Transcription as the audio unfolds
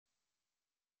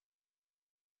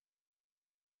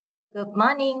Good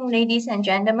morning, ladies and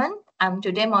gentlemen. I'm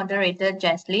today moderator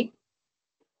Jaslyn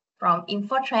from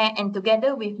InfoTrack, and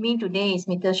together with me today is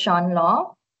Mr. Sean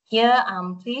Law. Here,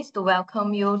 I'm pleased to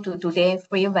welcome you to today's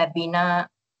free webinar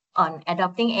on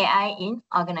adopting AI in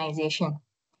organization.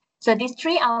 So this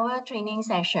 3-hour training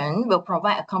session will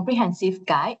provide a comprehensive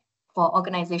guide for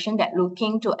organizations that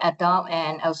looking to adopt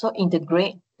and also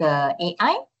integrate the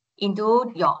AI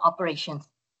into your operations.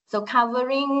 So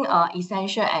covering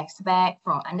essential aspects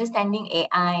from understanding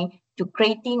AI to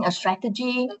creating a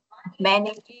strategy,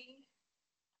 managing.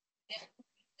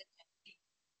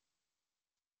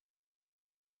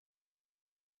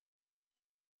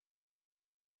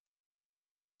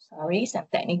 Sorry, some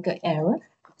technical error.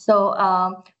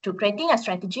 So to creating a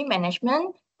strategy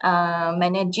management,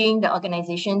 managing the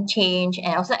organization change,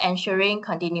 and also ensuring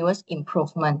continuous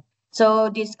improvement. So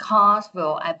this course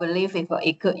will, I believe, it will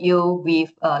equip you with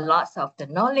lots of the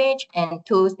knowledge and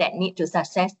tools that need to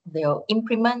successfully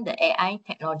implement the AI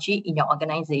technology in your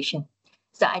organization.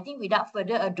 So I think without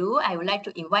further ado, I would like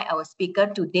to invite our speaker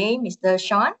today, Mr.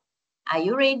 Sean. Are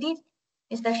you ready,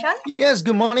 Mr. Sean? Yes,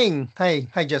 good morning. Hi,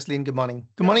 Jaslyn. Good morning.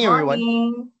 Good morning, everyone.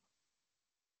 Morning.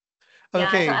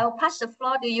 Yeah, so Okay, I will pass the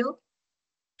floor to you.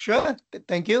 sure.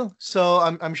 Thank you. So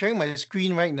I'm sharing my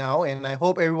screen right now, and I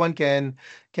hope everyone can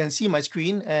see my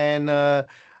screen. And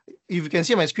if you can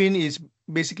see my screen, is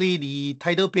basically the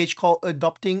title page called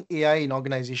 "Adopting AI in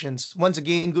Organizations." Once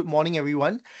again, good morning,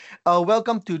 everyone.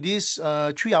 Welcome to this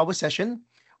 3-hour session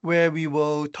where we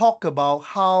will talk about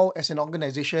how, as an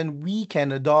organization, we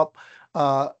can adopt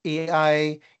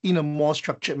AI in a more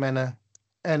structured manner.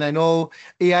 And I know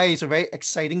AI is a very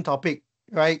exciting topic,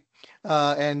 right?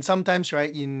 And sometimes, right,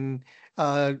 in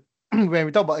when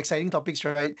we talk about exciting topics,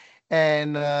 right,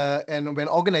 and when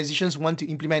organizations want to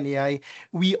implement AI,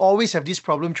 we always have this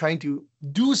problem trying to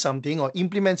do something or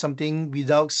implement something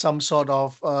without some sort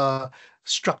of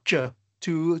structure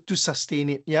to sustain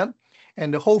it. Yeah,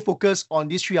 and the whole focus on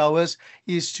these 3 hours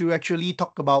is to actually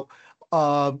talk about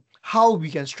how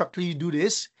we can structurally do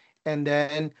this, and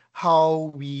then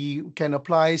how we can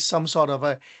apply some sort of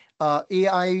a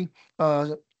AI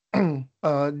uh,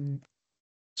 uh,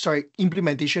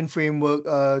 implementation framework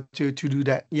to do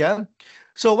that. Yeah.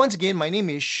 So once again, my name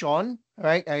is Sean.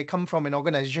 Right, I come from an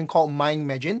organization called Mind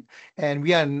Imagine, and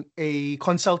we are a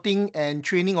consulting and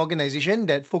training organization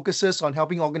that focuses on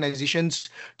helping organizations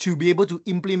to be able to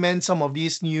implement some of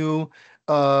these new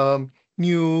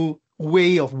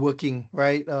way of working.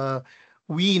 Right.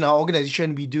 We in our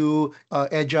organization, we do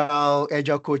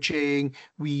agile coaching.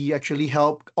 We actually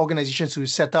help organizations to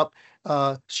set up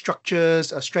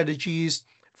structures, strategies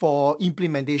for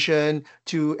implementation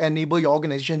to enable your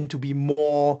organization to be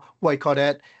more, what I call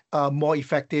that, more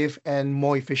effective and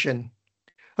more efficient.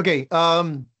 Okay,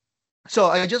 so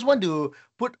I just want to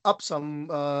put up some,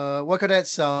 what I call that,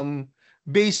 some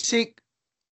basic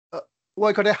uh, what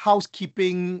I call that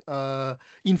housekeeping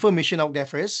information out there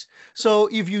first. So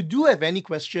if you do have any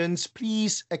questions,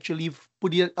 please actually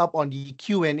put it up on the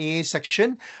Q&A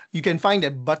section. You can find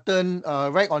that button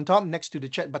right on top next to the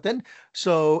chat button.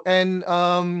 So and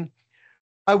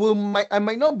I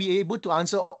might not be able to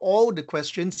answer all the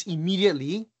questions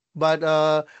immediately, but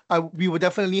we will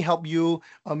definitely help you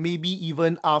maybe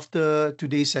even after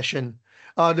today's session.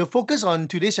 The focus on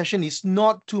today's session is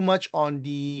not too much on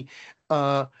the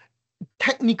uh,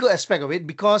 technical aspect of it,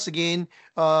 because again,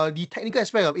 the technical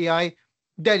aspect of AI,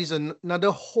 that is another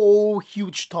whole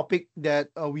huge topic that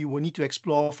we will need to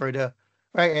explore further,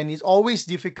 right? And it's always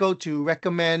difficult to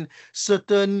recommend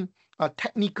certain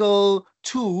technical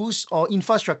tools or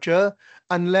infrastructure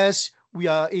unless we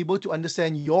are able to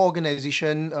understand your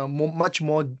organization much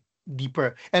more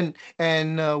deeper, and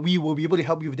we will be able to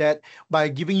help you with that by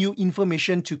giving you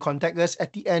information to contact us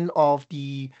at the end of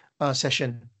the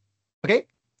session. Okay.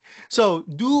 So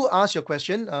do ask your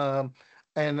question.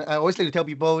 And I always like to tell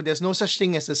people there's no such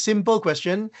thing as a simple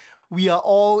question. We are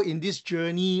all in this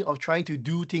journey of trying to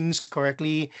do things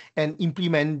correctly and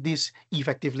implement this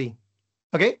effectively.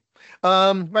 Okay?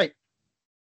 Right.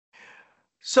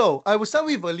 So I will start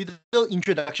with a little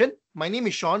introduction. My name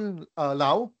is Sean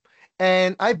Lau,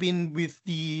 and I've been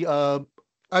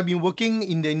working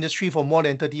in the industry for more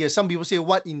than 30 years. Some people say,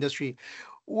 what industry?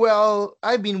 Well,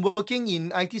 I've been working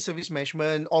in IT service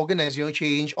management, organizational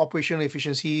change, operational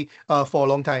efficiency for a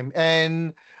long time.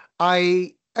 And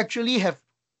I actually have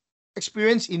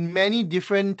experience in many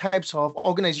different types of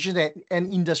organizations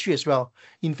and industry as well.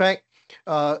 In fact,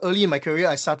 early in my career,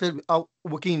 I started out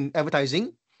working in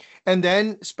advertising, and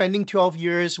then spending 12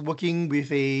 years working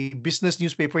with a business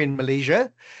newspaper in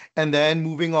Malaysia, and then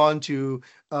moving on to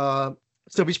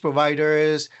service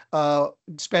providers,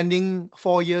 spending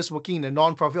 4 years working in a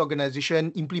non-profit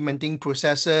organization, implementing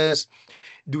processes,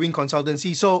 doing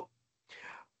consultancy. So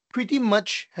pretty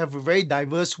much have a very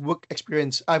diverse work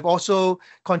experience. I've also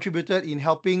contributed in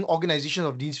helping organizations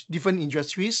of these different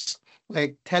industries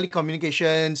like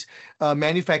telecommunications,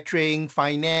 manufacturing,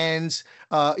 finance,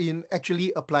 in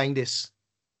actually applying this.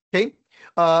 Okay.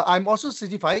 I'm also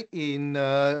certified in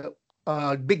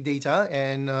big data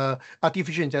and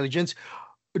artificial intelligence,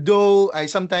 though I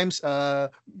sometimes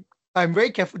I'm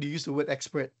very careful to use the word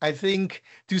expert. I think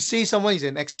to say someone is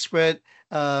an expert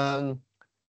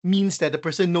means that the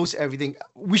person knows everything,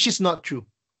 which is not true.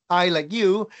 I, like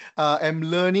you, am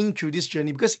learning through this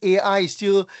journey because AI is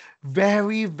still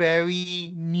very,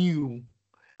 very new.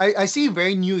 I say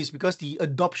very new is because the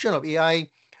adoption of AI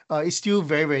is still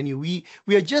very, very new. We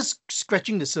are just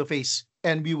scratching the surface,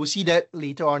 and we will see that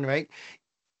later on, right?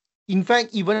 In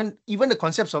fact, even the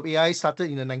concepts of AI started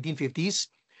in the 1950s,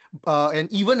 and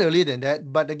even earlier than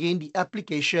that. But again, the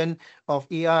application of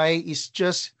AI is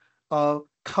just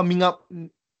coming up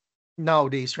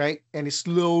nowadays, right? And it's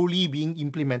slowly being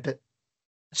implemented.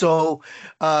 So,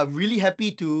 really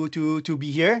happy to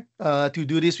be here to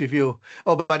do this with you.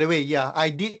 Oh, by the way, yeah, I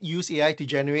did use AI to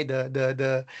generate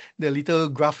the little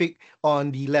graphic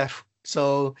on the left.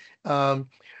 So,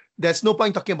 there's no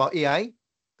point talking about AI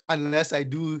unless I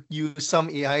do use some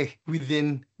AI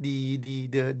within the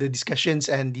discussions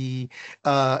and the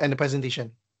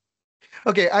presentation.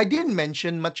 Okay, I didn't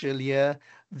mention much earlier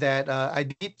that I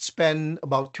did spend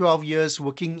about 12 years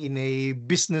working in a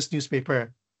business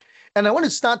newspaper. And I want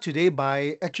to start today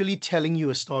by actually telling you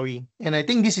a story. And I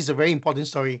think this is a very important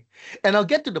story. And I'll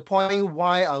get to the point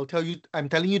why I'm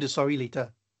telling you the story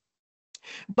later.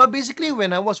 But basically,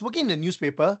 when I was working in the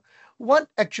newspaper, what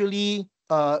actually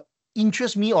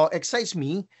interests me or excites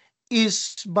me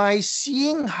is by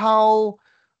seeing how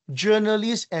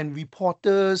journalists and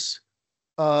reporters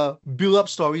build up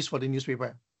stories for the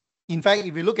newspaper. In fact,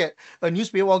 if you look at a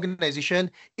newspaper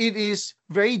organization, it is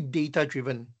very data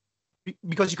driven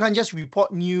because you can't just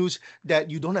report news that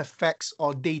you don't have facts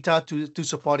or data to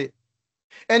support it.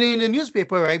 And in the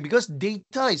newspaper, right, because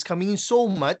data is coming in so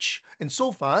much and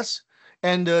so fast,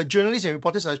 and the journalists and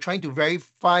reporters are trying to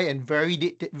verify and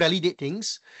validate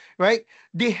things, right?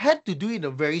 They had to do it in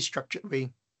a very structured way.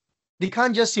 They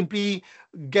can't just simply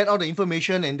get all the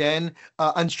information and then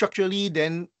unstructurally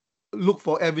then look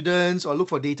for evidence or look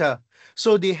for data.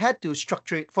 So they had to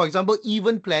structure it. For example,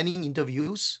 even planning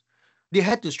interviews, they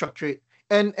had to structure it.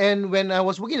 And when I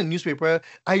was working in a newspaper,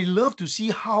 I love to see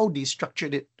how they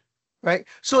structured it, right?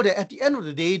 So that at the end of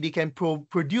the day, they can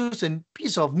produce a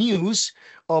piece of news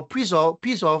or piece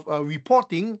of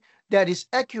reporting that is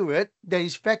accurate, that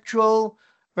is factual,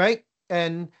 right?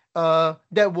 And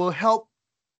that will help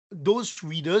those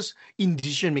readers in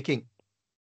decision making.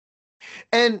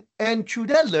 And through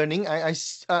that learning, I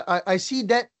see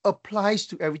that applies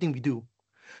to everything we do.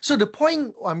 So the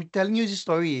point I'm telling you this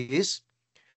story is,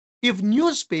 if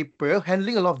newspaper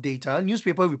handling a lot of data,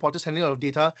 newspaper reporters handling a lot of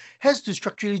data has to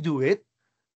structurally do it,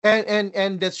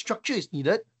 and that structure is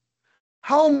needed,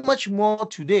 how much more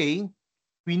today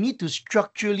we need to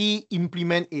structurally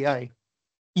implement AI.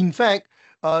 In fact,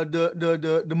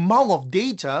 the amount of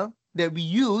data that we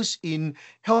use in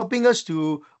helping us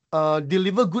to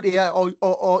deliver good AI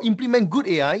or implement good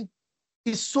AI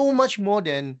is so much more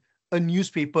than a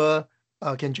newspaper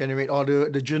can generate or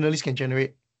the journalist can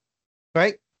generate,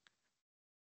 right?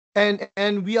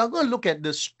 And we are going to look at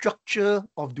the structure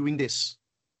of doing this.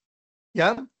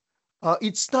 Yeah.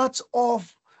 It starts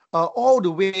off all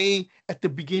the way at the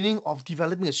beginning of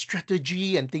developing a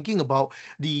strategy and thinking about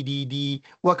the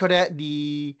what call that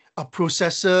the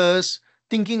processes,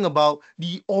 thinking about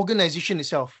the organization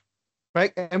itself,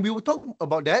 right? And we will talk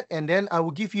about that, and then I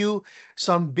will give you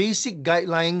some basic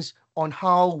guidelines on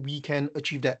how we can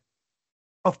achieve that.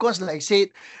 Of course, like I said,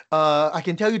 I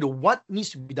can tell you the what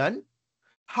needs to be done,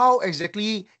 how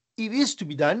exactly it is to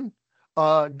be done.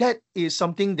 That is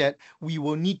something that we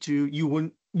will need to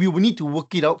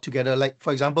work it out together. Like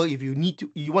for example, if you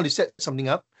want to set something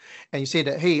up and you say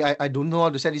that, hey, I don't know how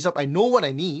to set this up. I know what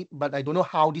I need, but I don't know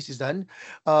how this is done.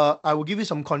 I will give you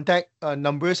some contact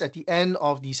numbers at the end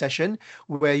of the session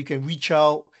where you can reach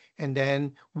out, and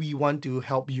then we want to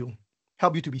help you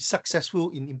to be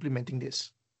successful in implementing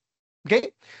this.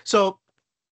 Okay, so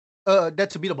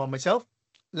that's a bit about myself.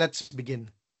 Let's begin.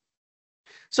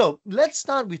 So let's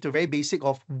start with the very basic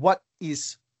of what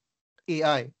is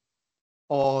AI,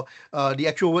 or the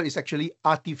actual word is actually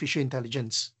artificial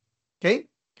intelligence. Okay.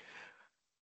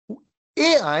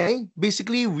 AI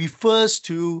basically refers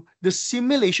to the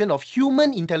simulation of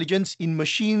human intelligence in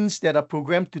machines that are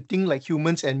programmed to think like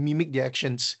humans and mimic their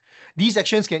actions. These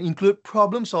actions can include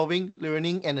problem solving,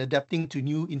 learning, and adapting to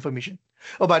new information.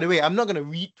 Oh, by the way, I'm not going to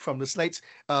read from the slides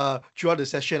throughout the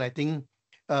session. I think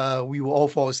we will all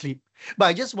fall asleep. But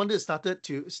I just wanted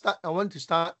to start. I want to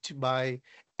start by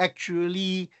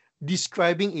actually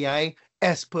describing AI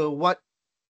as per what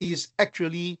is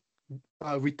actually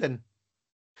written.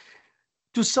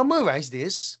 To summarize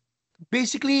this,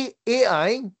 basically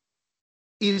AI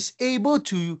is able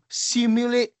to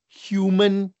simulate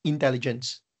human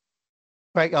intelligence.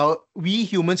 Right? We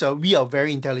humans are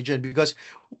very intelligent because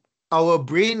our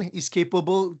brain is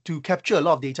capable to capture a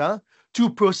lot of data, to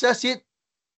process it,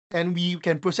 and we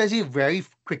can process it very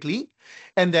quickly,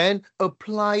 and then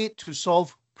apply it to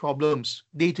solve problems,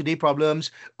 day-to-day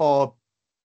problems or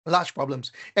large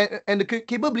problems. And the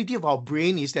capability of our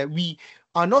brain is that we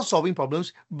are not solving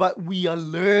problems, but we are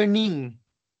learning,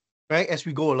 right, as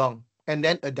we go along and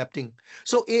then adapting.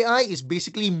 So AI is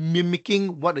basically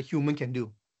mimicking what a human can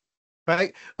do.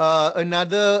 Right.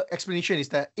 Another explanation is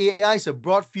that AI is a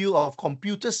broad field of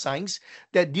computer science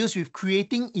that deals with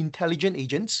creating intelligent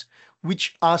agents,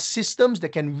 which are systems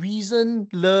that can reason,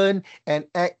 learn, and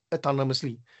act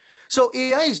autonomously. So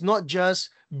AI is not just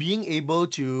being able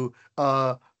to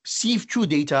sieve through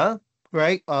data,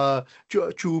 right,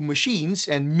 through machines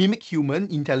and mimic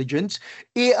human intelligence.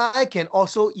 AI can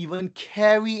also even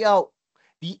carry out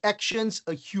the actions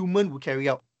a human would carry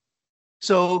out.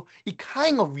 So it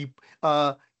kind of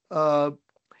uh, uh,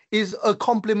 is a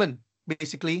complement,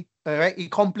 basically. All right, it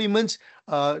complements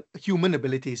human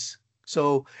abilities.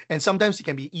 So, and sometimes it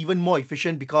can be even more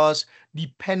efficient because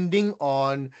depending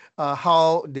on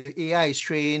how the AI is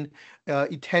trained,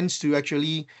 it tends to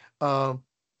actually uh,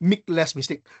 make less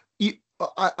mistake.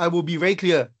 I will be very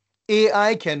clear.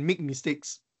 AI can make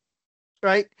mistakes,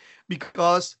 right?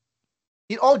 Because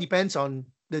it all depends on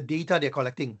the data they're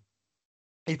collecting.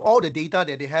 If all the data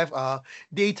that they have are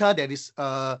data that is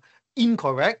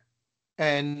incorrect,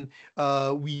 and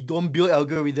we don't build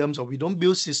algorithms or we don't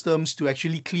build systems to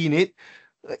actually clean it,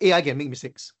 AI can make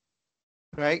mistakes,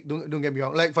 right? Don't get me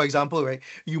wrong. Like for example, right,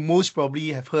 you most probably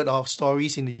have heard of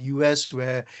stories in the US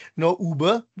where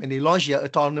Uber, when they launched their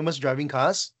autonomous driving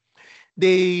cars,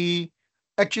 they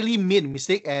actually made a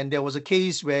mistake, and there was a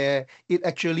case where it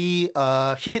actually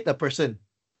hit a person,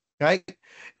 right?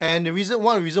 And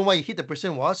one reason why he hit the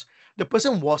person was the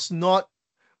person was not,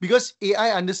 because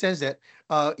AI understands that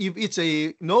if it's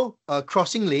a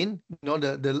crossing lane,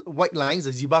 the white lines,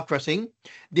 the zebra crossing,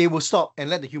 they will stop and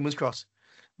let the humans cross.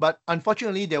 But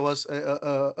unfortunately, there was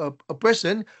a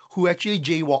person who actually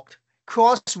jaywalked,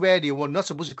 crossed where they were not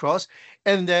supposed to cross,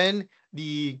 and then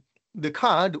the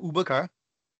Uber car,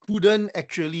 couldn't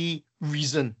actually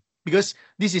reason because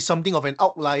this is something of an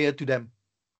outlier to them,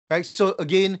 right? So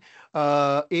again,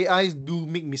 AIs do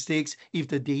make mistakes if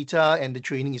the data and the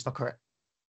training is not correct.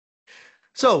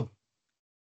 So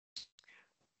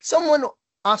someone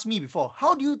asked me before,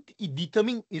 how do you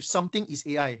determine if something is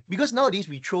AI? Because nowadays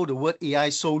we throw the word AI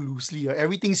so loosely,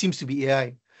 everything seems to be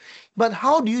AI. But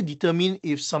how do you determine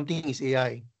if something is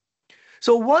AI?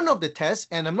 So one of the tests,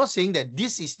 and I'm not saying that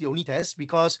this is the only test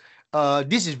because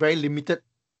this is very limited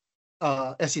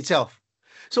as itself.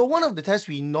 So one of the tests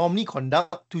we normally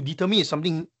conduct to determine if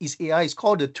something is AI is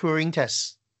called the Turing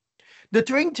test. The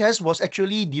Turing test was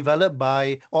actually developed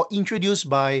by or introduced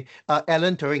by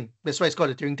Alan Turing. That's why it's called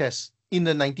the Turing test in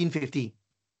the 1950.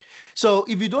 So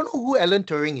if you don't know who Alan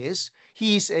Turing is,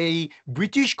 he is a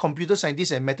British computer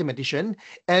scientist and mathematician.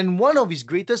 And one of his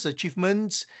greatest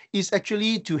achievements is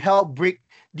actually to help break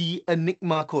the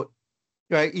Enigma code.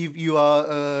 Right, if you are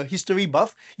a history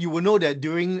buff, you will know that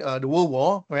during the World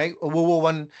War, right, World War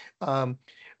One,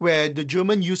 where the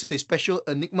German used a special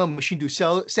Enigma machine to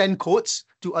send codes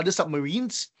to other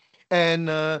submarines, and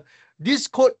this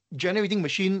code generating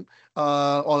machine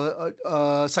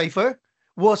or cipher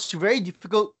was very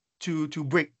difficult to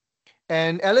break.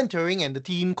 And Alan Turing and the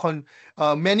team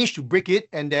managed to break it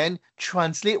and then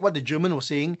translate what the German was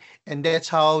saying, and that's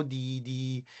how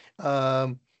the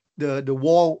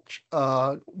war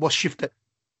was shifted.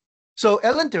 So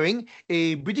Alan Turing,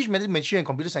 a British mathematician and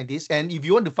computer scientist, and if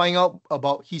you want to find out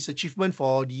about his achievement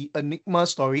for the Enigma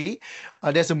story,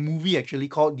 there's a movie actually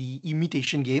called The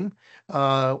Imitation Game,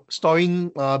 starring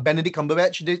Benedict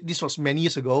Cumberbatch. This was many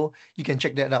years ago. You can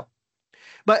check that out.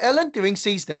 But Alan Turing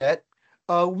says that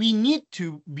we need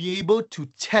to be able to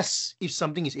test if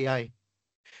something is AI.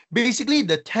 Basically,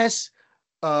 the test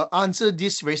answer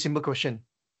this very simple question: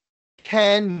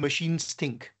 can machines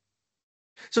think?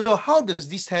 So how is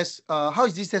this test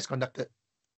conducted?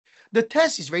 The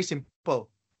test is very simple.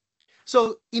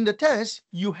 So in the test,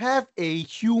 you have a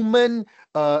human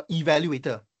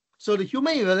evaluator. So the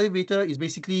human evaluator is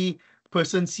basically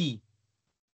person C.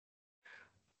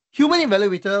 Human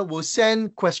evaluator will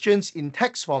send questions in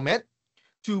text format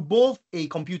to both a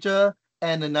computer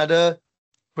and another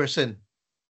person.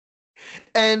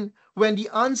 And when the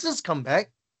answers come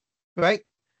back, right,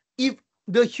 if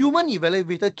the human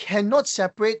evaluator cannot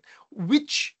separate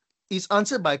which is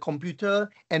answered by computer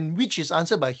and which is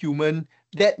answered by human,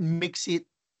 that makes it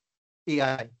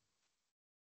AI.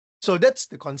 So that's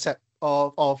the concept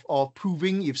of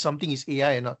proving if something is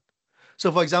AI or not.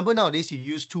 So for example, nowadays you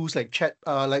use tools like Chat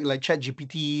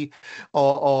GPT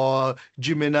or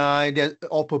Gemini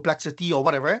or Perplexity or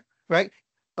whatever, right?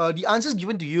 The answers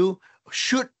given to you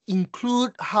should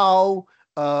include how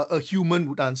a human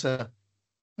would answer,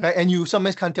 right? And you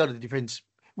sometimes can't tell the difference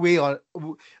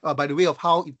by the way of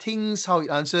how it thinks, how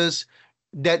it answers.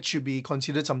 That should be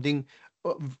considered something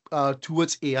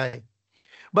towards AI.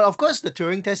 But of course, the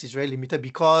Turing test is very limited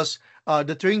because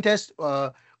the Turing test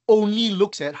only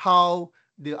looks at how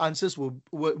the answers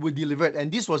were delivered.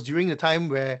 And this was during the time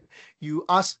where you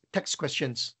ask text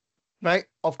questions, right?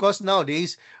 Of course,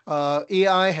 nowadays,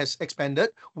 AI has expanded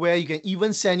where you can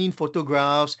even send in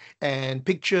photographs and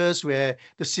pictures where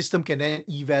the system can then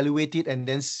evaluate it and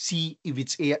then see if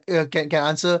it's AI, can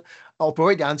answer or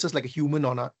provide the answers like a human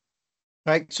or not,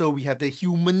 right? So we have the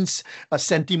humans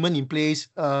sentiment in place,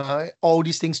 all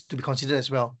these things to be considered as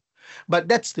well. But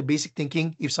that's the basic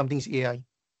thinking if something is AI.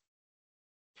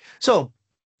 So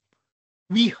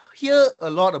we hear a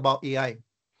lot about AI.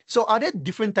 So are there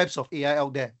different types of AI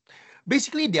out there?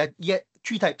 Basically, there are yet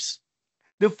three types.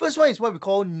 The first one is what we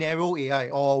call narrow AI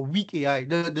or weak AI,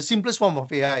 the simplest form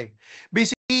of AI.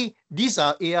 Basically, these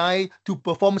are AI to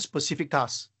perform specific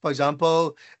tasks. For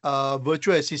example,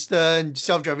 virtual assistant,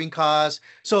 self-driving cars.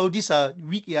 So these are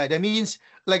weak AI. That means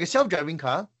like a self-driving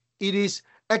car, it is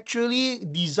actually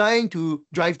designed to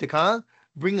drive the car,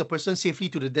 bring a person safely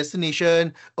to the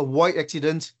destination, avoid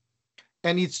accidents,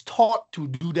 and it's taught to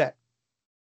do that,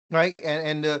 right?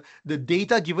 And the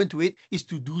data given to it is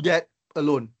to do that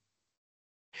alone.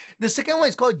 The second one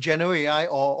is called general AI,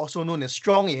 or also known as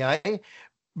strong AI.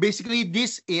 Basically,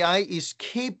 this AI is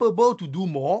capable to do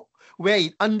more, where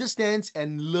it understands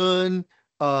and learn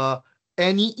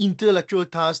any intellectual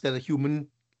task that a human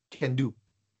can do.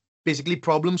 Basically,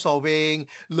 problem solving,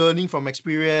 learning from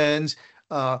experience,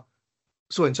 uh,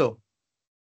 so and so.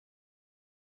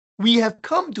 We have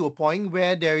come to a point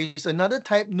where there is another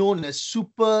type known as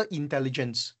super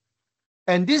intelligence.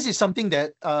 And this is something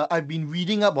that I've been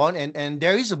reading up on, and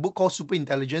there is a book called Super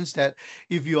Intelligence that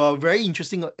if you are very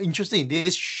interested in this,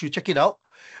 you should check it out.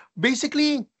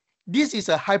 Basically, this is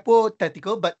a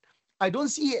hypothetical, but I don't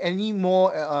see any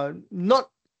more,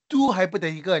 not too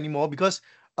hypothetical anymore because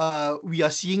we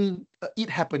are seeing it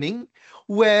happening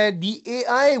where the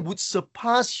AI would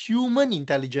surpass human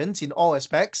intelligence in all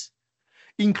aspects,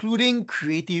 including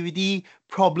creativity,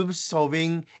 problem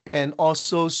solving, and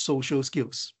also social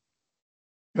skills,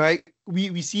 right?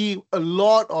 We see a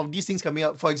lot of these things coming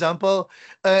up. For example,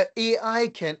 AI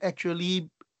can actually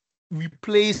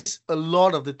replace a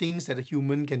lot of the things that a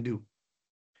human can do.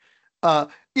 Uh,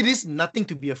 it is nothing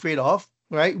to be afraid of,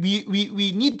 right? We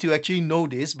need to actually know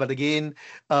this, but again,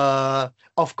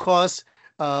 of course,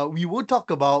 we will talk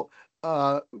about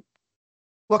uh,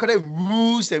 what kind of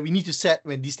rules that we need to set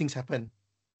when these things happen.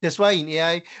 That's why in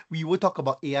AI, we will talk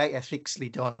about AI ethics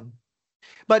later on.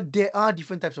 But there are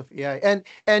different types of AI,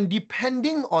 and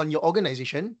depending on your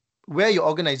organization, where your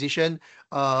organization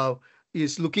uh,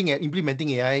 is looking at implementing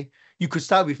AI, you could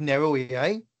start with narrow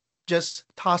AI, just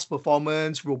task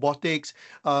performance, robotics,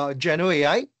 general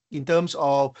AI in terms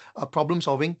of problem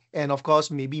solving, and of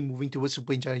course maybe moving towards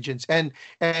super intelligence. And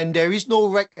there is no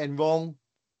right and wrong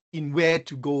in where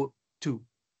to go to.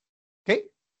 Okay,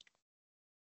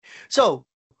 so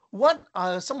what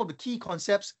are some of the key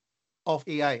concepts of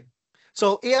AI?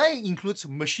 So AI includes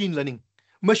machine learning.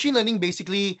 Machine learning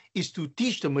basically is to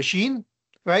teach the machine,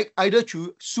 right? Either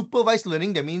through supervised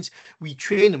learning, that means we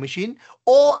train the machine,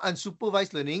 or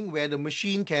unsupervised learning, where the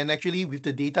machine can actually, with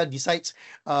the data, decides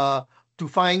to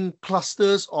find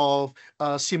clusters of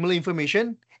similar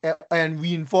information and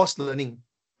reinforce learning,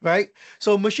 right?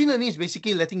 So machine learning is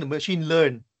basically letting the machine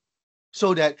learn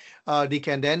so that they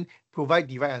can then provide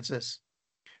the right answers.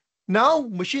 Now,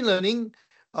 machine learning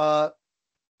uh,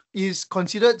 is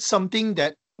considered something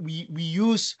that we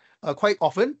use quite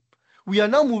often. We are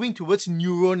now moving towards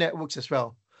neural networks as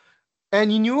well.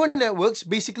 And in neural networks,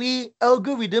 basically,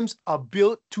 algorithms are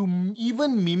built to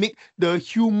even mimic the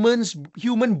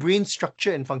human brain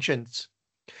structure and functions.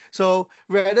 So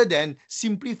rather than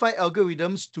simplify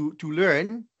algorithms to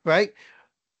learn, right,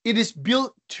 it is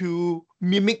built to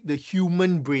mimic the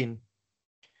human brain.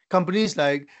 Companies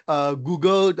like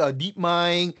Google,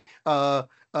 DeepMind, uh,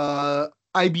 uh,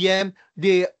 IBM,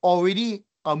 they already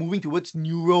are moving towards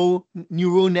neural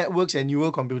networks and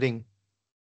neural computing.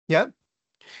 Yeah.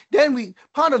 Then we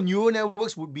part of neural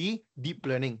networks would be deep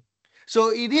learning. So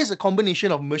it is a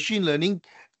combination of machine learning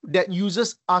that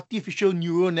uses artificial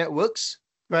neural networks,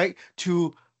 right,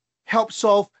 to help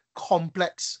solve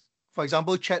complex, for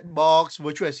example, chatbots,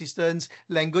 virtual assistants,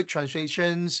 language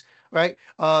translations, right?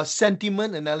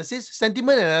 Sentiment analysis.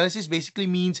 Sentiment analysis basically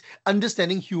means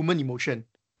understanding human emotion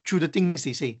through the things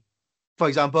they say. For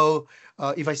example,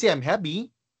 if I say I'm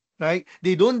happy, right,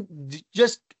 they don't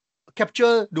just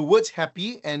capture the words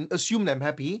happy and assume that I'm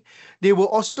happy. They will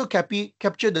also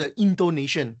capture the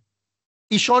intonation.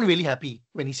 Is Sean really happy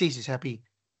when he says he's happy,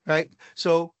 right?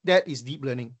 So that is deep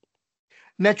learning.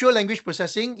 Natural language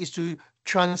processing is to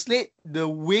translate the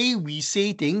way we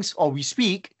say things or we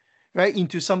speak, right,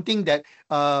 into something that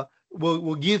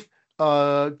will give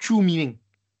true meaning.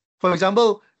 For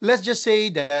example, let's just say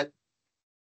that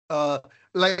uh,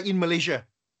 like in Malaysia,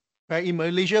 right? In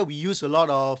Malaysia, we use a lot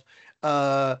of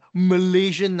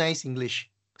Malaysian nice English.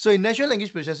 So in natural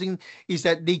language processing is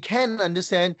that they can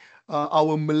understand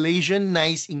our Malaysian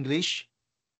nice English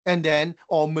and then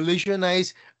or Malaysian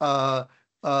nice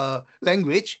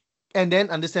language and then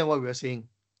understand what we're saying.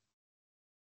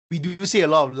 We do say a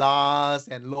lot of las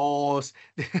and laws.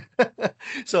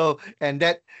 So and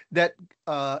that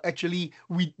actually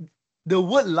we the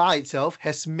word la itself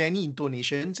has many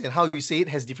intonations and how you say it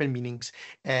has different meanings,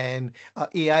 and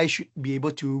AI should be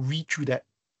able to read through that.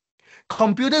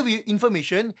 Computer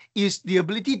information is the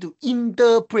ability to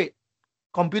interpret.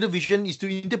 Computer vision is to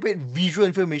interpret visual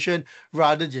information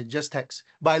rather than just text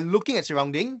by looking at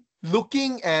surrounding,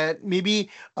 looking at maybe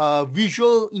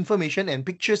visual information and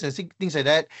pictures and things like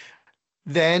that.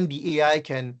 Then the AI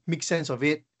can make sense of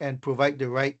it and provide the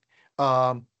right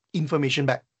information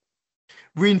back.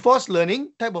 Reinforced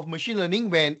learning, type of machine learning,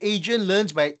 where an agent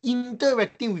learns by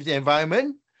interacting with the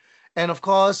environment, and of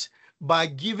course, by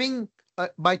teaching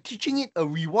it a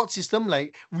reward system,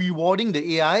 like rewarding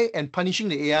the AI and punishing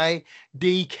the AI,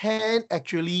 they can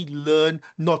actually learn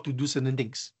not to do certain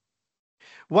things.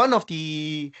 One of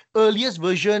the earliest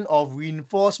version of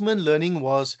reinforcement learning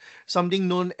was something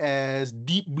known as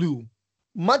Deep Blue.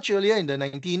 Much earlier in the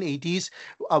 1980s,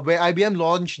 where IBM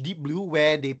launched Deep Blue,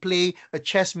 where they play a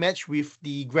chess match with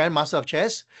the Grandmaster of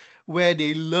Chess, where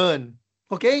they learn,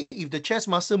 okay, if the chess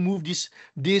master move this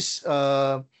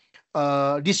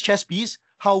chess piece,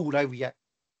 how would I react?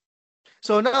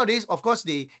 So nowadays, of course,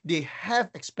 they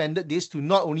have expanded this to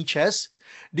not only chess.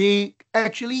 They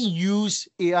actually use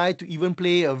AI to even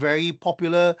play a very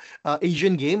popular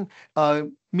Asian game,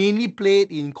 mainly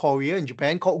played in Korea and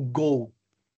Japan, called Go.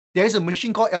 There is a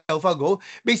machine called AlphaGo.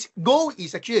 Go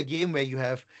is actually a game where you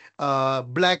have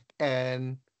black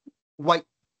and white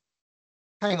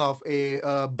kind of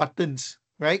a buttons,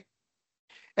 right?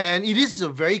 And it is a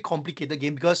very complicated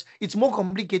game because it's more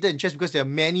complicated in chess because there are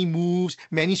many moves,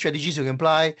 many strategies you can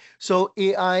apply. So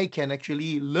AI can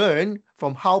actually learn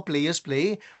from how players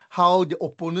play, how the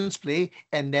opponents play,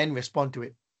 and then respond to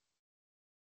it.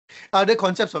 Other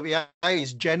concepts of AI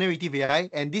is generative AI,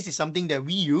 and this is something that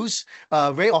we use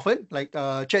very often, like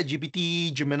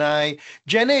ChatGPT, Gemini.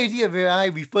 Generative AI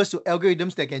refers to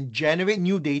algorithms that can generate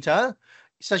new data,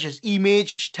 such as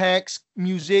image, text,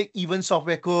 music, even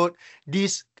software code.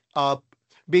 These are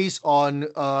based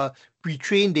on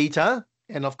pre-trained data,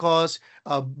 and of course,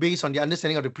 based on the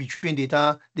understanding of the pre-trained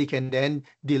data, they can then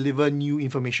deliver new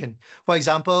information. For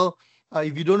example,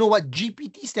 if you don't know what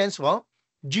GPT stands for,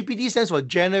 GPT stands for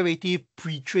Generative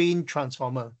Pre-trained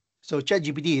Transformer. So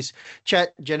ChatGPT is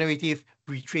Chat Generative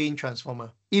Pre-trained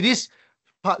Transformer. It is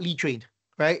partly trained,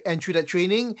 right? And through that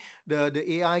training, the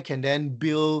AI can then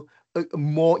build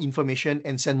more information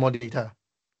and send more data.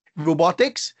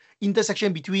 Robotics,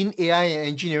 intersection between AI and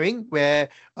engineering, where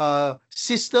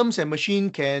systems and machine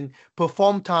can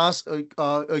perform tasks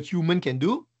a human can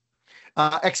do.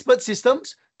 Expert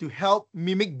systems to help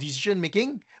mimic decision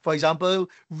making. For example,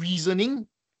 reasoning,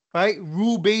 right?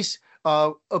 Rule-based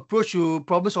approach to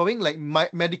problem solving, like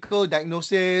medical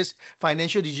diagnosis,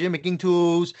 financial decision making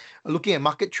tools, looking at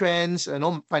market trends,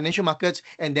 financial markets,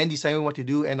 and then deciding what to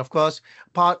do. And of course,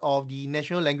 part of the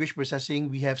natural language processing,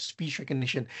 we have speech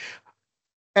recognition.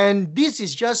 And this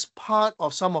is just part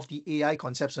of some of the AI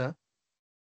concepts.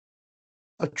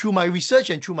 Through my research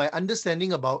and through my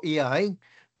understanding about AI,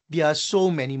 there are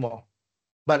so many more.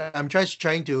 But I'm just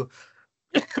trying to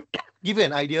give you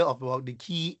an idea of about the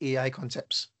key AI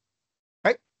concepts.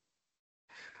 Right?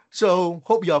 So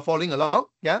hope you are following along.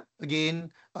 Yeah.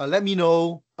 Again, let me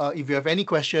know if you have any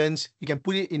questions. You can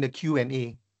put it in the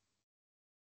Q&A.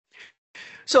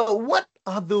 So what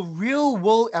are the real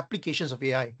world applications of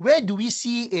AI? Where do we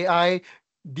see AI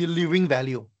delivering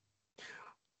value?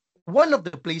 One of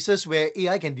the places where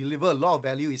AI can deliver a lot of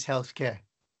value is healthcare.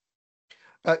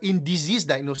 In disease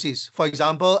diagnosis, for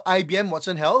example, IBM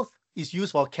Watson Health is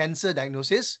used for cancer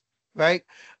diagnosis, right?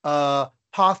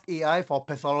 Path AI for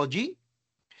pathology,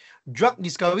 drug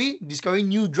discovery, discovering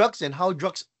new drugs and how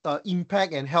drugs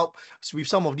impact and help with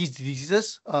some of these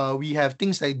diseases. We have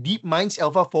things like DeepMind's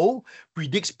AlphaFold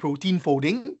predicts protein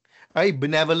folding, right?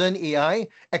 Benevolent AI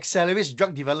accelerates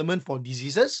drug development for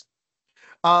diseases.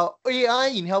 AI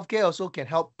in healthcare also can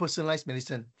help personalized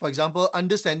medicine. For example,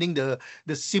 understanding the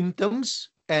symptoms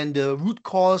and the root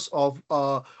cause of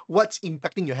what's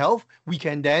impacting your health. We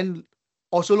can then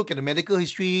also look at the medical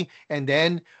history and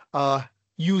then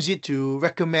use it to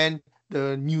recommend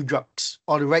the new drugs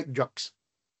or the right drugs.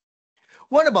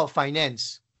 What about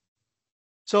finance?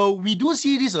 So we do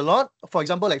see this a lot. For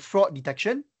example, like fraud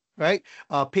detection, right?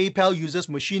 PayPal uses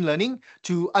machine learning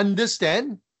to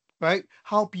understand, right,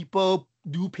 how people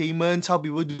do payments, how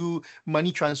people do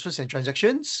money transfers and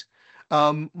transactions.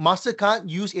 Mastercard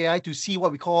use AI to see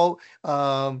what we call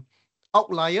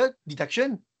outlier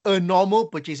detection, a normal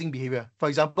purchasing behavior. For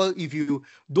example, if you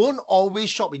don't always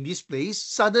shop in this place,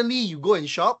 suddenly you go and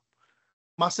shop,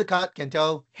 Mastercard can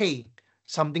tell, hey,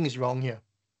 something is wrong here.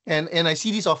 And I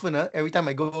see this often. Every time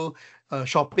I go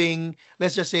shopping,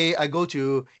 let's just say I go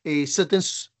to a certain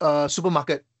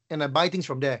supermarket and I buy things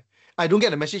from there. I don't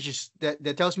get a message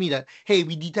that tells me that, hey,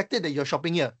 we detected that you're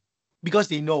shopping here, because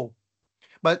they know.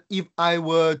 But if I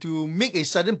were to make a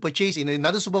sudden purchase in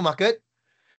another supermarket,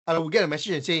 I will get a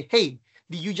message and say, hey,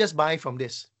 did you just buy from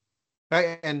this?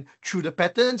 Right? And through the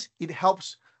patterns, it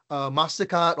helps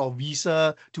MasterCard or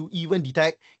Visa to even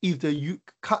detect if the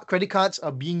credit cards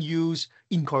are being used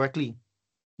incorrectly.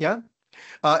 Yeah.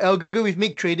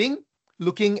 Algorithmic trading,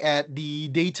 looking at the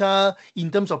data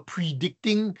in terms of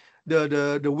predicting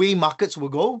the way markets will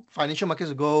go, financial markets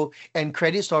will go, and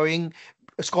credit scoring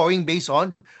based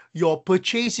on your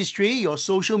purchase history, your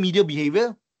social media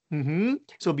behavior.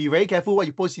 So be very careful what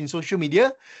you post in social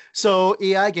media. So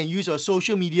AI can use your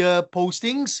social media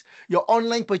postings, your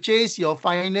online purchase, your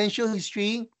financial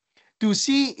history to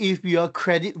see if you are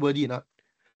credit worthy or not.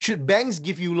 Should banks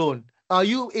give you loan? Are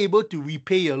you able to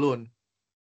repay your loan?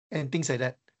 And things like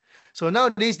that. So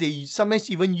nowadays, they sometimes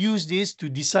even use this to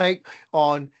decide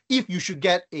on if you should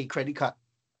get a credit card.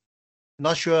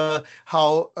 Not sure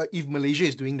how if Malaysia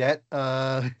is doing that,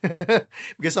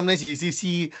 because sometimes you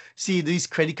see these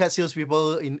credit card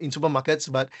salespeople in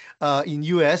supermarkets, but in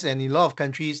US and in a lot of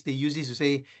countries, they use this to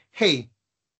say, hey,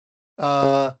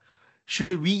 uh,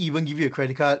 should we even give you a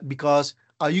credit card, because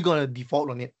are you going to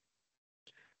default on it?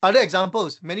 Other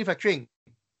examples, manufacturing,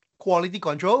 quality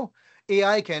control.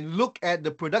 AI can look at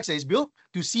the products that is built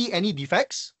to see any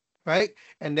defects, right?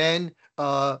 And then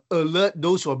alert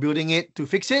those who are building it to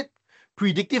fix it.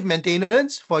 Predictive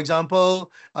maintenance, for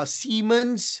example,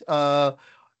 Siemens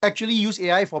actually use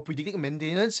AI for predictive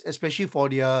maintenance, especially for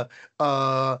their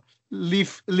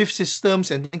lift systems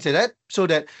and things like that, so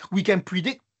that we can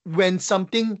predict when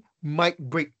something might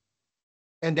break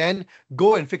and then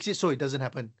go and fix it so it doesn't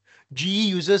happen. GE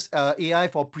uses AI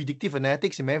for predictive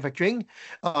analytics in manufacturing.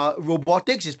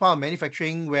 Robotics is part of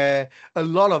manufacturing, where a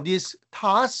lot of these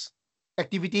tasks,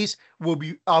 activities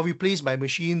are replaced by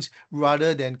machines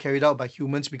rather than carried out by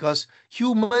humans, because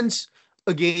humans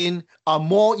again are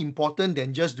more important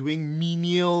than just doing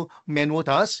menial manual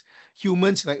tasks.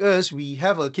 Humans like us, we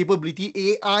have a capability,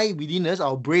 AI within us,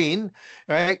 our brain,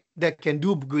 right, that can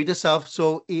do greater stuff.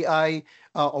 So AI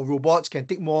or robots can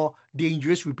take more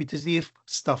dangerous, repetitive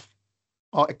stuff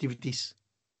or activities.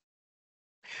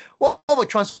 What about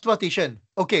transportation?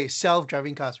 Okay,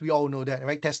 self-driving cars. We all know that,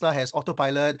 right? Tesla has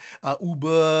autopilot.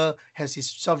 Uber has his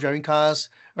self-driving cars,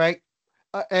 right?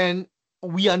 And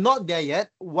we are not there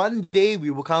yet. One day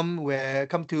we will come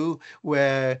to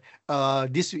where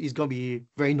this is going to be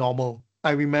very normal.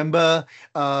 I remember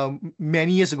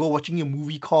many years ago watching a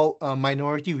movie called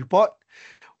Minority Report,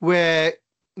 where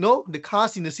no, the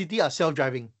cars in the city are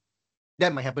self-driving.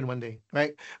 That might happen one day,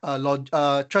 right?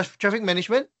 Traffic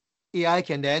management, AI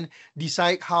can then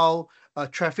decide how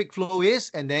traffic flow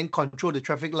is and then control the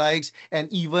traffic lights,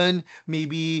 and even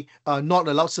maybe not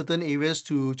allow certain areas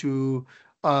to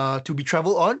be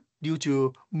traveled on due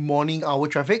to morning hour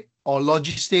traffic. Or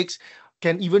logistics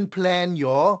can even plan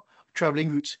your traveling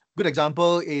routes. Good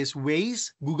example is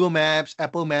Waze, Google Maps,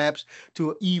 Apple Maps,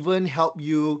 to even help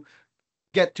you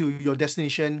get to your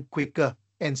destination quicker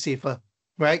and safer.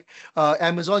 right?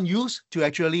 Amazon use to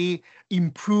actually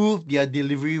improve their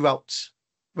delivery routes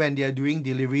when they are doing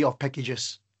delivery of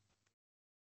packages.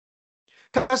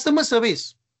 Customer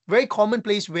service, very common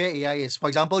place where AI is. For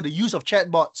example, the use of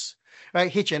chatbots,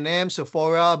 right? H&M,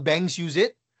 Sephora, banks use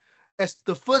it as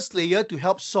the first layer to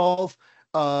help solve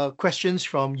questions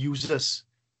from users,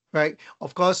 right?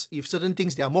 Of course, if certain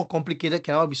things that are more complicated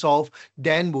cannot be solved,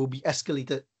 then will be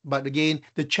escalated. But again,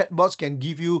 the chatbots can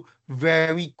give you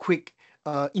very quick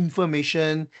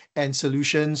information and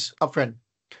solutions upfront.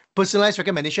 Personalized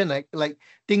recommendation, like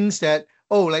things that,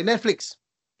 oh, like Netflix,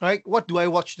 right? What do I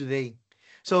watch today?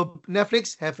 So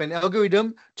Netflix have an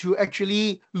algorithm to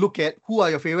actually look at who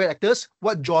are your favorite actors,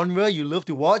 what genre you love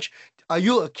to watch. Are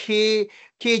you a K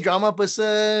drama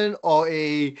person or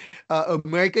a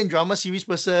American drama series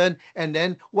person? And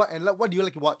then what do you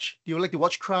like to watch? Do you like to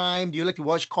watch crime? Do you like to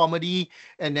watch comedy?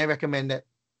 And then recommend that.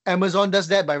 Amazon does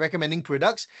that by recommending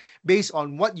products based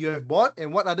on what you have bought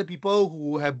and what other people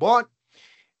who have bought,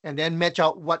 and then match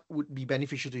out what would be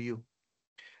beneficial to you.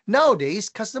 Nowadays,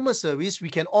 customer service, we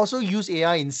can also use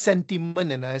AI in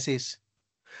sentiment analysis.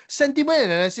 Sentiment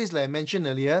analysis, like I mentioned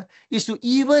earlier, is to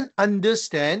even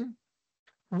understand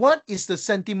what is the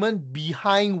sentiment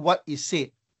behind what is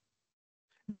said.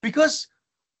 Because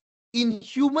in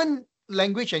human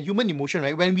language and human emotion,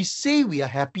 right, when we say we are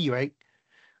happy, right,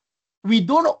 we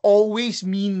don't always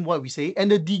mean what we say,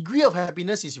 and the degree of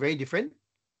happiness is very different.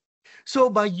 So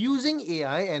by using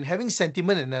AI and having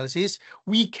sentiment analysis,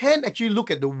 we can actually look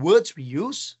at the words we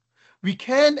use. We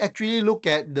can actually look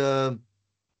at the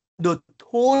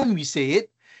tone we say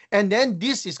it, and then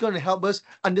this is going to help us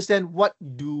understand what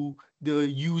do the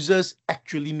users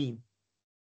actually mean,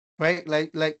 right?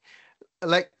 Like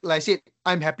I said,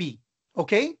 I'm happy.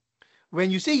 Okay,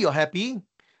 when you say you're happy,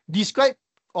 describe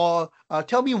or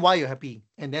tell me why you're happy.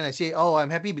 And then I say, oh, I'm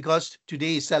happy because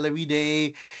today is salary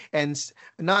day, and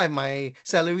now I have my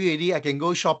salary already. I can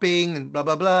go shopping and blah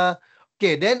blah blah.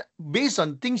 Okay, then based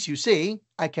on things you say,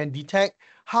 I can detect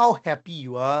how happy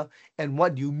you are and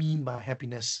what do you mean by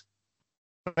happiness,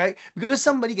 right? Because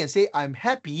somebody can say I'm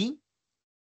happy,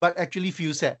 but actually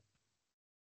feel sad.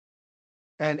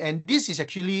 And this is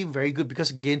actually very good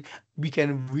because again, we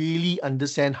can really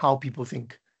understand how people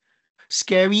think.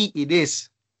 Scary it is.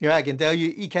 Yeah, I can tell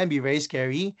you it can be very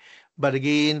scary, but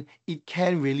again, it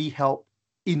can really help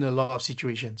in a lot of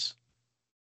situations.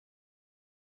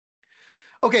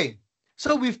 Okay,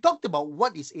 so we've talked about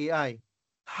what is AI.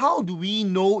 How do we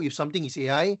know if something is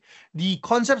AI, the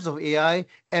concepts of AI,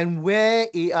 and where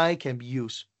AI can be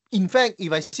used? In fact,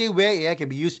 if I say where AI can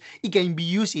be used, it can be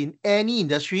used in any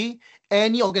industry,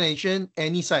 any organization,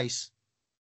 any size,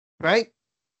 right?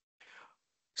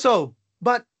 So,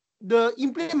 but the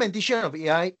implementation of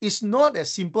AI is not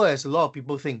as simple as a lot of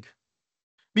people think.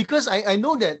 Because I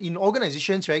know that in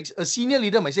organizations, right, a senior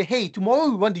leader might say, hey, tomorrow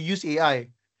we want to use AI.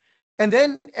 And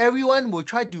then everyone will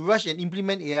try to rush and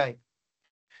implement AI.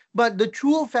 But the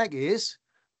true fact is,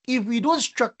 if we don't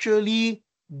structurally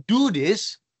do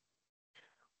this,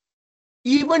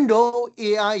 even though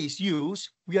AI is used,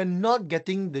 we are not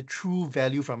getting the true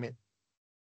value from it.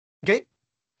 Okay?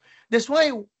 That's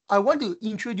why I want to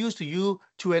introduce to you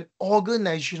to an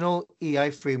organizational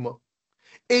AI framework.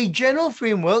 A general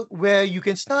framework where you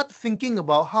can start thinking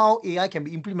about how AI can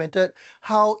be implemented,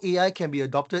 how AI can be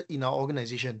adopted in our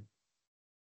organization.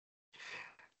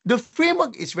 The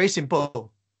framework is very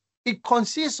simple. It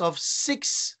consists of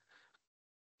 6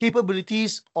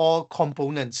 capabilities or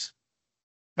components,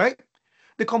 right?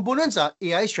 The components are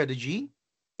AI strategy,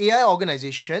 AI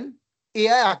organization,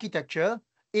 AI architecture,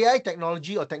 AI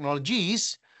technology or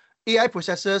technologies, AI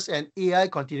processes, and AI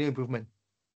continuous improvement.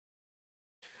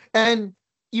 And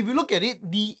if you look at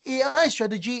it, the AI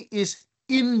strategy is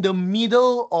in the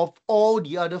middle of all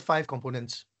the other 5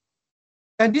 components.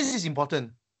 And this is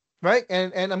important, right?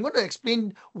 And I'm going to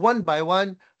explain one by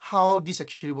one how this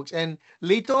actually works. And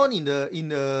later on in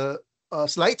the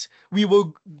slides, we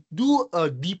will do a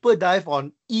deeper dive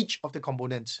on each of the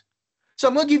components. So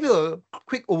I'm going to give you a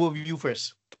quick overview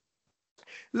first.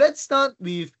 Let's start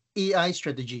with AI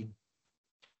strategy.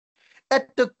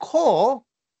 At the core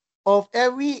of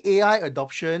every AI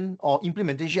adoption or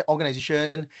implementation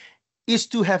organization is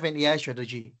to have an AI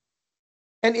strategy.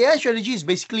 An AI strategy is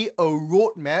basically a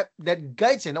roadmap that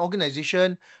guides an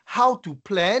organization how to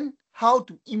plan, how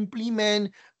to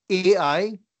implement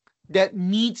AI that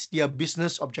meets their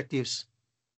business objectives.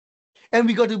 And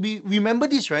we got to remember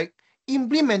this, right?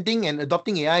 Implementing and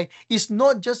adopting AI is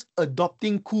not just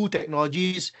adopting cool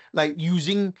technologies like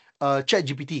using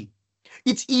ChatGPT.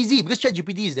 It's easy because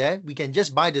ChatGPT is there. We can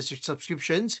just buy the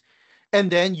subscriptions and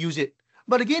then use it.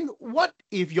 But again, what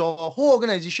if your whole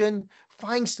organization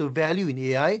finds the value in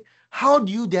AI? How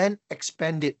do you then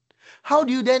expand it? How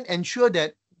do you then ensure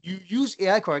that you use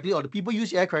AI correctly, or the people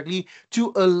use AI correctly,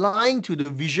 to align to the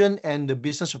vision and the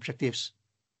business objectives?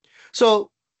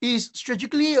 So it's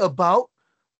strategically about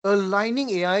aligning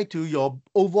AI to your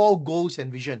overall goals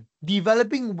and vision,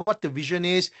 developing what the vision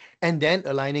is, and then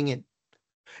aligning it.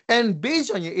 And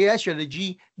based on your AI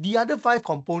strategy, the other five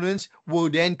components will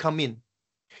then come in.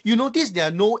 You notice there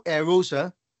are no arrows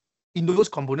in those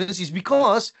components is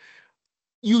because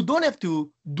you don't have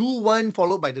to do one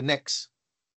followed by the next,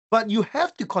 but you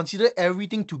have to consider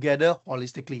everything together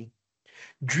holistically,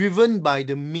 driven by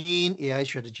the main AI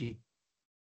strategy.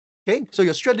 Okay, so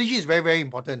your strategy is very, very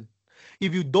important.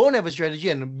 If you don't have a strategy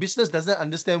and the business doesn't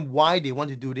understand why they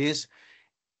want to do this,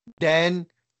 then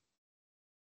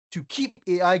to keep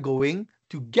AI going,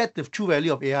 to get the true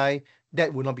value of AI,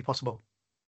 that will not be possible.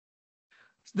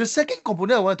 The second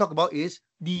component I want to talk about is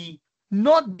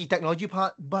not the technology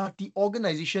part, but the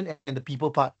organization and the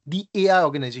people part, the AI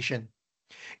organization.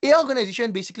 AI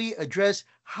organization basically address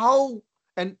how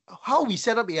we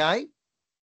set up AI,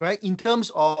 right? In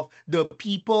terms of the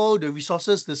people, the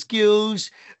resources, the skills,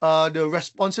 the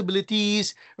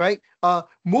responsibilities, right?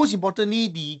 Most importantly,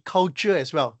 the culture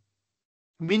as well.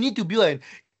 We need to build an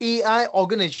AI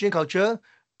organization culture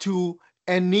to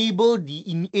enable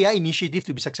the AI initiative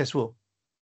to be successful.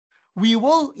 We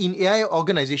will in AI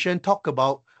organization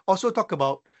also talk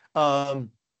about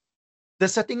the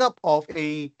setting up of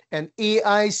an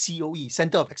AI COE,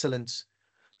 Center of Excellence,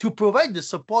 to provide the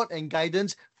support and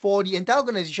guidance for the entire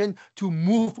organization to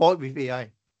move forward with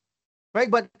AI, right?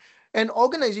 But an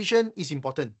organization is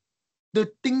important.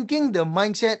 The thinking, the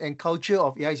mindset, and culture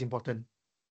of AI is important.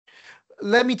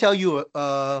 Let me tell you,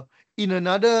 in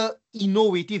another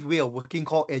innovative way of working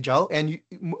called Agile, and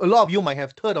a lot of you might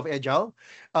have heard of Agile.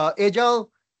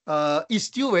 Agile is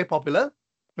still very popular,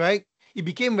 right? It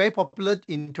became very popular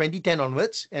in 2010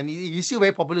 onwards, and it is still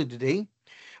very popular today.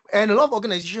 And a lot of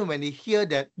organizations, when they hear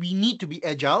that we need to be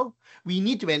agile, we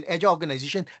need to be an agile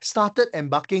organization, started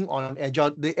embarking on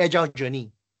the agile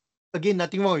journey. Again,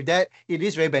 nothing wrong with that. It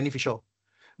is very beneficial.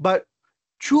 But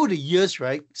through the years,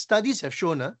 right, studies have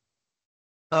shown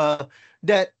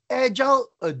that agile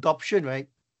adoption, right,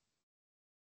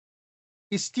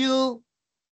 is still,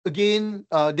 again,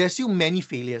 there's still many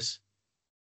failures.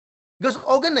 Because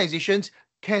organizations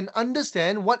can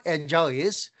understand what agile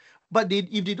is, but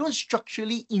if they don't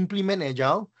structurally implement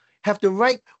agile, have the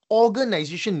right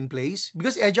organization in place,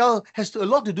 because agile has a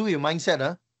lot to do with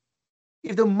mindset.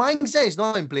 If the mindset is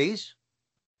not in place,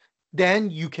 then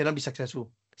you cannot be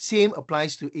successful. Same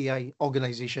applies to AI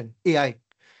organization. AI.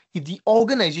 If the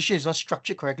organization is not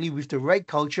structured correctly with the right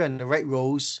culture and the right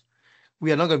roles,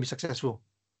 we are not going to be successful.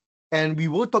 And we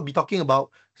will be talking about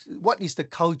what is the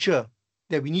culture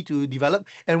that we need to develop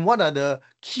and what are the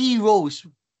key roles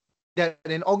that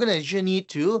an organization need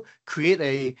to create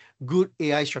a good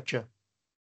AI structure.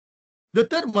 The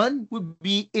third one would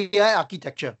be AI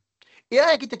architecture.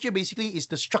 AI architecture basically is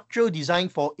the structural design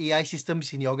for AI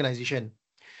systems in the organization.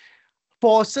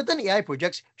 For certain AI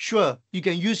projects, sure, you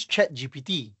can use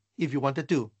ChatGPT if you wanted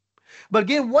to. But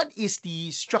again, what is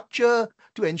the structure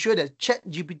to ensure that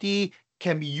ChatGPT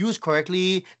can be used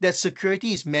correctly, that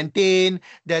security is maintained,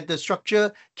 that the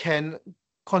structure can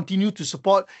continue to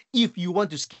support if you want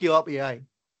to scale up AI?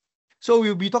 So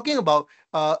we'll be talking about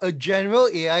a general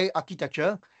AI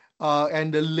architecture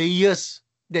and the layers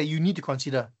that you need to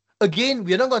consider. Again,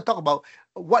 we're not going to talk about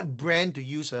what brand to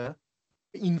use.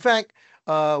 In fact,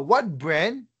 what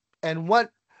brand and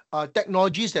what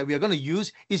technologies that we are going to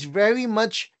use is very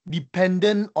much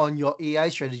dependent on your AI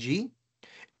strategy.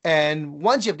 And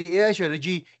once you have the AI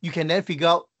strategy, you can then figure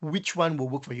out which one will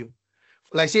work for you.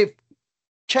 Like I say,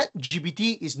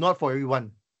 ChatGPT is not for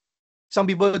everyone. Some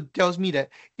people tells me that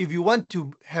if you want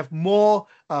to have more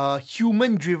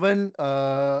human-driven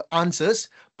answers,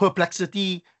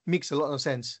 Perplexity makes a lot of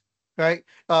sense, right?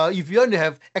 If you want to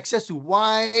have access to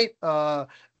wide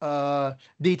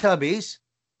database,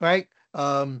 right?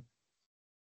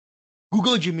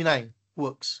 Google Gemini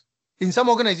works. In some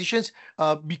organizations,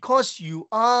 because you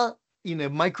are in a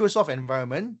Microsoft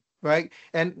environment, right?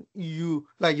 And you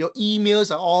like your emails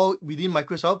are all within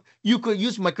Microsoft, you could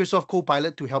use Microsoft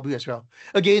Copilot to help you as well.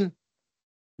 Again,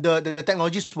 the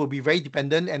technologies will be very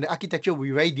dependent and the architecture will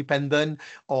be very dependent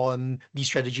on the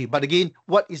strategy. But again,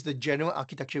 what is the general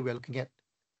architecture we're looking at?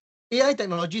 AI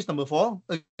technologies, number 4,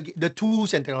 the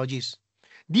tools and technologies.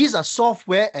 These are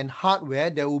software and hardware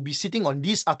that will be sitting on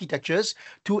these architectures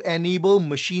to enable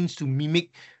machines to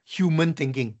mimic human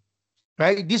thinking,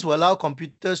 right? This will allow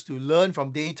computers to learn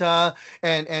from data.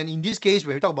 And in this case,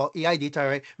 when we talk about AI data,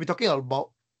 right, we're talking about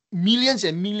millions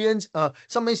and millions,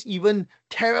 sometimes even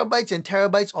terabytes and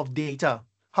terabytes of data.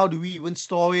 How do we even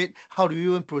store it? How do we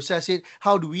even process it?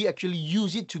 How do we actually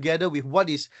use it together with what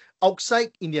is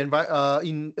outside in the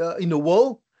in the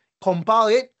world, compile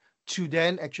it to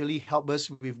then actually help us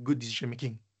with good decision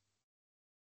making.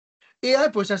 AI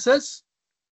processes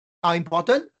are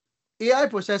important. AI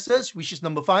processes, which is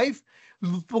number 5,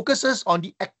 focuses on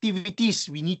the activities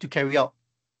we need to carry out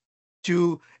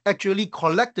to actually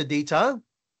collect the data,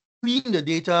 clean the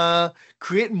data,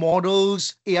 create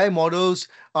models, AI models,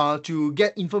 to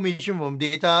get information from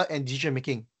data and decision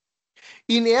making.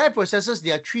 In AI processes,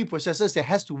 there are 3 processes that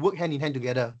has to work hand in hand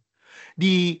together.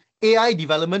 The AI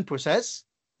development process,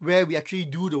 where we actually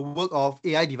do the work of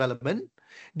AI development,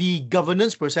 the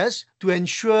governance process to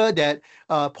ensure that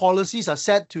policies are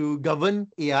set to govern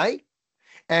AI,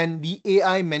 and the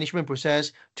AI management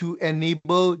process to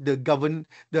enable that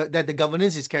the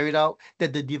governance is carried out,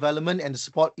 that the development and the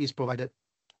support is provided.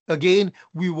 Again,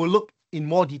 we will look in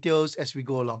more details as we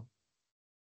go along.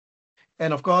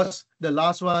 And of course, the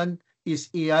last one is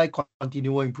AI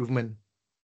continual improvement.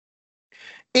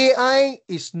 AI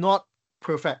is not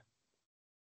perfect.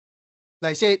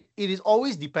 Like I said, it is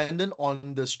always dependent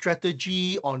on the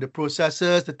strategy, on the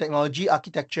processes, the technology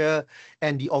architecture,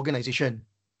 and the organization.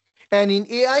 And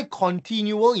in AI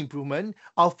continual improvement,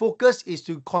 our focus is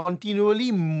to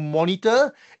continually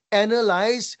monitor,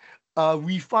 analyze,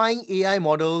 refine AI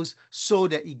models so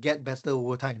that it get better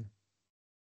over time.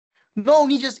 Not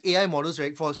only just AI models,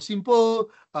 right? For a simple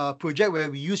project where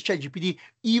we use ChatGPT,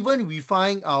 even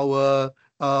refine our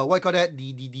what I call that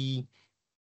the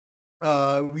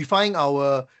refine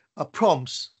our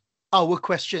prompts, our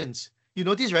questions. You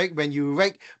notice, right, when you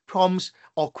write prompts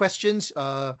or questions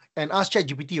and ask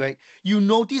ChatGPT, right, you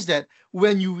notice that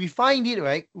when you refine it,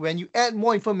 right, when you add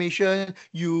more information,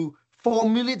 you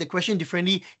formulate the question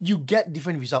differently, you get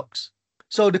different results.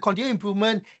 So the continuous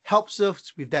improvement helps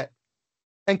us with that.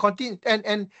 And continue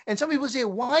and some people say,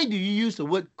 why do you use the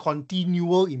word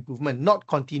continual improvement, not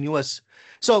continuous?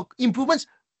 So improvements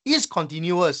is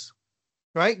continuous,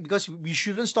 right? Because we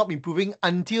shouldn't stop improving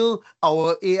until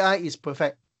our AI is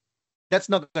perfect. That's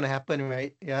not going to happen,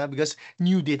 right? Yeah, because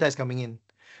new data is coming in.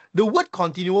 The word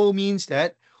continual means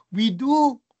that we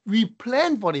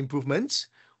plan for the improvements,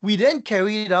 we then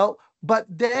carry it out, but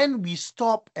then we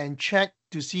stop and check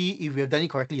to see if we have done it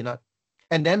correctly or not,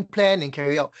 and then plan and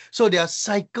carry out. So there are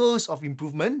cycles of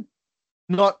improvement,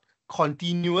 not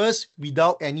continuous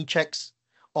without any checks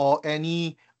or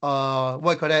any what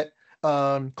I call that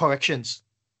corrections.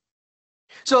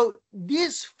 So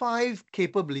these 6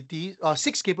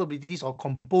 capabilities or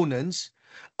components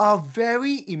are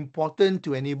very important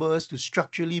to enable us to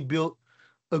structurally build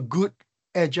a good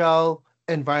agile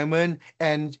environment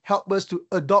and help us to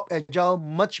adopt agile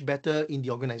much better in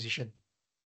the organization.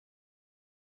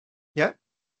 Yeah.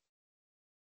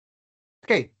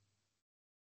 Okay.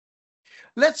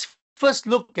 Let's first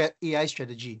look at AI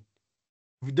strategy.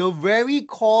 The very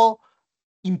core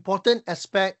important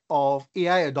aspect of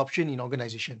AI adoption in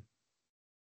organization.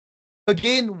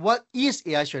 Again, what is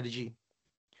AI strategy?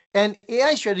 An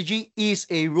AI strategy is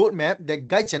a roadmap that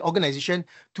guides an organization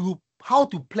to how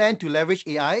to plan to leverage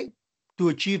AI to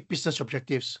achieve business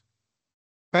objectives.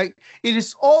 Right? It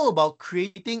is all about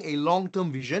creating a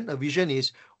long-term vision. A vision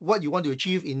is what you want to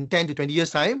achieve in 10 to 20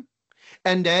 years' time,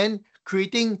 and then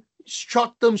creating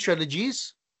short-term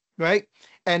strategies, right?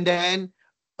 And then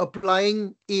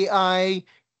applying AI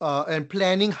and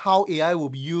planning how AI will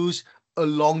be used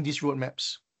along these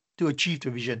roadmaps to achieve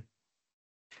the vision.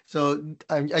 So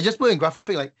I just put in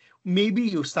graphic, like maybe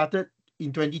you started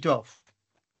in 2012.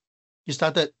 You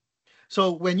started.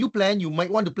 So when you plan, you might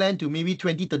want to plan to maybe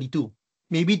 2032.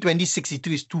 Maybe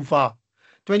 2062 is too far.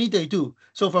 2032.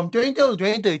 So from 2012 to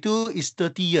 2032 is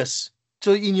 30 years.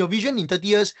 So in your vision in 30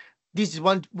 years, this is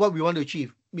what we want to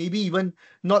achieve. Maybe even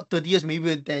not 30 years, maybe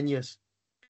even 10 years.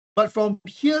 But from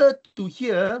here to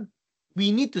here,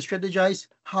 we need to strategize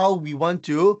how we want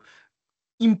to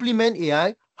implement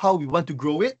AI, how we want to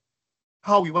grow it,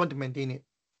 how we want to maintain it.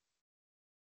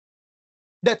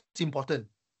 That's important,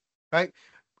 right?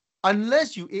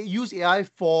 Unless you use AI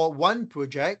for one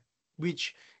project,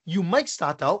 which you might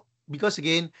start out, because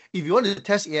again, if you want to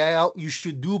test AI out, you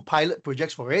should do pilot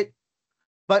projects for it.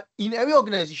 But in every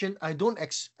organization, I don't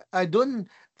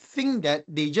think that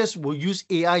they just will use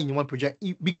AI in one project.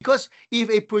 Because if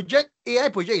a AI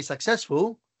project is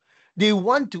successful, they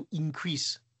want to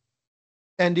increase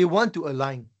and they want to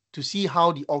align to see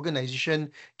how the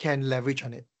organization can leverage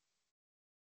on it.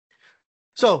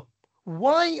 So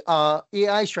why are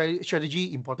AI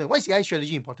strategy important? Why is AI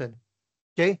strategy important?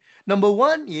 Okay. Number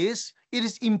one is it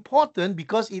is important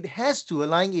because it has to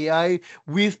align AI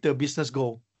with the business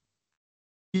goal.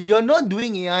 You're not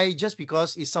doing AI just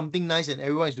because it's something nice and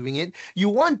everyone is doing it. You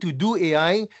want to do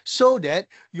AI so that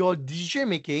your decision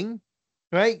making,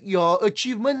 right, your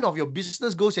achievement of your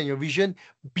business goals and your vision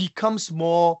becomes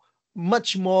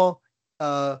much more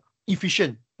uh,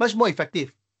 efficient, much more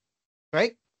effective,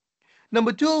 right?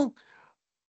 Number two,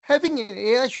 having an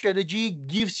AI strategy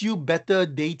gives you better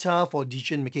data for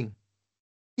decision making.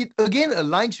 It again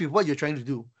aligns with what you're trying to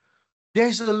do.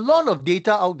 There's a lot of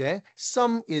data out there.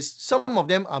 Some of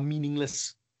them are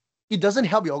meaningless. It doesn't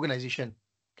help your organization.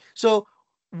 So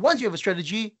once you have a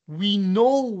strategy, we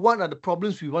know what are the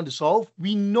problems we want to solve.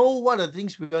 We know what are the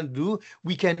things we want to do.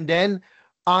 We can then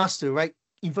ask the right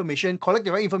information, collect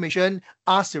the right information,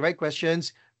 ask the right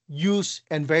questions, use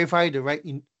and verify the right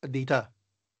data.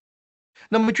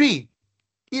 Number three,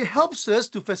 it helps us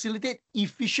to facilitate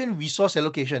efficient resource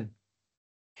allocation.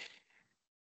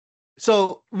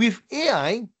 So with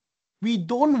AI, we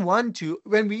don't want to,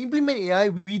 when we implement AI,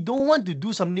 we don't want to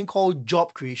do something called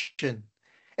job creation.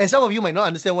 And some of you might not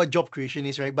understand what job creation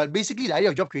is, right? But basically, the idea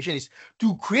of job creation is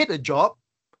to create a job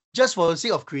just for the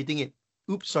sake of creating it.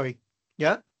 Oops, sorry.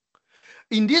 Yeah.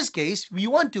 In this case, we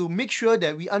want to make sure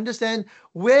that we understand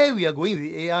where we are going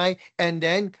with AI and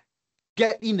then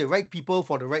get in the right people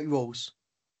for the right roles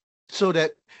so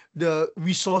that the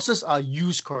resources are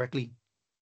used correctly.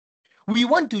 We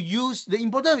want to use the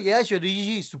important of AI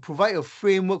strategy is to provide a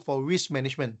framework for risk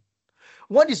management.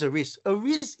 What is a risk? A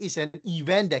risk is an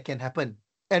event that can happen,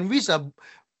 and risks are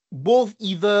both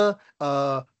either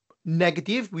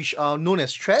negative, which are known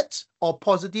as threats, or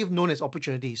positive, known as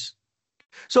opportunities.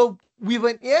 So with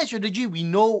an AI strategy, we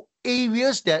know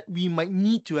areas that we might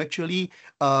need to actually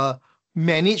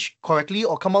manage correctly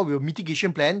or come up with a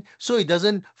mitigation plan so it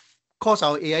doesn't cause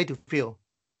our AI to fail.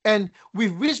 And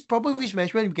with proper risk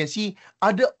management, we can see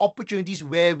other opportunities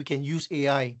where we can use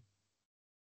AI.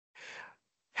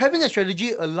 Having a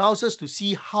strategy allows us to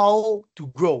see how to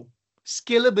grow,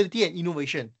 scalability and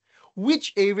innovation,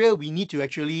 which area we need to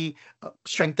actually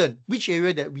strengthen, which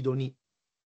area that we don't need.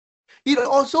 It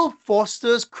also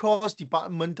fosters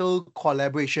cross-departmental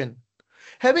collaboration.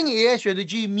 Having an AI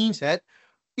strategy means that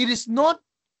it is not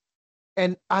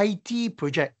an IT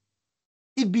project.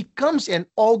 It becomes an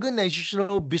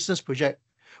organizational business project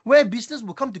where business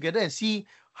will come together and see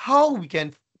how we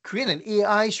can create an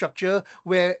AI structure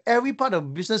where every part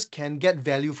of business can get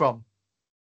value from.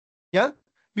 Yeah,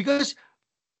 because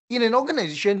in an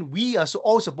organization, we are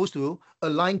all supposed to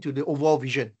align to the overall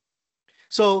vision.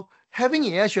 So having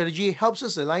an AI strategy helps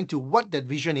us align to what that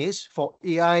vision is for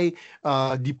AI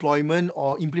deployment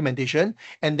or implementation,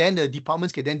 and then the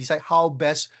departments can then decide how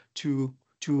best to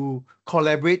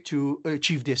collaborate to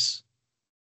achieve this.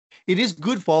 It is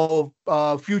good for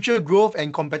future growth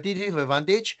and competitive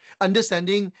advantage,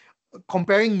 understanding,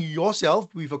 comparing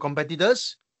yourself with your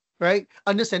competitors, right?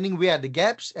 Understanding where are the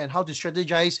gaps and how to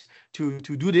strategize to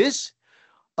do this.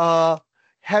 Uh,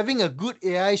 Having a good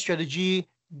AI strategy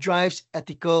drives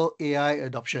ethical AI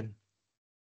adoption.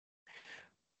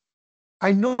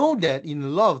 I know that in a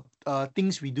lot of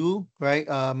things we do, right?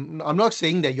 I'm not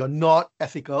saying that you're not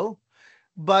ethical,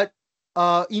 but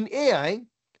in AI,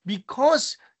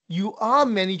 because you are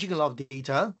managing a lot of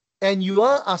data and you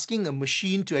are asking a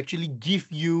machine to actually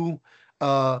give you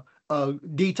uh,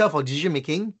 data for decision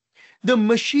making, the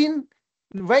machine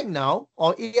right now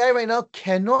or AI right now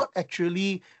cannot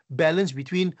actually balance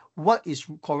between what is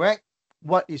correct,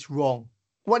 what is wrong,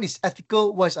 what is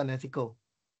ethical, what is unethical.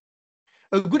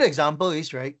 A good example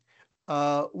is, right,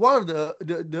 one of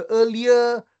the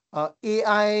earlier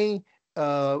AI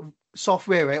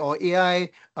software, right, or AI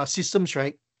systems,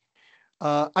 right,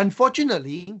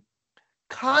 unfortunately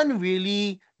can't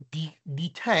really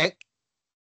detect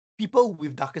people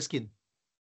with darker skin.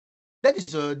 That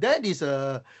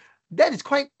is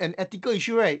quite an ethical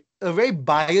issue, right? A very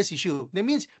biased issue. That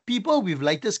means people with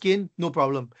lighter skin, no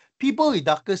problem. People with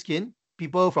darker skin,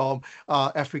 people from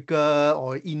Africa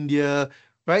or India,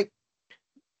 right,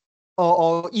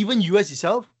 or even US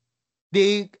itself,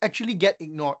 they actually get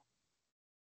ignored.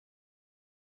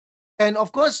 And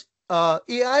of course,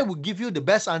 AI will give you the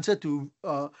best answer to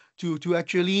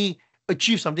actually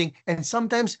achieve something. And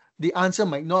sometimes the answer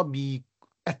might not be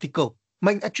ethical,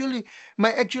 might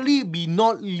actually be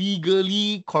not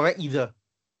legally correct either.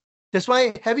 That's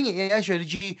why having an AI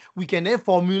strategy, we can then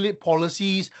formulate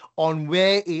policies on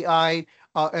where AI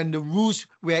and the rules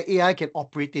where AI can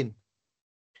operate in.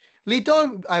 Later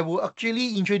on, I will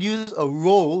actually introduce a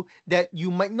role that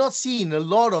you might not see in a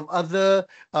lot of other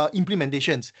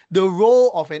implementations, the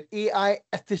role of an AI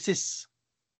ethicist.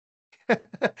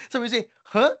 So we say,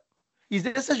 huh? Is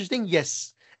there such a thing?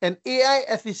 Yes. An AI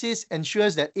ethicist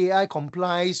ensures that AI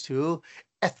complies to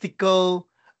ethical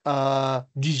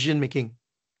decision making.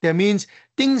 That means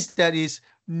things that is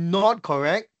not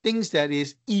correct, things that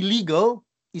is illegal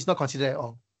is not considered at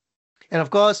all. And of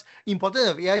course, importance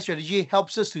of AI strategy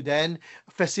helps us to then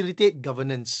facilitate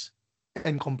governance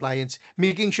and compliance,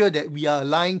 making sure that we are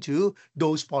aligned to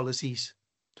those policies.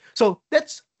 So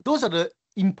those are the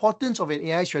importance of an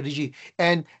AI strategy,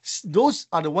 and those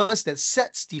are the ones that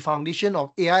sets the foundation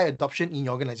of AI adoption in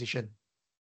your organization.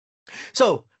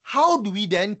 So how do we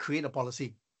then create a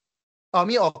policy?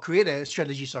 Or create a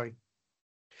strategy, sorry.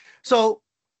 So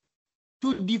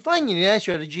to define an AI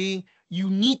strategy, you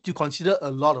need to consider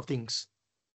a lot of things.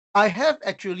 I have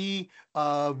actually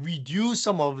reduced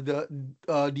some of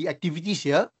the activities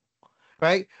here,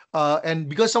 right? And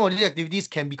because some of these activities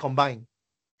can be combined.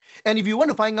 And if you want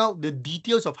to find out the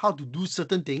details of how to do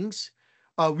certain things,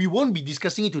 we won't be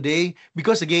discussing it today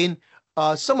because, again,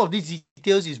 some of these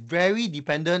details is very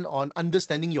dependent on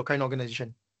understanding your current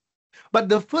organization. But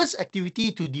the first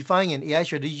activity to define an AI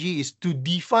strategy is to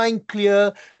define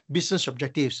clear business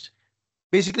objectives.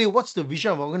 Basically, what's the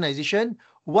vision of organization?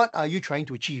 What are you trying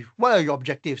to achieve? What are your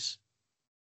objectives?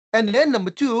 And then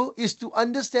number two is to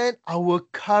understand our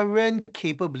current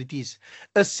capabilities,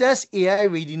 assess AI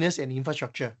readiness and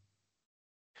infrastructure.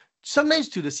 Sometimes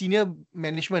to the senior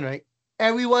management, right?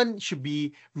 Everyone should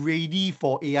be ready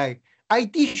for AI.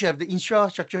 IT should have the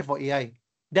infrastructure for AI.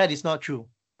 That is not true.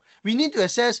 We need to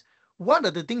assess what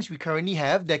are the things we currently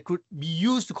have that could be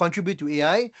used to contribute to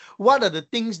AI. What are the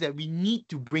things that we need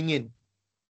to bring in?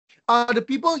 Are the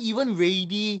people even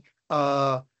ready,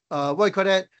 what you call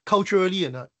that, culturally or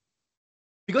not?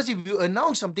 Because if you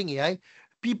announce something AI,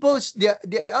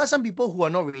 there are some people who are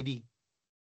not ready.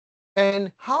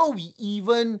 And how we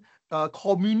even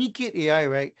communicate AI,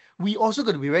 right? We also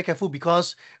got to be very careful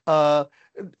because uh,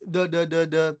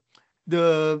 the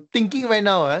thinking right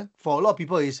now for a lot of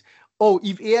people is, oh,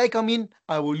 if AI come in,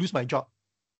 I will lose my job.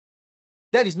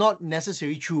 That is not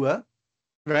necessarily true,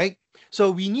 right?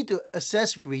 So we need to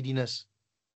assess readiness.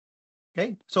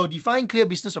 Okay, so define clear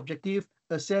business objective,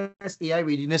 assess AI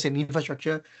readiness and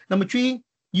infrastructure. Number three,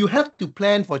 you have to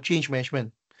plan for change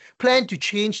management. Plan to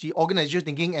change the organizational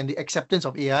thinking and the acceptance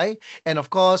of AI. And of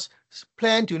course,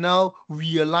 plan to now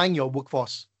realign your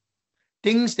workforce.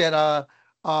 Things that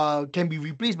are can be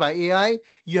replaced by AI,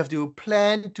 you have to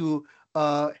plan to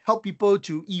help people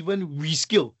to even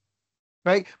reskill,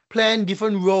 right? Plan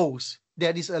different roles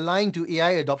that is aligned to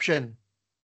AI adoption.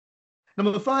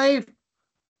 Number five,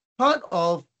 part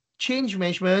of change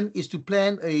management is to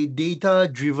plan a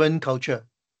data-driven culture.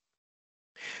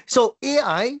 So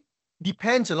AI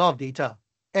depends a lot of data,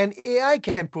 and AI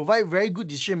can provide very good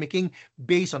decision making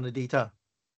based on the data.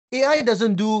 AI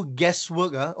doesn't do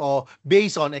guesswork or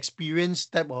based on experience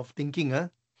type of thinking.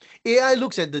 AI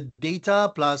looks at the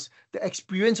data plus the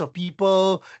experience of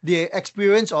people, the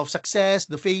experience of success,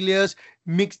 the failures,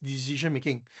 makes decision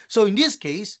making. So in this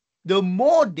case, the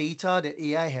more data that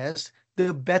AI has,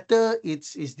 the better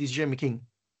its decision making.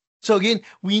 So again,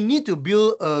 we need to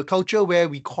build a culture where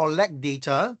we collect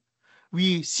data,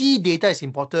 we see data is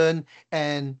important,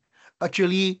 and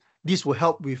actually this will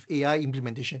help with AI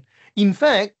implementation. In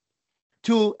fact,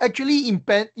 to actually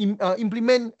implement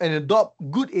and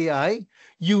adopt good AI,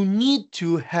 you need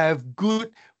to have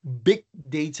good big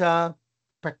data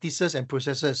practices and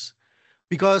processes,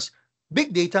 because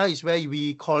big data is where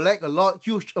we collect a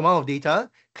huge amount of data,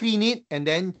 clean it, and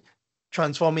then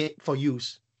transform it for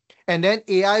use. And then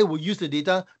AI will use the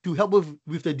data to help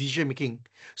with the decision making.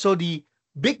 So the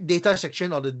big data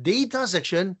section or the data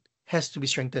section has to be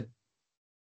strengthened.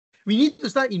 We need to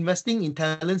start investing in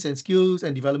talents and skills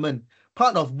and development,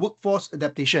 part of workforce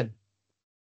adaptation,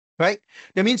 right?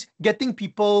 That means getting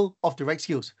people of the right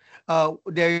skills.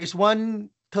 There is one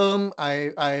term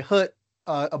I heard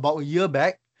about a year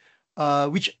back,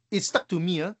 which it stuck to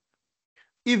me.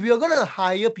 If you're going to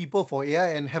hire people for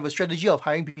AI and have a strategy of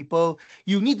hiring people,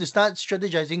 you need to start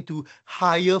strategizing to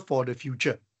hire for the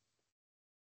future,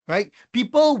 right?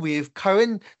 People with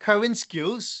current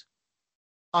skills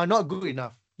are not good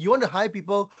enough. You want to hire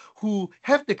people who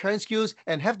have the current skills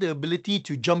and have the ability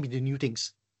to jump into new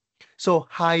things. So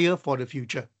hire for the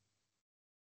future.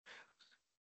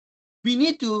 We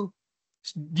need to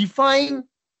define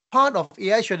part of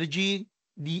AI strategy,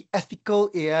 the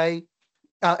ethical AI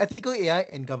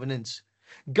and governance.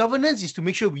 Governance is to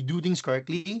make sure we do things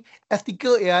correctly.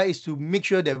 Ethical AI is to make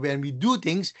sure that when we do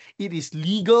things, it is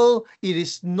legal, it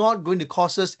is not going to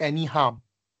cause us any harm.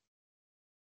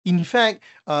 In fact,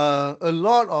 a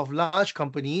lot of large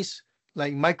companies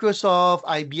like Microsoft,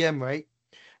 IBM, right?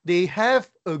 They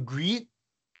have agreed,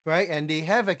 right? And they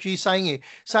have actually signed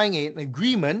an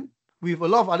agreement with a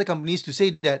lot of other companies to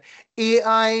say that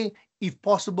AI, if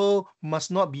possible, must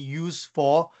not be used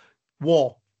for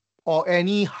war or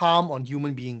any harm on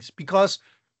human beings, because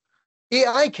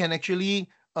AI can actually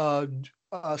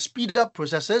speed up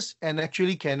processes and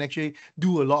actually can actually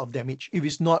do a lot of damage if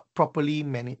it's not properly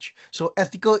managed. So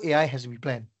ethical AI has to be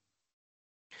planned.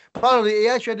 Part of the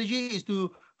AI strategy is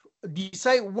to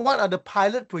decide what are the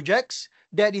pilot projects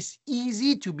that is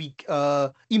easy to be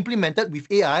implemented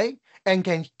with AI and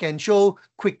can show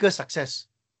quicker success,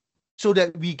 so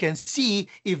that we can see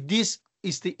if this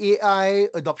is the AI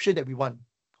adoption that we want,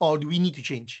 or do we need to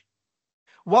change.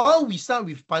 While we start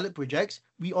with pilot projects,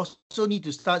 we also need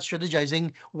to start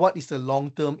strategizing what is the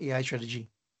long-term AI strategy,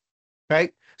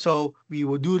 right? So we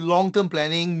will do long-term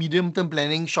planning, medium-term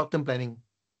planning, short-term planning.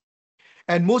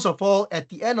 And most of all, at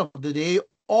the end of the day,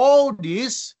 all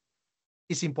this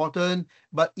is important,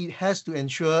 but it has to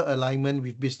ensure alignment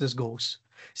with business goals.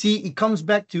 See, it comes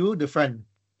back to the front,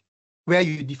 where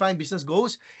you define business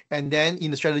goals, and then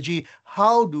in the strategy,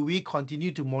 how do we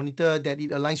continue to monitor that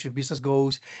it aligns with business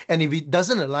goals? And if it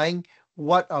doesn't align,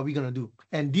 what are we going to do?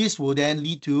 And this will then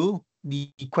lead to the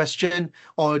question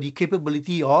or the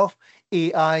capability of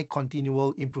AI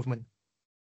continual improvement.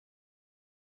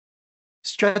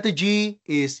 Strategy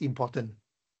is important,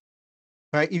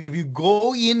 right? If you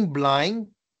go in blind,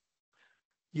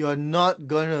 you're not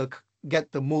going to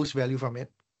get the most value from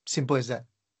it. Simple as that.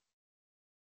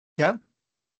 Yeah.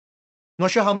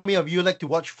 Not sure how many of you like to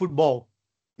watch football.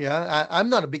 Yeah, I'm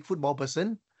not a big football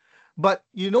person, but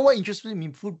you know what interests me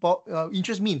in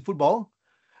football?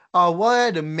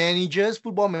 Why the managers,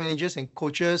 football managers and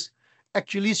coaches,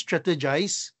 actually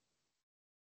strategize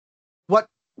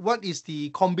what is the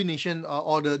combination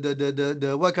or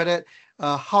the what kind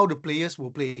of how the players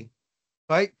will play,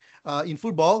 right? In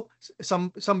football,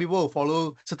 some people will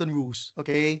follow certain rules.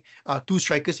 Okay, two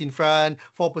strikers in front,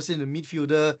 4% in the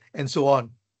midfielder, and so on,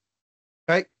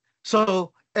 right?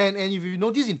 So and if you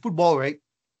notice in football, right,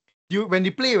 when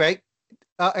they play, right,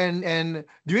 and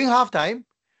during halftime,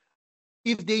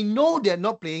 if they know they're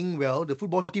not playing well, the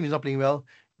football team is not playing well,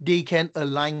 they can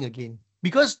align again.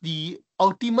 Because the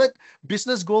ultimate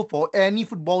business goal for any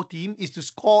football team is to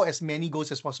score as many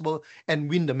goals as possible and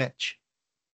win the match.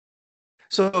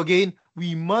 So again,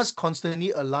 we must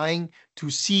constantly align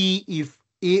to see if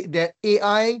that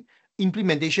AI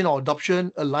implementation or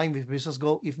adoption align with business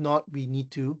goal. If not, we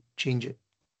need to change it.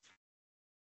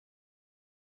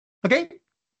 Okay,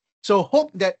 so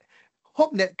hope that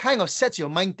kind of sets your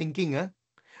mind thinking.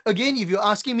 Again, if you're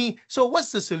asking me, so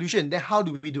what's the solution? Then how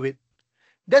do we do it?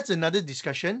 That's another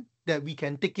discussion that we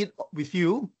can take it with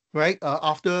you, right,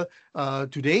 after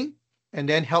today, and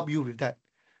then help you with that.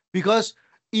 Because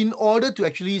in order to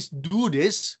actually do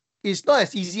this, it's not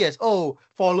as easy as, oh,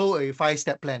 follow a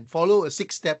 5-step plan, follow a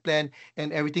 6-step plan,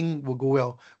 and everything will go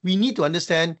well. We need to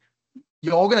understand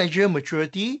your organizational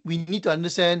maturity. We need to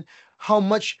understand how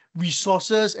much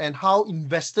resources and how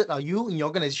invested are you in your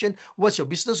organization. What's your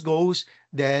business goals?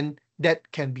 Then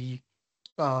that can be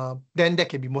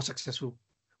more successful.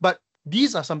 But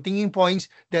these are some thinking points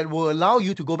that will allow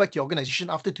you to go back to your organization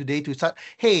after today to start,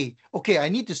 hey, okay, I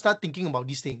need to start thinking about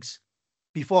these things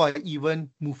before I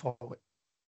even move forward.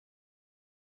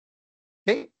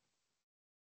 Okay?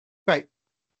 Right.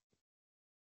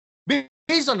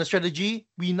 Based on the strategy,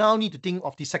 we now need to think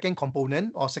of the second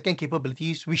component or second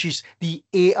capabilities, which is the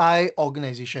AI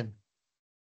organization.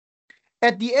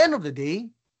 At the end of the day,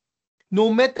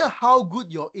 no matter how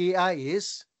good your AI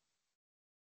is,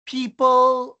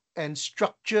 people and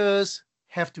structures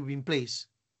have to be in place.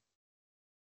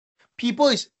 People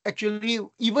is actually,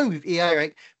 even with AI,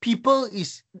 right? People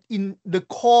is in the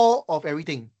core of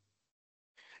everything.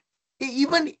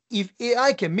 Even if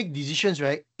AI can make decisions,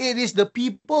 right? It is the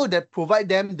people that provide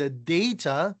them the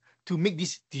data to make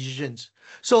these decisions.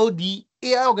 So the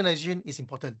AI organization is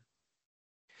important.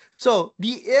 So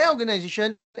the AI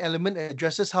organization element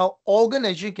addresses how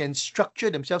organizations can structure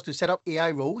themselves to set up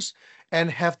AI roles and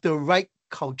have the right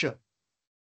culture.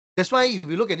 That's why if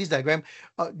you look at this diagram,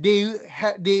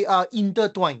 they are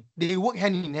intertwined. They work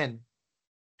hand in hand.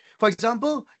 For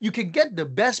example, you can get the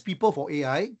best people for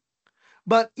AI,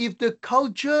 but if the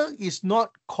culture is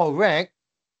not correct,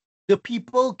 the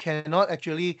people cannot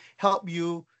actually help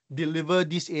you deliver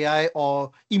this AI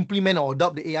or implement or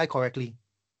adopt the AI correctly.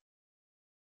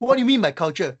 What do you mean by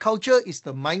culture? Culture is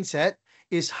the mindset,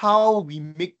 is how we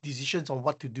make decisions on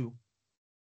what to do,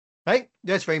 right?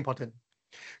 That's very important.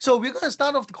 So we're going to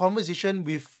start off the conversation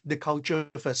with the culture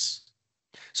first.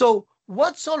 So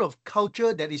what sort of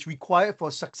culture that is required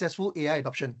for successful AI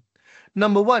adoption?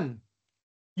 Number one,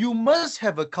 you must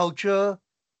have a culture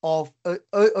of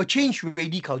a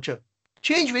change-ready culture.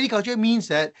 Change-ready culture means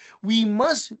that we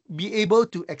must be able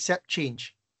to accept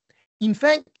change. In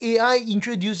fact, AI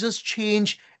introduces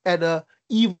change at a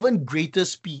even greater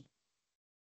speed.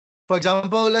 For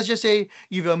example, let's just say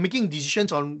if you're making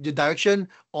decisions on the direction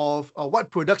of what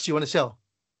products you want to sell,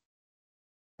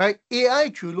 right?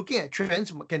 AI, through looking at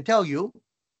trends, can tell you,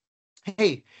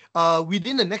 hey,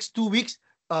 within the next 2 weeks,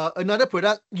 another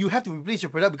product, you have to replace your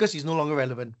product because it's no longer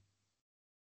relevant.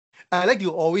 I like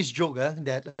to always joke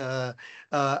that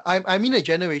I'm in a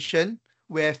generation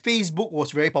where Facebook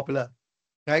was very popular,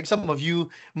 right? Some of you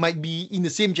might be in the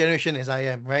same generation as I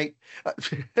am, right?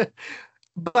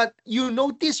 But you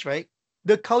notice, right?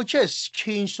 The culture has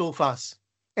changed so fast.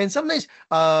 And sometimes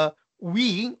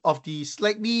we of the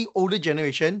slightly older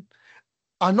generation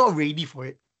are not ready for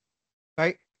it,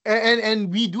 right?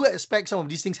 And we do expect some of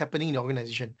these things happening in the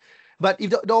organization. But if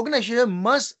the organization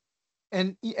must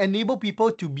enable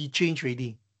people to be change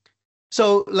ready.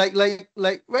 So like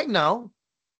right now,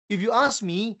 if you ask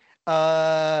me,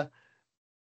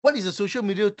 what is a social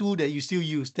media tool that you still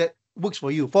use that works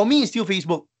for you? For me, it's still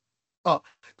Facebook. Oh,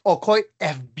 or call it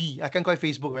FB. I can't call it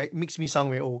Facebook, right? It makes me sound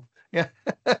very old. Yeah.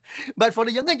 But for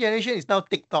the younger generation, it's now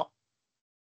TikTok.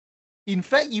 In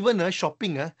fact, even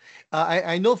shopping,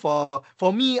 I know for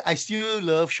me, I still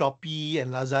love Shopee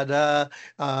and Lazada,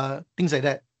 things like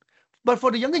that. But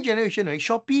for the younger generation, right,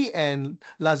 Shopee and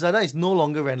Lazada is no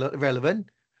longer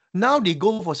relevant. Now they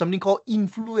go for something called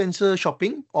influencer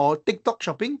shopping or TikTok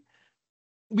shopping,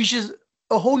 which is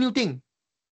a whole new thing.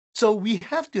 So we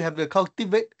have to have the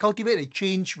cultivate a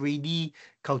change ready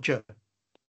culture.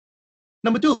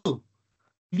 Number two,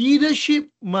 leadership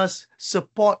must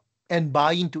support and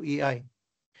buy into AI.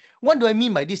 What do I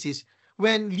mean by this is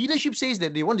when leadership says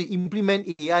that they want to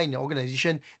implement AI in the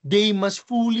organization, they must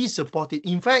fully support it.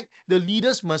 In fact, the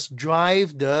leaders must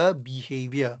drive the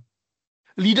behavior.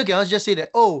 Leader cannot just say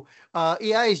that, oh,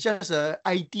 AI is just a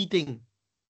IT thing,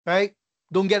 right?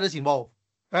 Don't get us involved,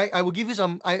 right? I will give you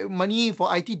some money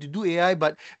for IT to do AI,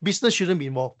 but business shouldn't be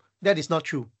involved. That is not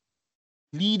true.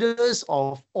 Leaders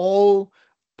of all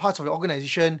parts of the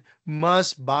organization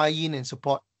must buy in and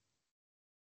support.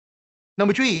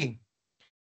 Number three,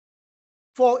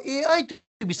 for AI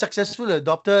to be successfully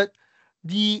adopted,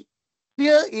 the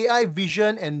clear AI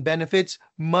vision and benefits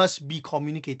must be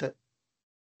communicated.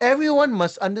 Everyone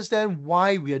must understand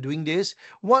why we are doing this.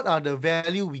 What are the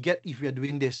value we get if we are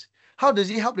doing this? How does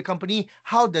it help the company?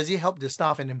 How does it help the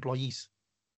staff and employees?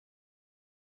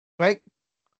 Right?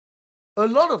 A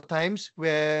lot of times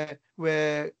where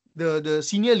the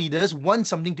senior leaders want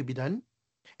something to be done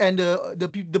and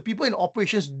the people in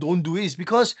operations don't do it is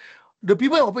because the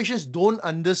people in operations don't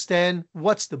understand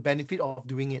what's the benefit of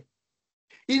doing it.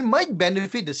 It might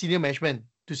benefit the senior management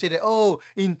to say that, oh,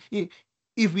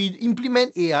 if we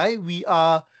implement AI, we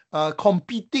are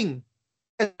competing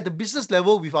at the business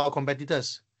level with our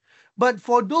competitors. But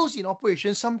for those in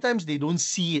operations, sometimes they don't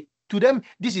see it. To them,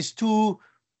 this is too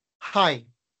high,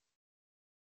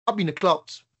 up in the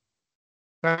clouds,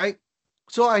 right?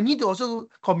 So I need to also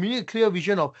communicate a clear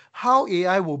vision of how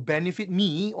AI will benefit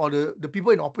me or the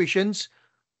people in operations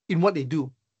in what they do.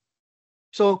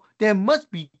 So there must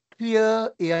be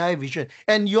clear AI vision.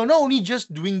 And you're not only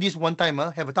just doing this one time,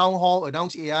 have a town hall,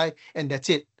 announce AI, and that's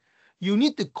it. You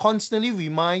need to constantly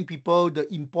remind people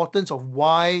the importance of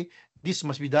why this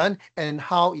must be done and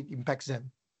how it impacts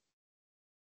them.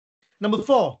 Number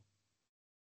four,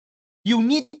 you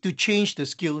need to change the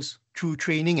skills through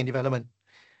training and development.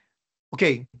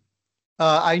 Okay,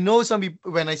 I know some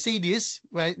people, when I say this,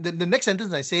 the next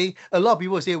sentence I say, a lot of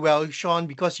people will say, well, Sean,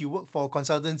 because you work for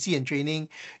consultancy and training,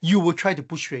 you will try to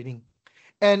push training.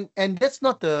 And that's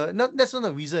not that's not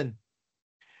the reason.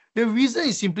 The reason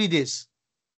is simply this.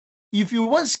 If you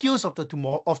want skills of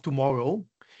tomorrow,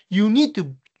 you need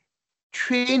to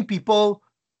train people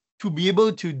to be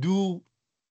able to do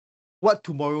what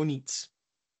tomorrow needs.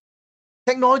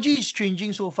 Technology is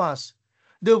changing so fast.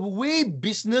 The way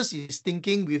business is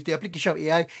thinking with the application of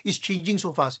AI is changing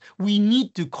so fast. We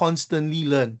need to constantly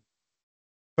learn,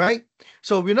 right?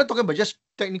 So we're not talking about just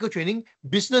technical training.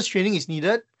 Business training is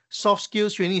needed. Soft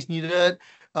skills training is needed.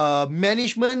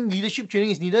 Management leadership training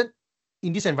is needed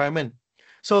in this environment.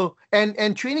 So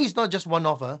and training is not just one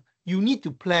offer. You need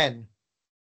to plan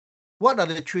what are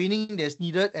the training that's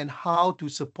needed and how to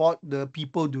support the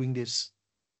people doing this.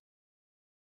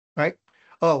 right?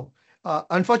 Oh,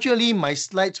 unfortunately, my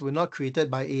slides were not created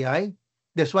by AI.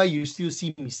 That's why you still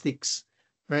see mistakes,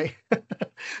 right?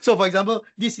 So for example,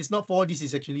 this is not 4, this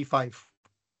is actually 5.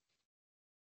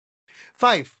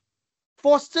 5,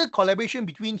 foster collaboration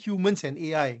between humans and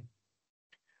AI.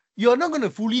 You're not going to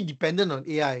fully dependent on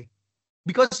AI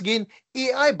because again,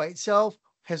 AI by itself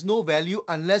has no value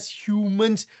unless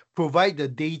humans provide the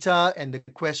data and the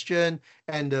question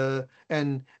and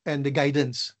the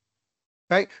guidance,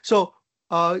 right? So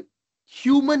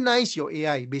humanize your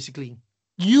AI basically.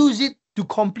 Use it to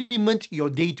complement your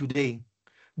day to day.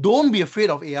 Don't be afraid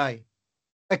of AI.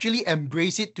 Actually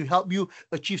embrace it to help you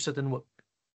achieve certain work.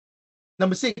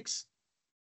 Number 6,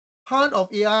 part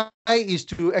of AI is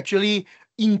to actually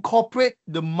incorporate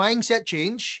the mindset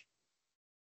change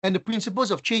and the principles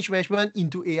of change management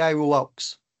into AI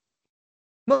rollouts.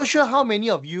 Not sure how many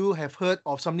of you have heard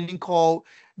of something called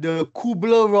the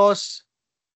Kubler-Ross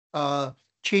uh,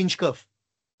 change curve.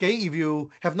 Okay, if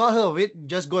you have not heard of it,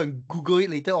 just go and Google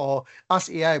it later or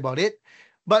ask AI about it.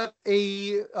 But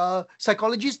a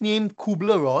psychologist named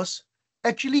Kubler-Ross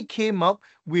actually came up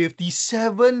with the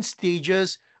 7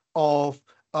 stages of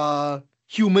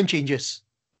human changes,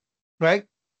 right?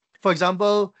 For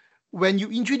example, when you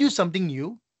introduce something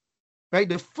new, right,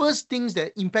 the first things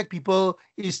that impact people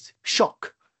is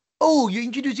shock. Oh, you're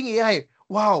introducing AI.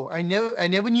 Wow, I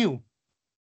never knew,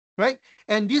 right?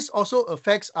 And this also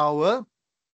affects our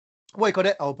what you call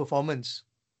that, our performance,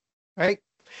 right?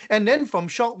 And then from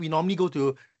shock, we normally go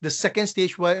to the second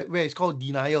stage where it's called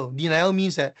denial. Denial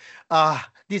means that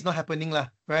this is not happening, lah,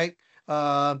 right?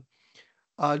 Uh,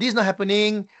 this is not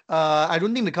happening. I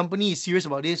don't think the company is serious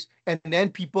about this. And then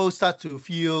people start to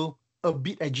feel a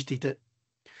bit agitated.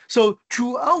 So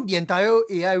throughout the entire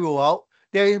AI rollout,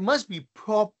 there must be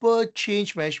proper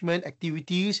change management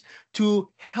activities to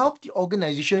help the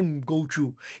organization go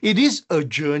through. It is a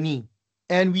journey,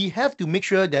 and we have to make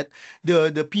sure that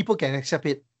the people can accept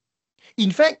it.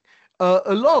 In fact,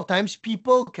 a lot of times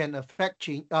people can affect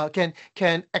change,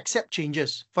 can accept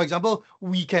changes. For example,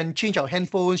 we can change our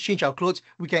handphones, change our clothes,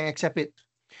 we can accept it.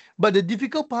 But the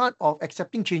difficult part of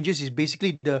accepting changes is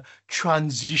basically the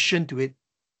transition to it.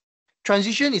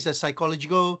 Transition is a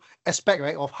psychological aspect,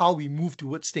 right, of how we move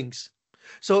towards things.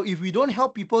 So if we don't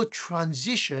help people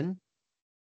transition,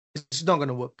 it's not going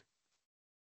to work.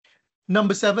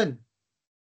 Number 7,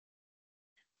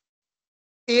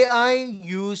 AI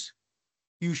use,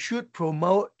 you should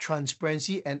promote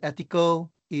transparency and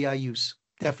ethical AI use.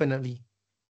 Definitely.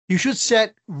 You should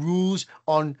set rules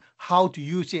on how to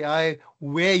use AI,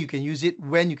 where you can use it,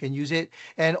 when you can use it,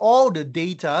 and all the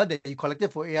data that you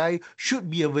collected for AI should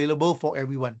be available for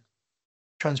everyone.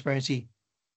 Transparency,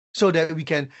 so that we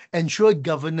can ensure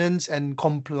governance and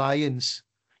compliance.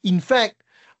 In fact,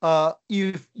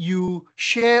 if you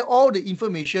share all the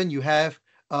information you have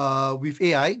with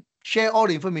AI, share all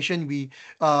the information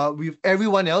with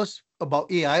everyone else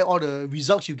about AI, all the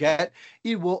results you get,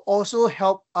 it will also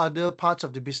help other parts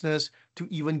of the business to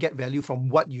even get value from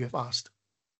what you have asked.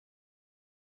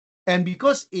 And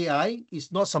because AI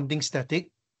is not something static,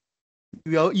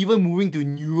 we are even moving to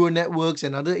neural networks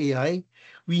and other AI,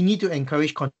 we need to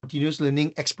encourage continuous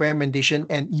learning, experimentation,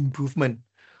 and improvement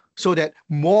so that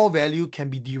more value can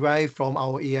be derived from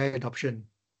our AI adoption.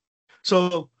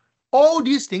 So all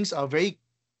these things are very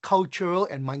cultural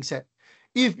and mindset.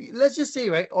 If let's just say,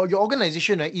 right, or your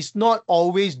organization, right, is not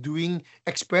always doing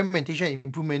experimentation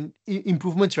and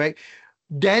improvements, right,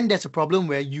 then that's a problem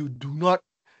where you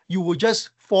will just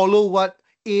follow what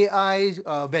AI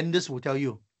vendors will tell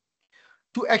you.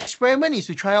 To experiment is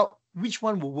to try out which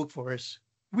one will work for us,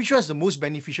 which one is the most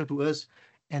beneficial to us,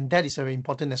 and that is a very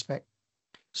important aspect.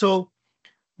 So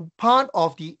part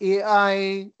of the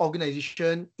AI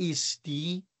organization is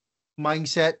the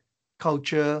mindset,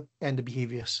 culture, and the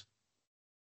behaviors.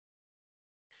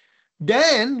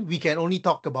 Then we can only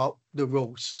talk about the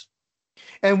roles.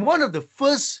 And one of the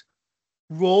first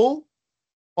role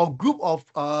or group of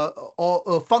or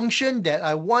a function that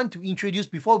I want to introduce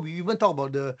before we even talk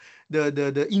about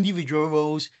the individual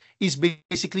roles is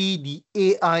basically the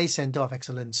AI Center of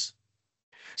Excellence.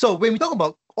 So when we talk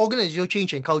about organizational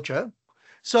change and culture,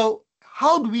 so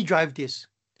how do we drive this?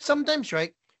 Sometimes,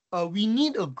 right, we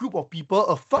need a group of people,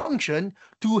 a function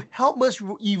to help us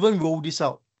even roll this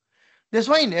out. That's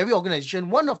why in every organization,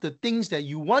 one of the things that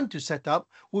you want to set up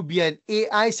would be an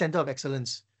AI Center of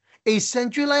Excellence, a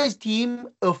centralized team,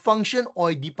 a function,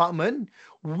 or a department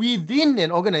within an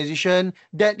organization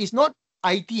that is not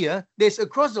IT, there's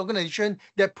across the organization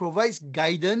that provides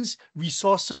guidance,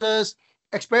 resources,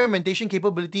 experimentation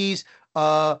capabilities,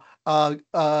 uh,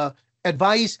 uh,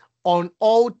 advice, on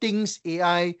all things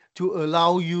AI to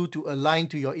allow you to align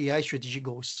to your AI strategic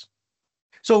goals.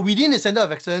 So within the Center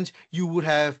of Excellence, you would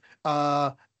have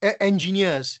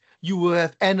engineers, you will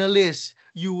have analysts,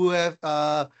 you will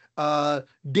have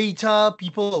data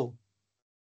people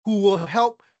who will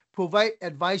help provide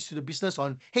advice to the business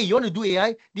on, hey, you want to do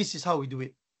AI? This is how we do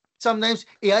it. Sometimes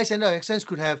AI Center of Excellence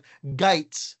could have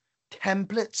guides,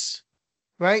 templates,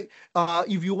 right?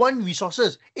 If you want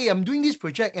resources, hey, I'm doing this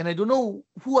project and I don't know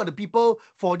who are the people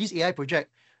for this AI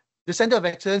project. The Center of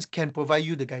Excellence can provide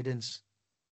you the guidance.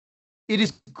 It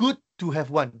is good to have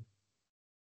one,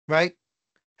 right?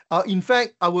 In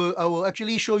fact, I will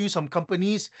actually show you some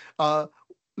companies,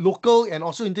 local and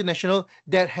also international,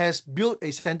 that has built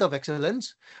a Center of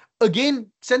Excellence. Again,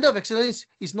 Center of Excellence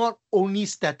is not only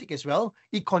static as well.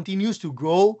 It continues to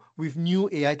grow with new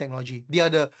AI technology. They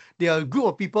are a group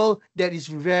of people that is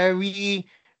very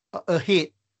ahead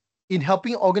in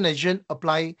helping organization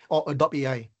apply or adopt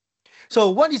AI. So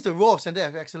what is the role of Center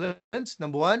of Excellence?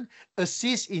 Number one,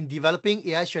 assist in developing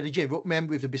AI strategy and roadmap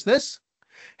with the business.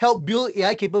 Help build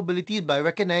AI capabilities by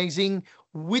recognizing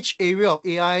which area of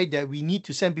AI that we need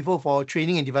to send people for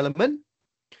training and development.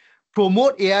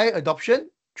 Promote AI adoption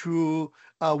through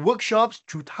workshops,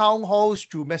 through town halls,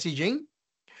 through messaging.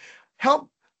 Help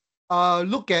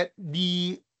look at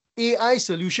the AI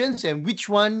solutions and which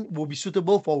one will be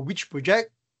suitable for which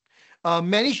project.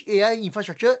 Manage AI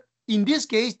infrastructure. In this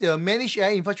case, the managed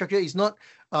AI infrastructure is not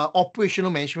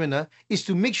operational management. Is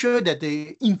to make sure that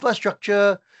the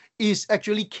infrastructure is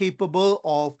actually capable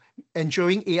of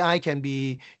ensuring AI can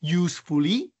be used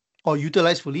fully or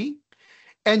utilized fully.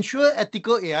 Ensure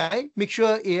ethical AI. Make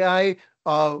sure AI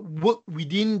work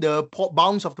within the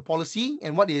bounds of the policy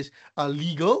and what is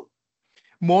legal.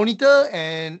 Monitor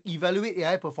and evaluate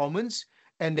AI performance,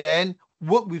 and then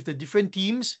work with the different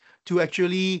teams to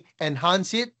actually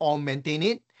enhance it or maintain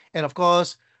it. And of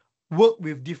course, work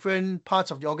with different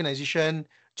parts of the organization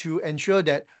to ensure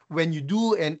that when you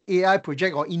do an AI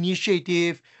project or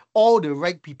initiative, all the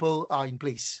right people are in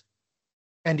place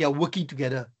and they are working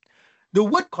together. The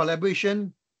word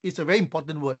collaboration is a very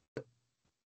important word.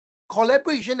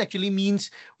 Collaboration actually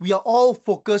means we are all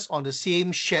focused on the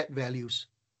same shared values,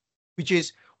 which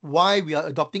is why we are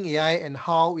adopting AI and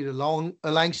how it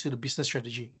aligns to the business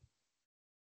strategy.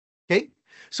 Okay,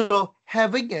 so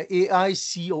having an AI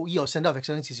COE or Center of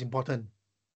Excellence is important.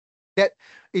 That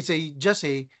it's just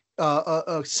a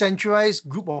centralized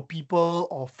group of people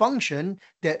or function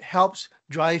that helps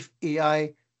drive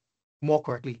AI more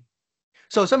correctly.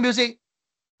 So some people say,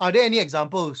 are there any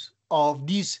examples of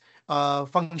these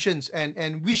functions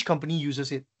and which company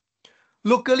uses it?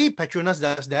 Locally, Petronas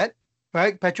does that,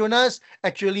 right? Petronas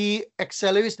actually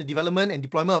accelerates the development and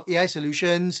deployment of AI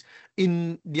solutions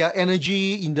in their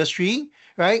energy industry,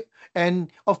 right?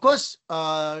 And of course,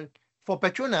 for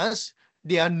Petronas,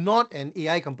 they are not an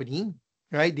AI company,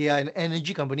 right? They are an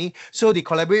energy company. So they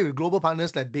collaborate with global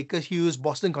partners like Baker Hughes,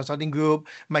 Boston Consulting Group,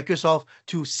 Microsoft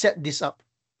to set this up.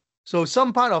 So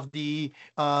some part of the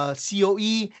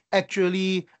COE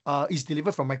actually is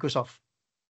delivered from Microsoft.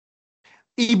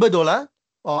 Iberdrola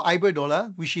or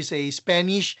Iberdrola, which is a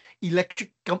Spanish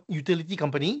electric utility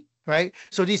company, right?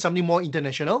 So this is something more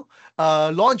international.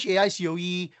 Launch AI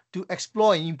COE to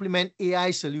explore and implement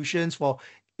AI solutions for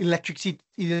electricity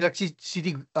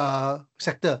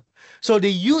sector. So they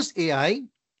use AI,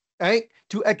 right,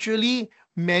 to actually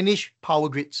manage power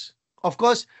grids. Of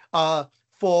course,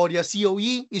 for their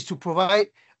COE is to provide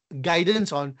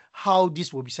guidance on how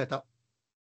this will be set up.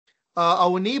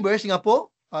 Our neighbor, Singapore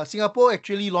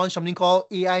actually launched something called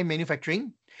AI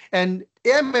manufacturing. And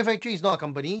AI manufacturing is not a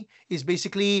company, it's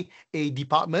basically a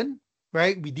department,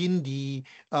 right, within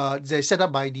they're set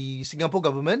up by the Singapore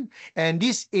government. And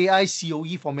this AI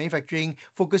COE for manufacturing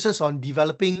focuses on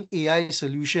developing AI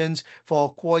solutions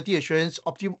for quality assurance,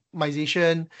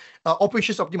 optimization,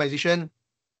 operations optimization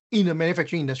in the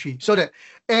manufacturing industry, so that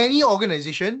any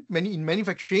organization in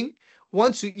manufacturing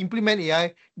wants to implement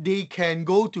AI, they can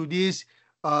go to this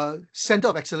Center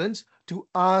of Excellence to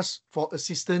ask for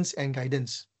assistance and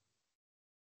guidance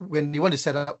when they want to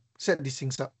set these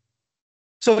things up.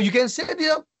 So you can set it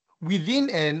up within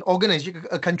an organization,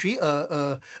 a country,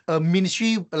 a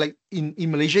ministry, like in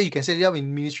Malaysia, you can set it up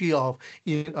in Ministry of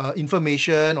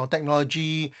Information or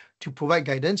Technology to provide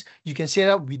guidance. You can set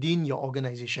it up within your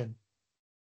organization,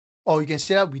 or you can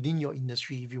set up within your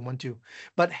industry if you want to.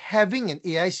 But having an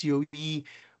AI COE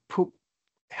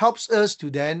helps us to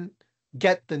then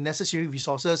get the necessary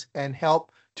resources and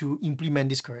help to implement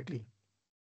this correctly.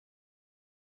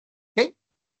 Okay.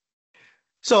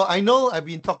 So I know I've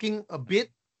been talking a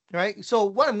bit, right? So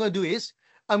what I'm going to do is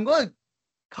I'm going to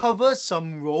cover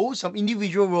some roles, some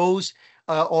individual roles,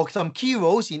 or some key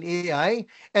roles in AI,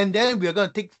 and then we're going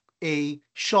to take a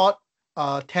short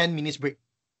 10 minutes break,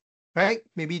 right?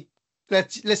 Maybe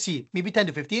let's see, maybe 10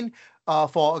 to 15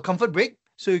 for a comfort break.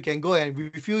 So you can go and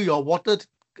refill your water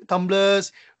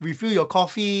tumblers, refill your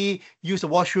coffee, use the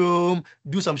washroom,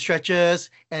 do some stretches,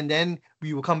 and then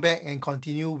we will come back and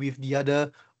continue with the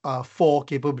other four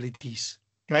capabilities,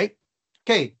 right?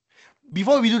 Okay,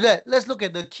 before we do that, let's look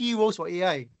at the key roles for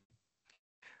AI.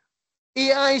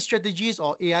 AI strategist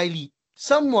or AI lead,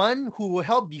 someone who will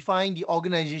help define the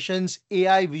organization's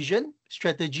AI vision,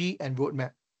 strategy, and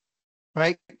roadmap,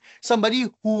 right? Somebody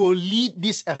who will lead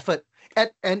this effort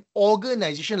at an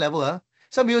organization level.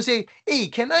 Some people say, hey,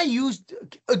 can I use,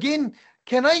 again,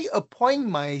 can I appoint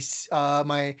my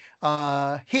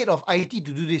head of IT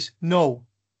to do this? No.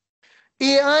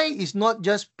 AI is not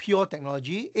just pure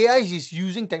technology. AI is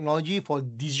using technology for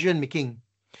decision making.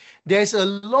 There's a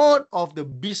lot of the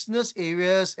business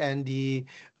areas and the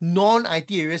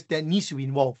non-IT areas that needs to be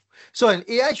involved. So an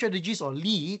AI strategist or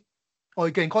lead, or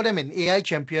you can call them an AI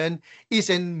champion, is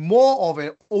in more of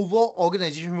an overall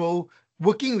organization role,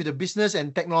 working with the business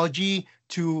and technology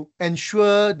to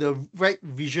ensure the right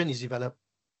vision is developed.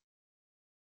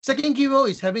 Second key role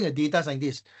is having a data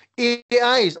scientist.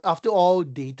 AI is, after all,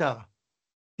 data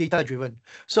driven.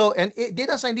 So an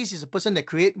data scientist is a person that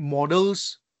create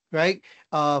models, right,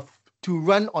 to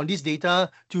run on this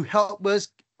data to help us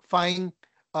find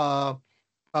uh,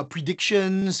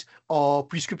 predictions or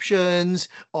prescriptions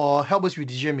or help us with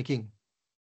decision making.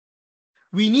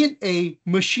 We need a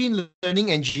machine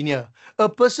learning engineer, a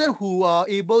person who are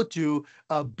able to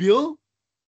build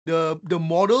the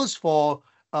models for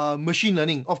machine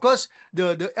learning. Of course,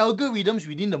 the algorithms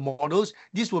within the models,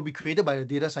 this will be created by the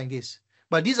data scientists.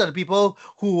 But these are the people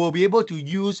who will be able to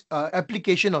use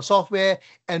application of software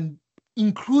and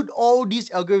include all these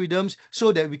algorithms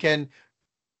so that we can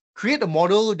create a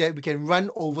model that we can run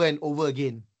over and over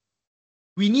again.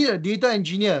 We need a data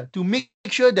engineer to make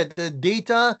sure that the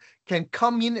data can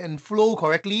come in and flow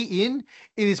correctly in.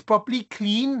 It is properly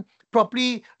clean,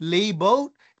 properly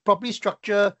labeled, properly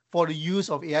structured for the use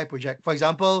of AI project. For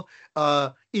example,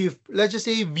 if let's just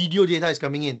say video data is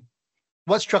coming in,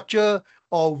 what structure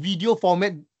or video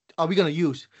format are we going to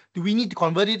use? Do we need to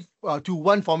convert it to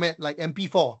one format like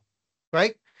MP4,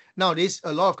 right? Nowadays,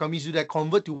 a lot of companies do that,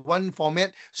 convert to one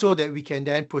format so that we can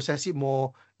then process it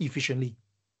more efficiently.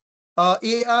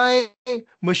 AI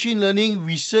machine learning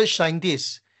research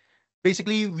scientists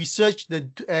basically research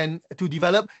and to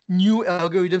develop new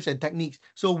algorithms and techniques.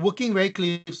 So working very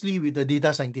closely with the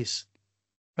data scientists,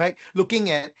 right?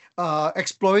 Looking at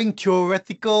exploring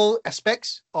theoretical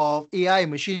aspects of AI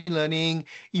and machine learning,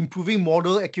 improving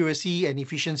model accuracy and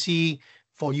efficiency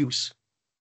for use.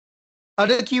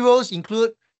 Other key roles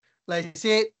include, like I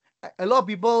said, a lot of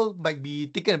people might be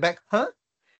taken aback, huh?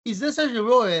 Is there such a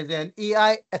role as an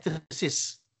AI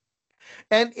ethicist?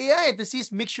 And AI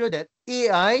ethicists make sure that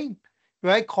AI,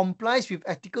 right, complies with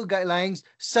ethical guidelines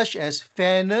such as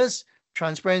fairness,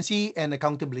 transparency, and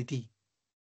accountability.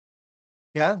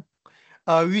 Yeah.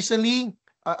 Recently,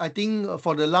 I think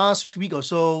for the last week or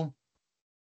so,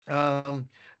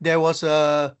 there was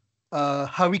a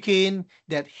hurricane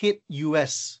that hit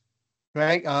US,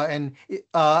 right? And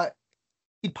it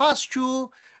passed through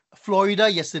Florida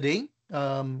yesterday.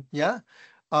 Yeah,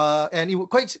 and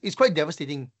it's quite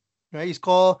devastating, right? It's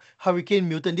called Hurricane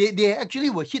Milton. They actually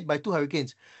were hit by two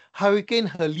hurricanes, Hurricane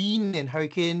Helene and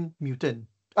Hurricane Milton.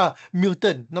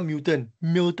 Milton, not Milton,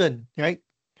 Milton, right?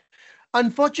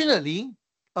 Unfortunately,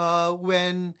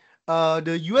 when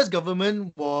the U.S.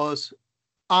 government was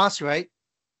asked, right,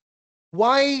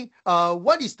 why,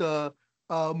 what is the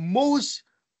most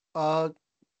uh,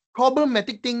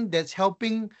 problematic thing that's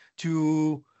helping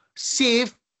to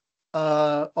save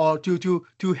or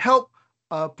to help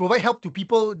provide help to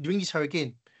people during this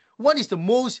hurricane? What is the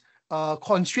most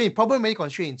problematic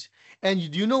constraints?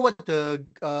 And do you know what the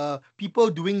people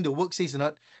doing the work says or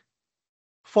not?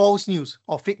 False news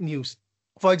or fake news.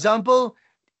 For example,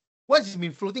 what's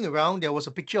been floating around, there was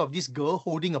a picture of this girl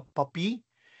holding a puppy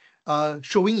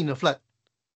showing in a flood.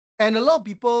 And a lot of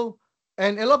people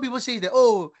say that,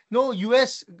 oh no,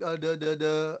 US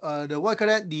the what call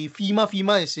that, the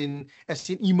FEMA is in as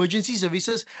in emergency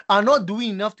services are not doing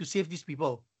enough to save these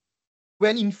people,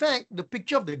 when in fact the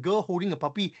picture of the girl holding a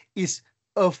puppy is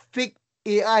a fake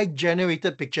AI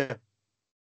generated picture.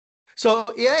 So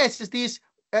AI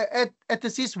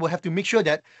ethicists will have to make sure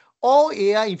that all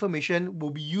AI information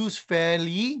will be used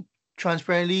fairly,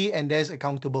 transparently, and there's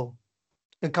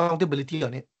accountability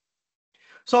on it.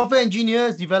 Software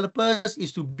engineers, developers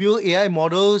is to build AI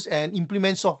models and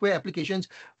implement software applications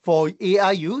for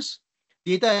AI use.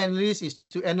 Data analyst is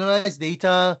to analyze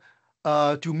data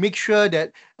to make sure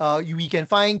that we can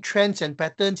find trends and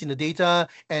patterns in the data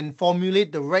and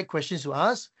formulate the right questions to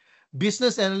ask.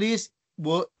 Business analysts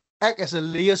will act as a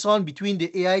liaison between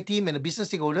the AI team and the business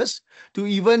stakeholders to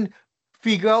even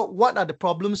figure out what are the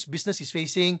problems business is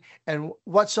facing and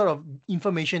what sort of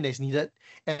information that's needed.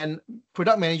 And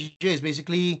product manager is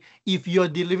basically if you're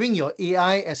delivering your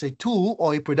AI as a tool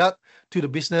or a product to the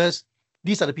business,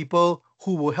 these are the people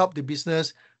who will help the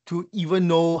business to even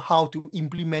know how to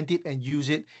implement it and use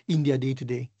it in their day to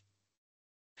day.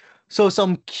 So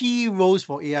some key roles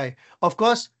for AI. Of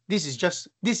course, this is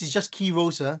just key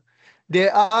roles.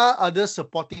 There are other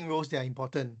supporting roles that are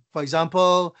important. For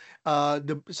example,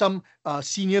 some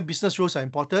senior business roles are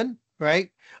important,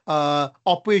 right?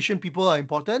 Operation people are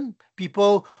important.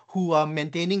 People who are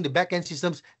maintaining the backend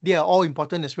systems, they are all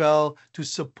important as well to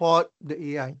support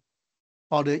the AI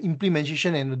or the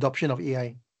implementation and adoption of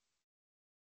AI.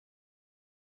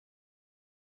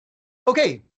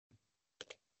 Okay,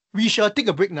 we shall take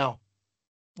a break now.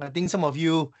 I think some of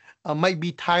you might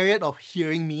be tired of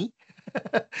hearing me.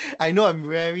 I know I'm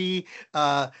very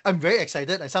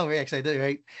excited. I sound very excited,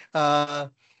 right? Uh,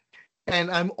 and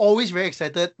I'm always very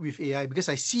excited with AI because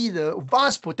I see the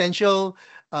vast potential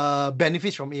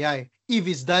benefits from AI if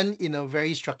it's done in a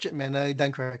very structured manner,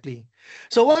 done correctly.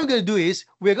 So what I'm going to do is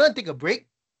we're going to take a break,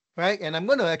 right? And I'm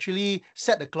going to actually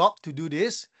set the clock to do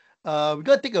this. We're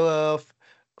going to take a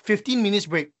 15 minutes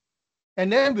break.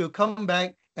 And then we'll come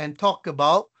back and talk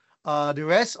about the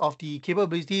rest of the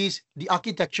capabilities, the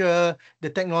architecture, the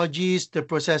technologies, the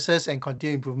processes, and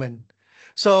continuous improvement.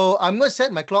 So I'm going to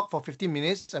set my clock for 15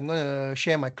 minutes. I'm going to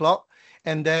share my clock.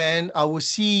 And then I will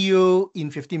see you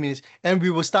in 15 minutes. And we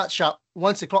will start sharp.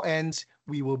 Once the clock ends,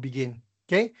 we will begin.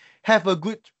 Okay? Have a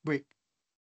good break.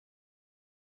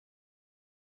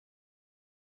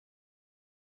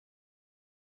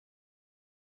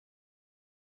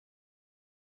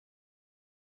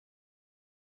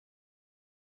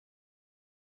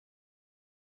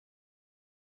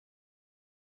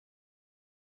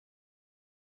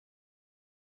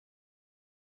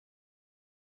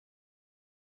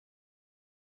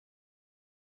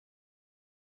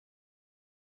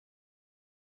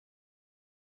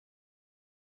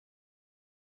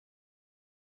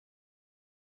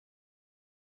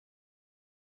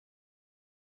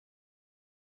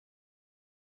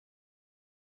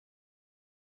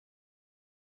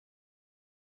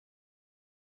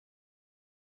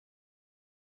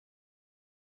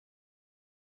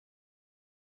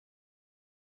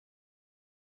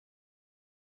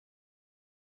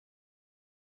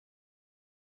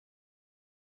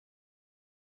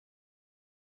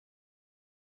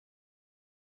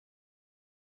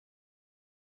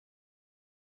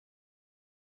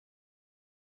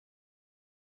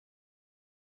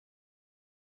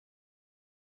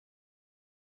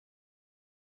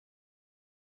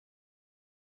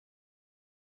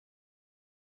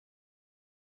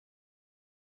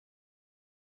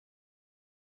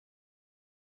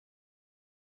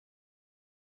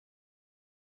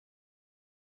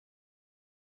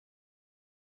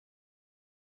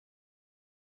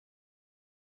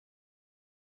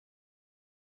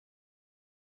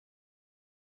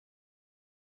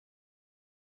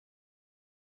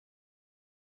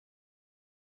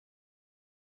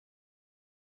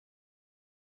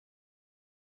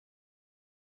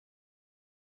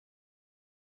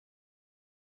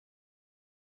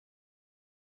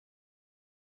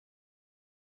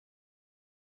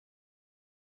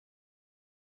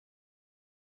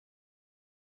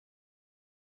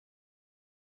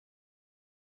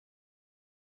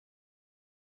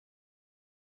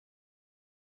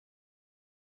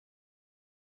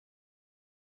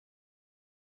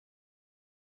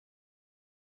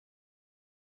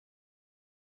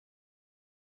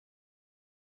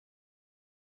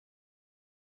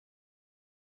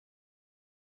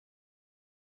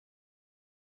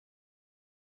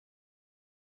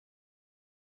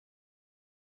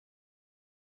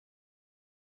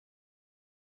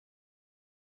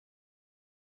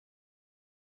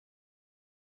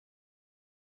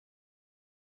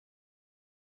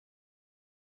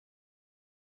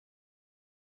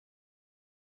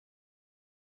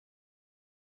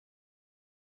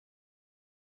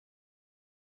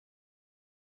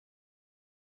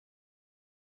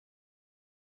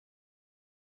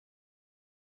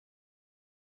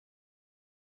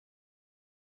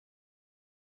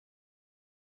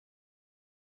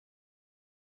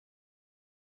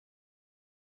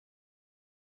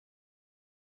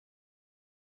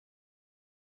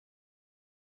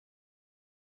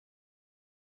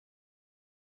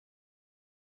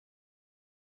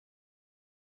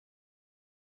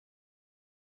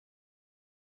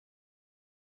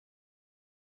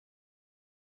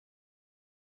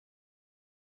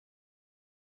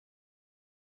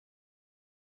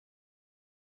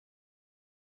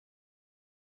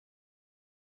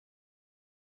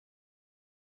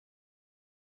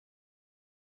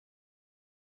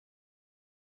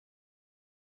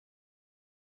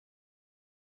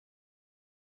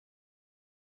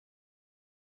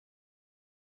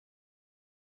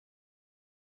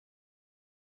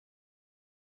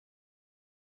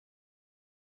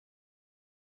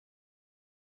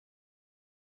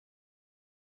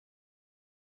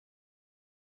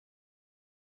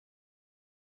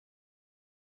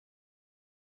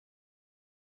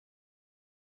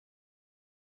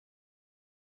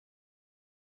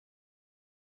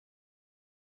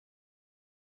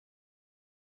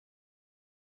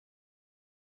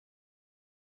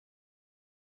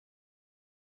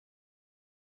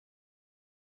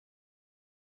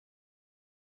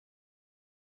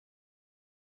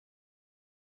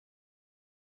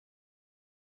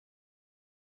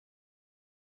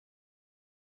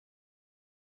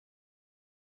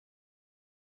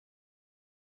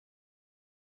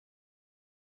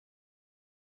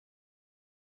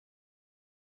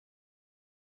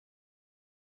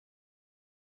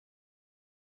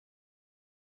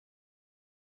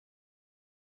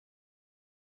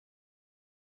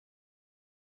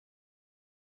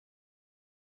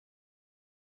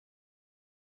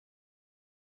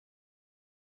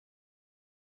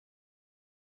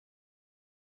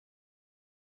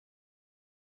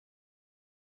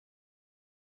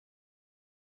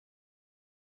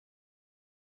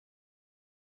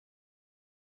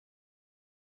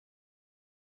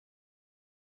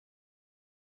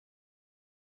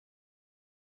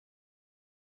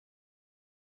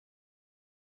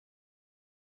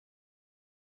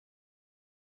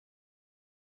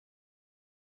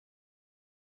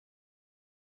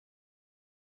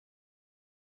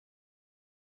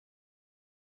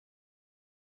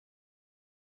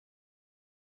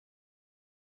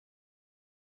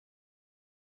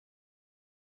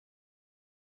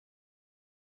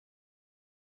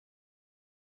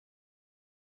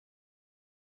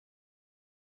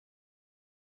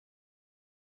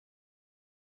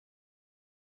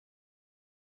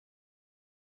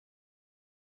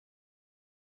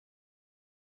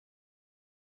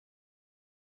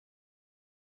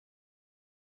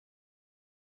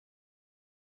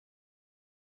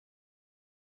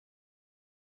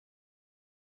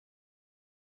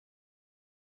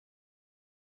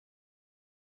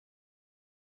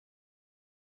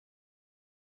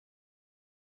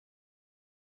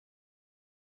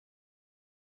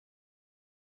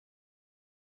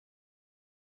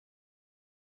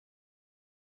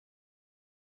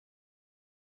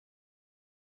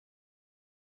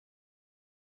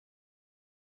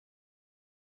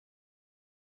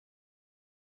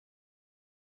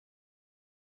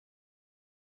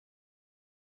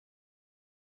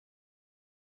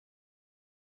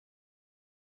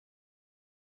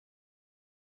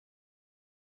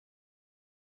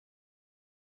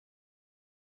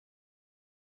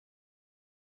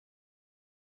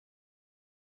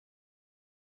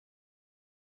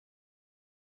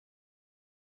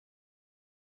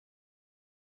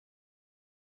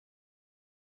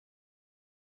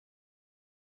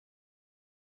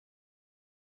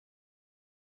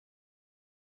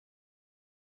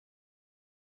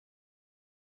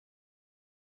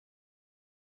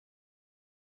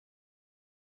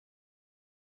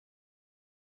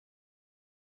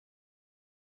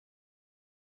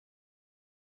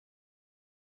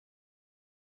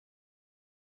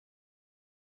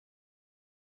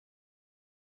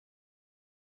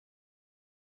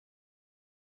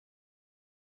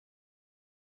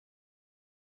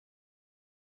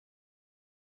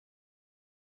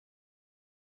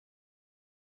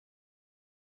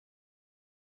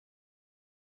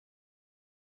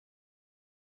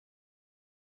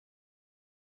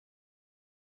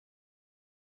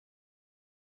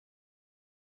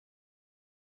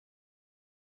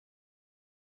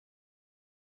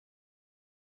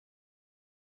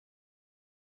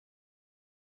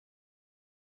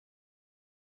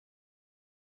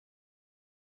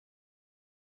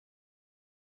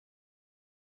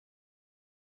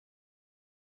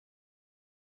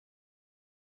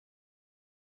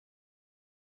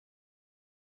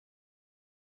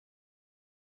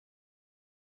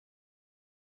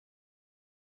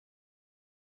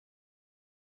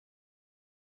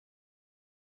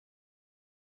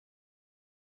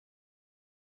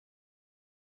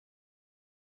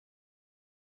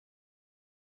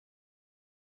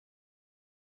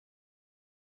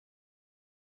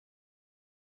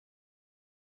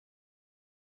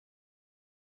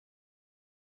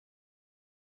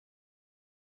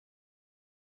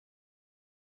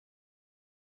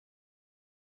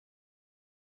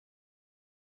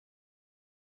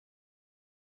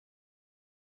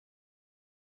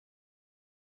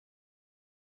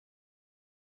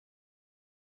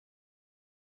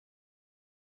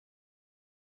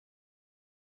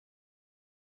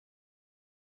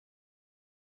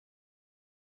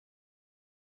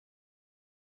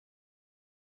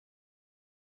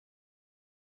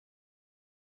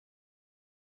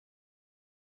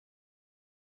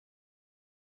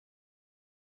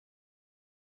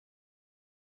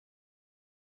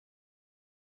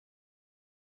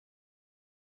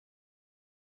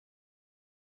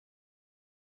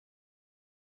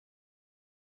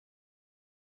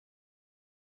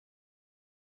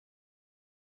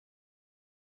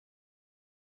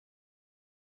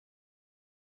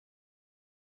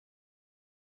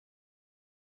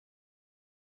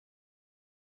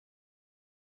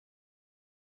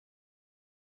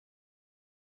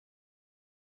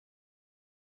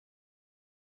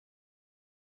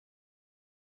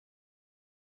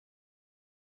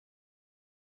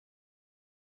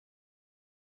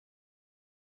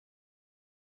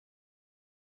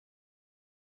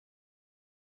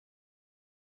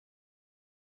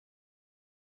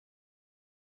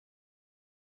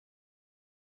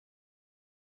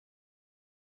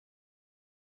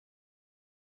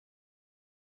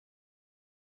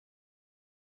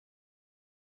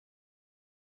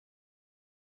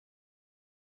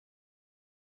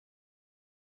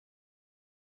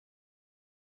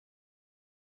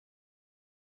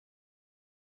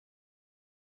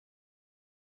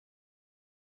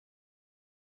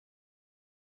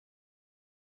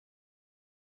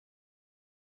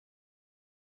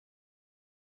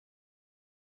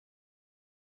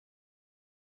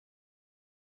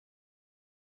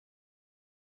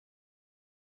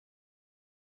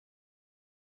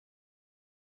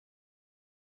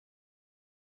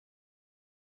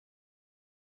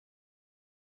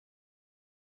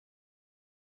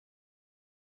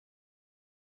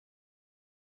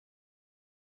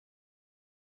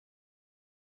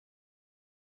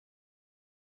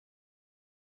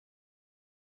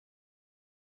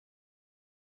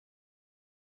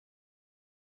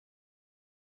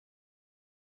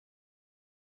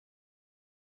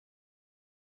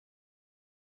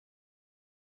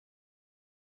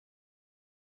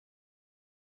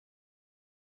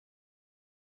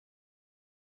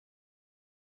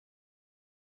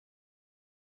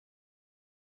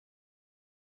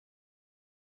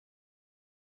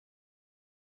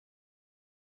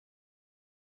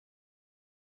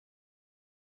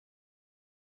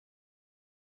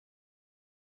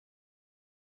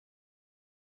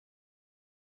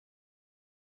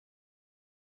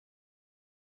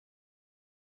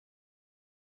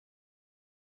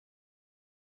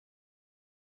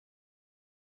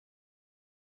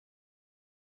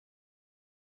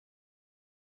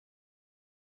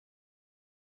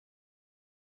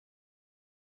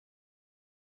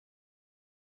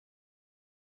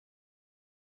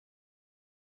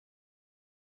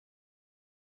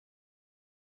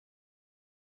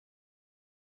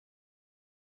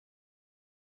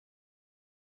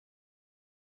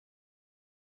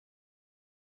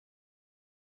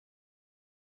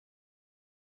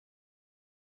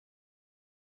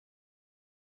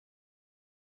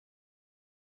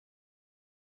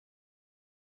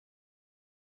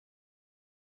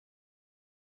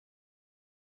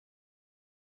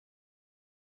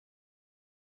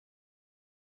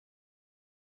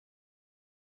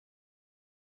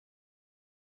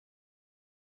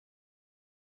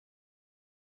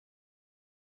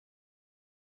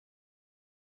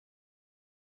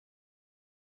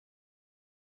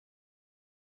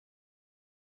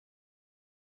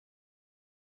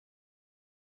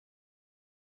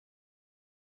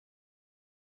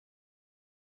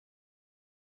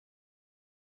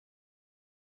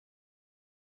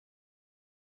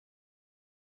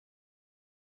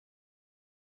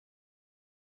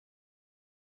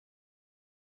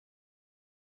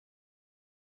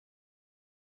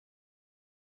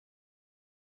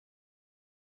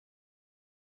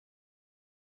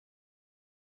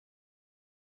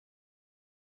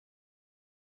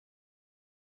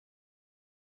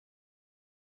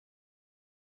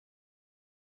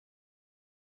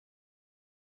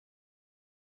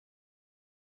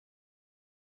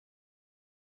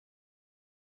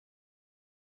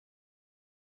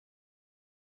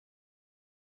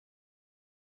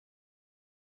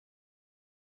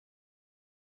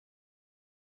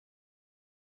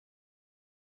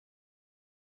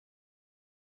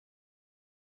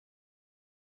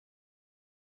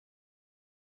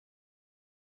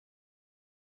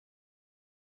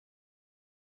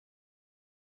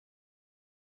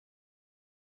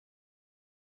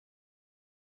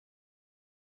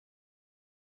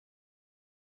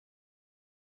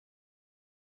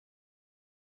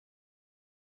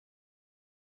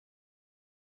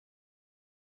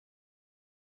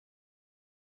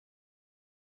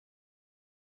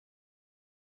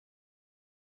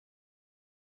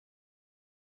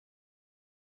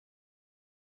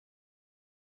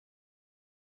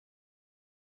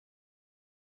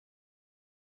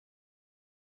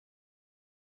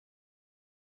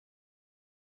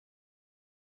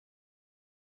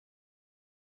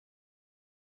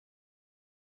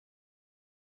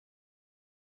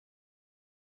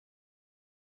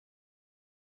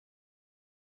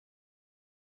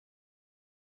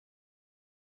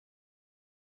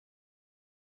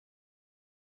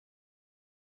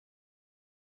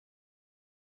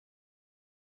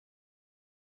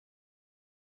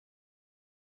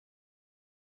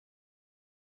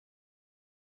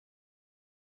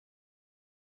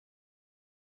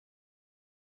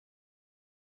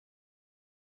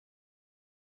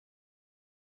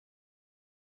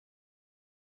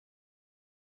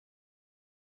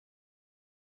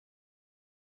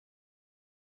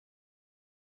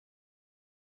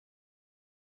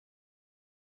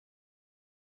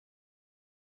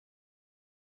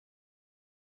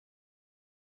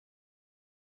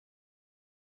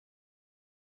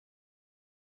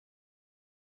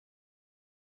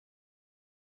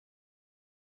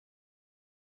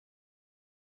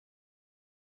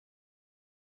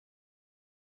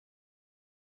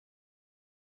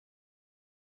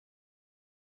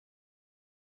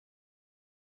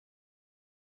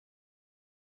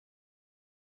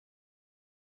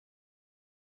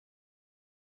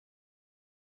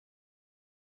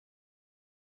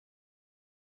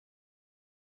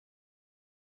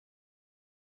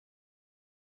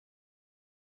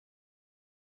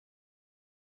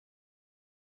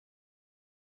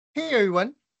 Hey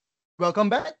everyone, welcome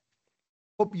back.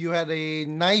 Hope you had a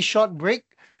nice short break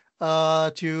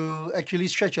to actually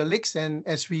stretch your legs, and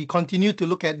as we continue to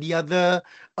look at the other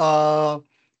uh,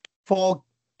 four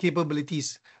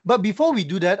capabilities. But before we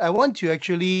do that, I want to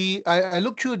actually I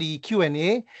look through the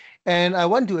Q&A and I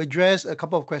want to address a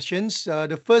couple of questions.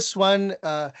 The first one,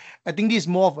 I think this is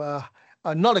more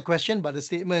of not a question but a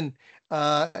statement.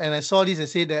 And I saw this and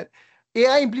say that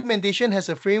AI implementation has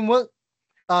a framework.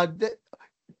 That,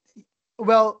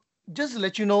 well, just to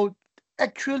let you know,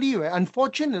 actually, right,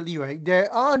 unfortunately, right,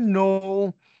 there are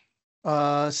no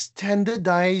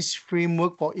standardized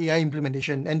framework for AI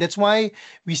implementation. And that's why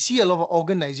we see a lot of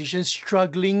organizations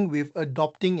struggling with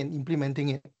adopting and implementing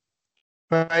it,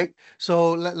 right?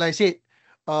 So, like I said,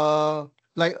 uh,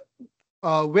 like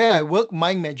where I work,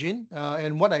 Mind Imagine,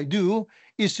 and what I do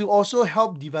is to also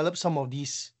help develop some of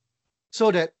these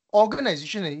so that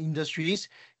organizations and industries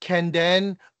can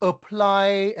then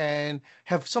apply and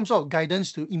have some sort of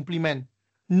guidance to implement,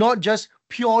 not just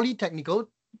purely technical,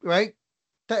 right?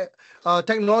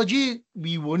 Technology,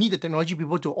 we will need the technology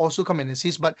people to also come and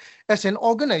assist. But as an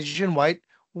organization wide,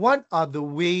 what are the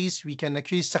ways we can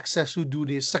actually successfully do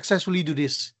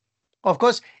this? Of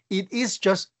course, it is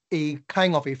just a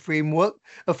kind of a framework.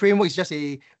 A framework is just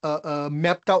a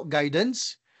mapped out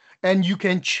guidance, and you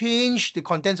can change the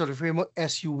contents of the framework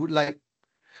as you would like.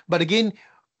 But again,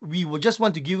 we will just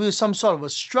want to give you some sort of a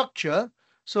structure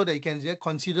so that you can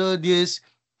consider this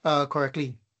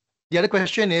correctly. The other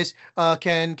question is,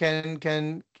 can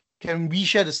we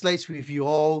share the slides with you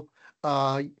all?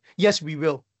 Yes, we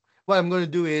will. What I'm going to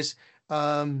do is,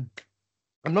 um,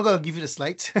 I'm not going to give you the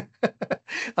slides.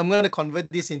 I'm going to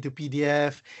convert this into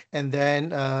PDF and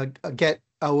then I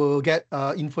will get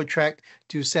InfoTrack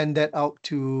to send that out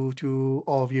to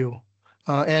all of you.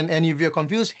 And if you're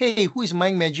confused, hey, who is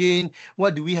MindMagine?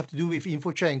 What do we have to do with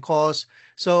InfoTrack and course?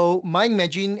 So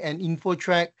MindMagine and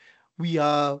InfoTrack, we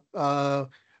are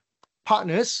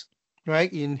partners,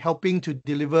 right, in helping to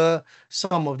deliver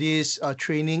some of these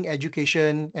training,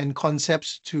 education, and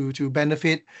concepts to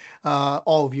benefit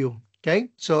all of you. Okay,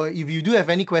 so if you do have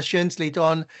any questions later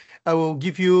on, I will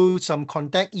give you some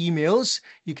contact emails.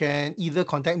 You can either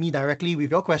contact me directly with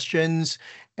your questions,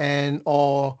 and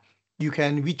or you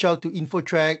can reach out to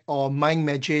InfoTrack or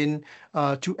MindMagine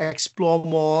to explore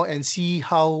more and see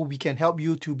how we can help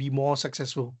you to be more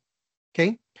successful.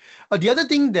 Okay. The other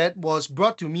thing that was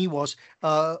brought to me was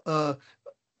a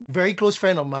very close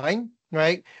friend of mine,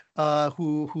 right,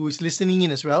 who is listening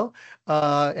in as well,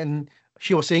 and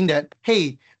she was saying that,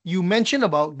 hey, you mentioned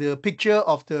about the picture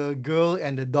of the girl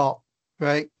and the dog,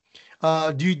 right?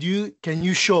 Can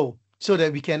you show so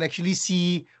that we can actually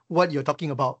see what you're talking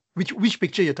about, which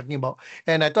picture you're talking about?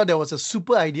 And I thought that was a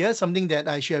super idea, something that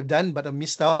I should have done, but I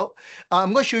missed out.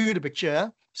 I'm going to show you the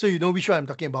picture so you know which one I'm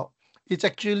talking about. It's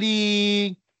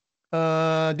actually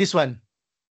this one.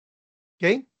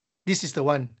 Okay, this is the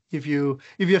one. If you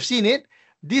have seen it,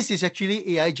 this is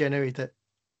actually AI generated.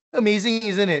 Amazing,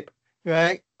 isn't it?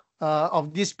 Right?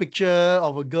 Of this picture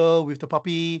of a girl with the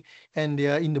puppy, and they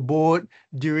are in the boat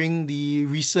during the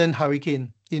recent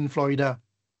hurricane in Florida.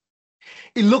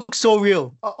 It looks so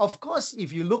real. Of course,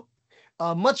 if you look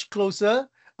much closer,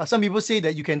 some people say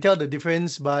that you can tell the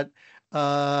difference, but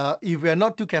if we are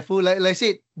not too careful, like I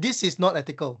said, this is not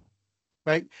ethical,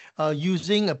 right?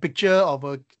 Using a picture of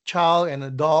a child and a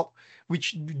dog,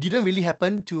 which didn't really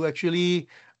happen, to actually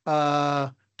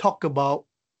talk about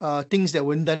things that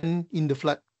weren't done in the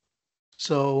flood.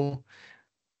 So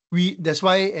that's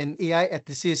why an AI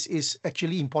ethicist is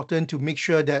actually important, to make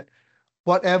sure that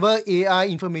whatever AI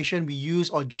information we use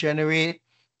or generate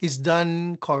is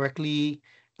done correctly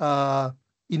uh,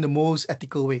 in the most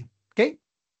ethical way. Okay.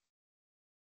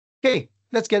 Okay.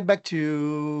 Let's get back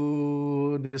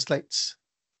to the slides.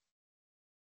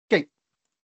 Okay.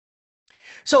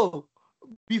 So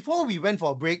before we went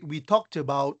for a break, we talked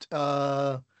about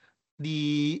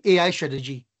the AI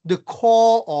strategy, the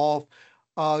core of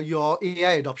your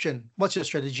AI adoption. What's your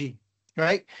strategy,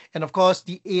 right? And of course,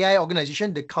 the AI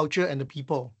organization, the culture, and the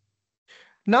people.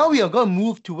 Now we are going to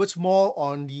move towards more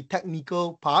on the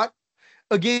technical part.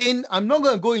 Again, I'm not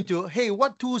going to go into, hey,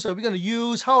 what tools are we going to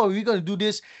use? How are we going to do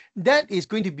this? That is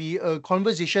going to be a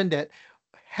conversation that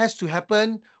has to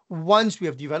happen once we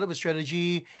have developed a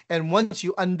strategy and once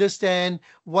you understand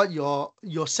what your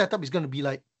setup is going to be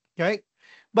like, right?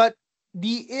 But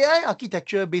the AI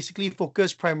architecture basically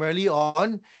focus primarily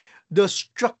on the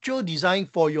structural design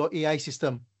for your AI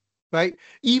system, right?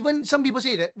 Even some people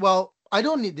say that, well, I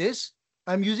don't need this.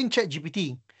 I'm using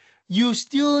ChatGPT. You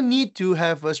still need to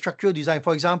have a structural design.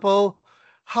 For example,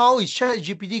 how is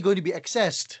ChatGPT going to be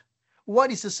accessed?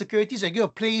 what is the securities that you're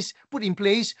put in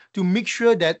place to make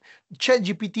sure that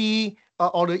ChatGPT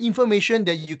or the information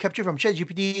that you capture from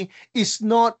ChatGPT is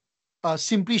not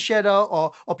simply shared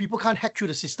out, or people can't hack through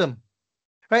the system,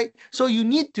 right? So you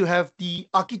need to have the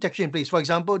architecture in place. For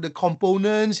example, the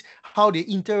components, how they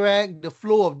interact, the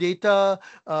flow of data,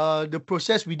 the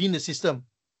process within the system.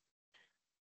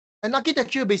 An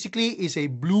architecture basically is a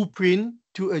blueprint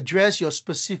to address your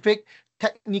specific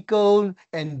technical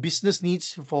and business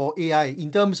needs for AI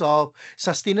in terms of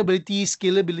sustainability,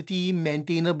 scalability,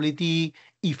 maintainability,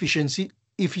 efficiency,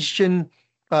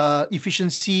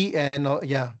 and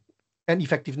and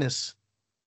effectiveness.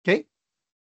 Okay,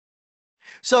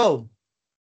 so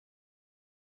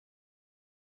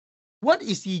what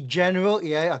is the general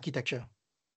AI architecture?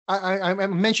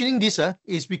 I'm mentioning this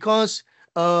is because,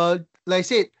 like I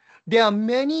said, there are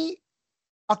many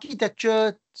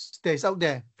architecture that's out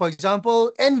there. For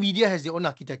example, NVIDIA has their own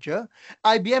architecture,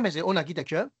 IBM has their own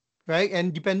architecture, right?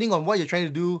 And depending on what you're trying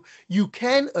to do, you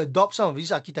can adopt some of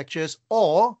these architectures,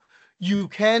 or you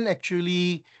can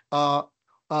actually uh,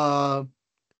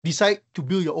 decide to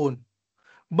build your own.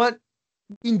 But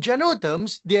in general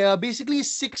terms, there are basically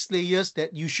 6 layers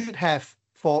that you should have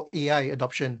for AI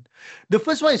adoption. The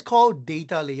first one is called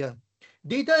data layer.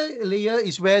 Data layer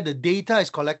is where the data is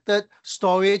collected,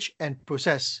 storage, and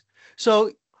processed.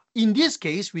 So in this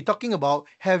case, we're talking about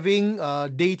having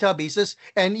databases.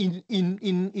 And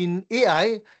in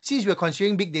AI, since we're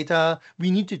considering big data,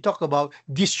 we need to talk about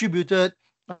distributed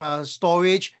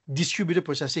storage, distributed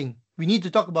processing. We need to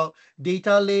talk about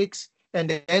data lakes, and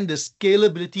then the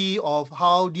scalability of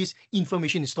how this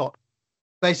information is stored.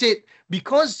 Like I said,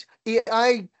 because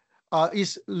AI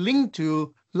is linked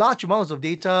to large amounts of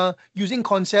data, using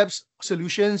concepts,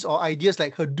 solutions, or ideas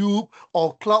like Hadoop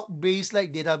or cloud-based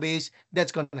like database,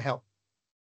 that's going to help.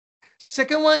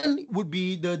 Second one would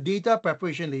be the data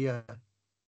preparation layer.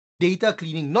 Data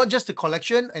cleaning, not just the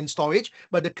collection and storage,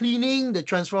 but the cleaning, the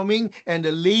transforming, and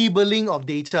the labeling of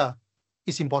data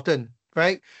is important,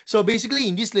 right? So basically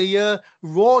in this layer,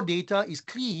 raw data is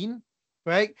clean,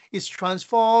 right? It's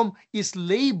transformed, it's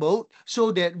labeled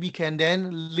so that we can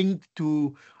then link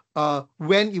to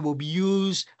when it will be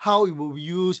used, how it will be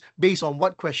used, based on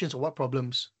what questions or what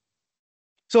problems.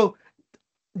 So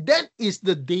that is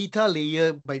the data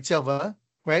layer by itself,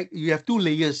 right? You have 2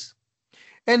 layers.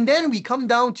 And then we come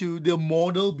down to the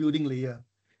model building layer.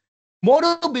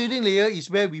 Model building layer is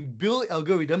where we build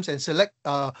algorithms and select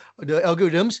the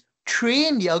algorithms,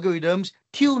 train the algorithms,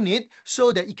 tune it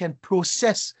so that it can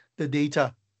process the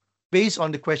data based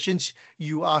on the questions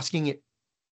you are asking it.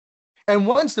 And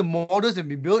once the models have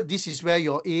been built, this is where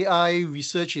your AI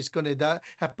research is going to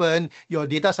happen. Your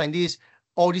data scientists,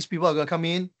 all these people are going to come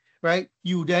in, right?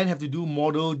 You then have to do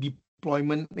model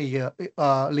deployment layer.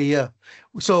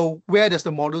 So where does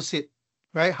the model sit,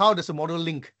 right? How does the model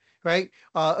link, right?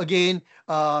 Again,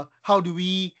 how do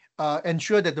we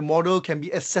ensure that the model can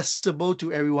be accessible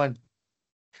to everyone?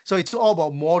 So it's all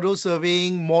about model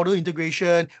serving, model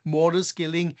integration, model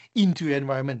scaling into your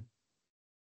environment.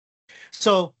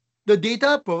 So the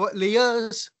data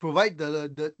layers provide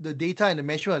the data and the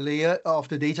measurement layer of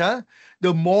the data.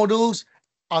 The models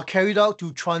are carried out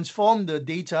to transform the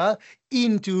data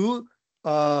into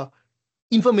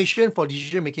information for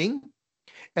decision making.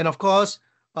 And of course,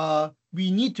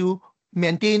 we need to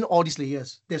maintain all these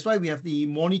layers. That's why we have the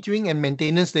monitoring and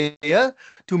maintenance layer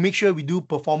to make sure we do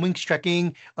performance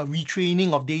tracking,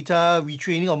 retraining of data,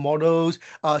 retraining of models,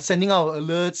 sending out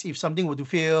alerts if something were to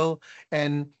fail,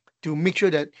 and to make sure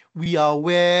that we are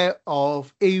aware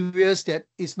of areas that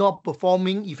is not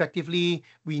performing effectively,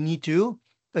 we need to,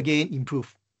 again,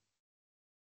 improve.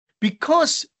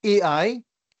 Because AI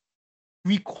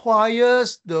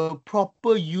requires the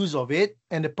proper use of it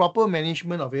and the proper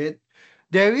management of it,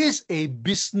 there is a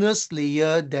business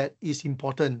layer that is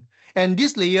important. And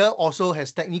this layer also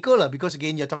has technical, because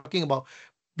again, you're talking about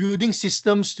building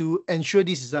systems to ensure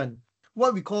this is done.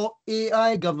 What we call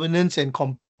AI governance and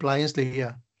compliance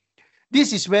layer.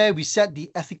 This is where we set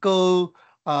the ethical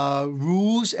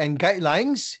rules and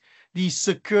guidelines, the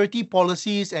security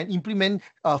policies, and implement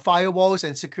firewalls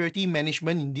and security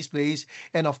management in this place,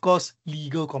 and of course,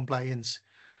 legal compliance.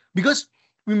 Because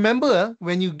remember,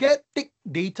 when you take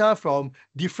data from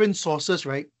different sources,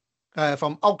 right,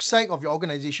 from outside of your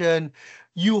organization,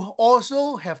 you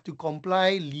also have to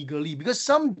comply legally, because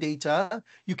some data,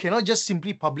 you cannot just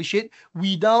simply publish it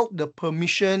without the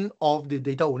permission of the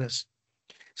data owners.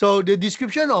 So the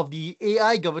description of the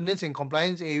AI governance and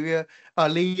compliance layer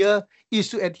is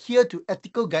to adhere to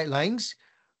ethical guidelines,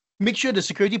 make sure the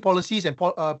security policies and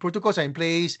protocols are in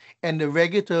place, and the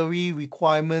regulatory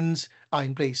requirements are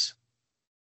in place.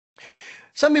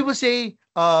 some people say,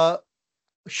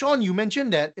 Sean, you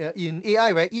mentioned that in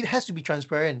AI, right, it has to be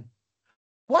transparent.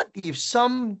 What if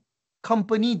some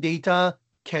company data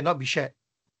cannot be shared?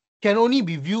 Can only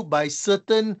be viewed by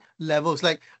certain levels,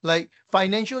 like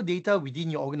financial data within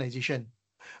your organization.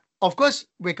 Of course,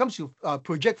 when it comes to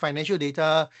project financial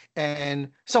data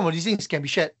and some of these things can be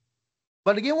shared.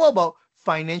 But again, what about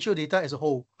financial data as a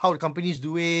whole? How the company is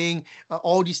doing,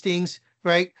 all these things,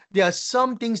 right? There are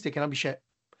some things that cannot be shared.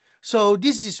 So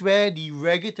this is where the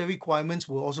regulatory requirements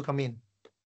will also come in.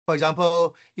 For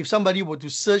example, if somebody were to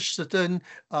search certain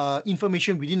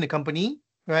information within the company,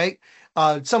 right,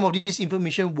 some of this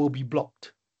information will be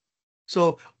blocked.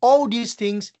 So all these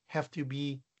things have to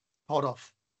be thought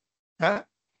of. Huh?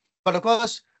 But of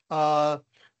course, uh,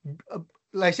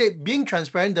 like I said, being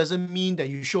transparent doesn't mean that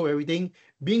you show everything.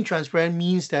 Being transparent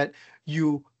means that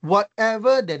you,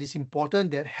 whatever that is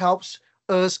important that helps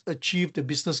us achieve the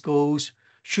business goals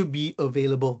should be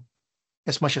available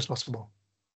as much as possible.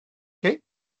 Okay,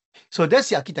 so that's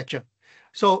the architecture.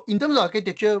 So in terms of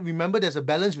architecture, remember there's a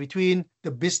balance between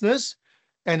the business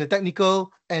and the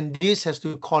technical, and this has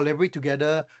to collaborate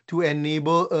together to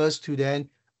enable us to then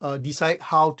decide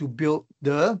how to build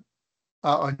the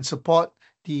and support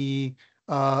the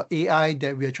AI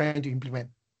that we are trying to implement.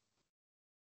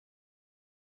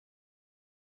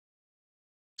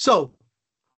 So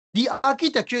the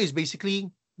architecture is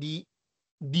basically the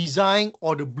design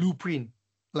or the blueprint,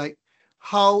 like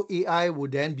how AI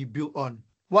would then be built on.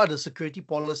 What are the security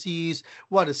policies?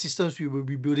 What are the systems we will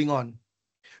be building on?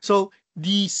 So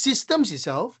the systems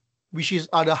itself, which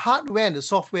are the hardware and the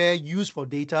software used for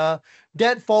data,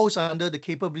 that falls under the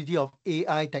capability of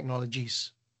AI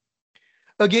technologies.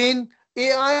 Again,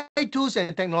 AI tools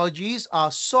and technologies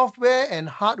are software and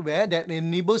hardware that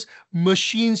enables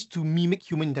machines to mimic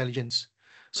human intelligence.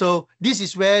 So this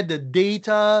is where the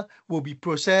data will be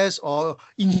processed or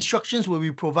instructions will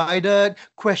be provided,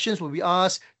 questions will be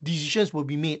asked, decisions will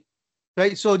be made,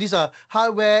 right? So these are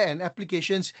hardware and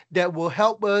applications that will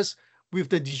help us with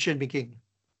the decision making.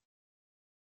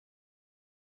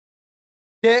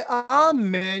 There are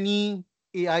many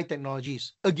AI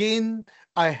technologies. Again,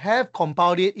 I have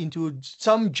compiled it into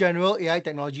some general AI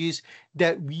technologies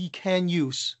that we can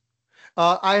use.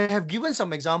 I have given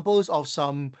some examples of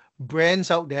some brands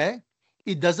out there.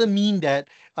 It doesn't mean that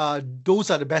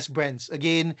those are the best brands.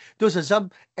 Again, those are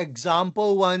some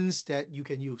example ones that you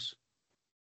can use.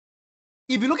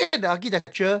 If you look at the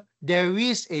architecture, there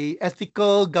is a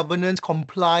ethical governance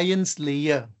compliance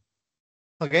layer,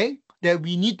 okay, that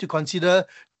we need to consider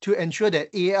to ensure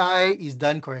that AI is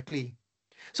done correctly.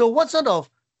 So what sort of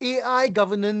AI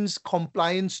governance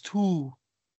compliance tool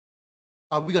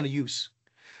are we going to use?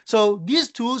 So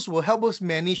these tools will help us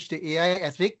manage the AI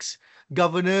ethics,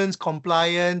 governance,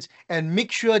 compliance, and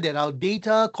make sure that our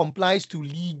data complies to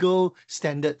legal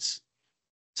standards.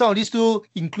 Some of these tools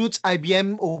includes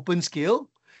IBM OpenScale.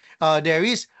 There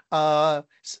is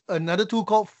another tool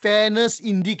called Fairness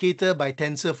Indicator by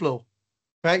TensorFlow.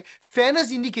 Right? Fairness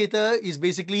indicator is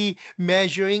basically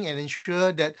measuring and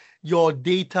ensure that your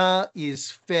data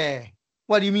is fair.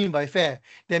 What do you mean by fair?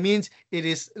 That means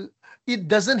it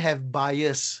doesn't have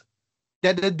bias.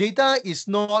 That the data is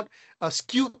not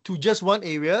skewed to just one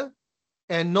area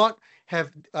and not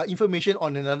have information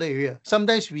on another area.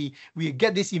 Sometimes we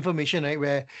get this information, right,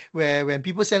 where when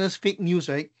people send us fake news,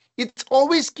 right, it's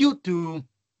always skewed to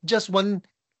just one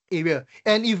area.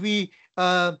 And if we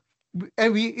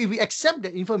accept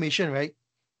that information, right,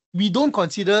 we don't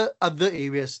consider other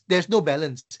areas. There's no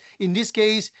balance. In this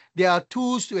case, there are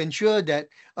tools to ensure that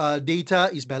data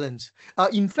is balanced.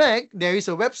 In fact, there is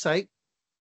a website.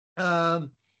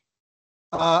 Um,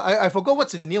 I forgot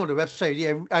what's the name of the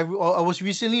website. I was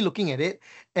recently looking at it,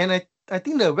 and I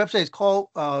think the website is called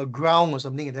Ground or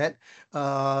something like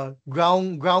that.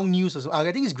 Ground News or something.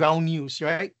 I think it's Ground News,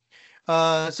 right?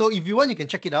 So if you want, you can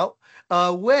check it out.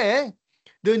 Where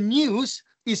the news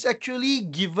is actually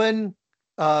given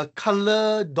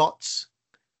color dots,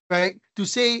 right? To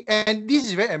say, and this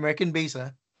is very American based.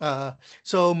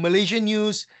 So Malaysian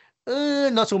news,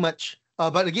 not so much.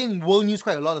 But again, world news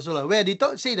quite a lot as well, where they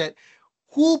say that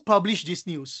who published this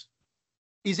news?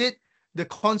 Is it the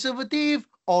conservative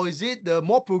or is it the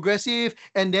more progressive?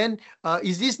 And then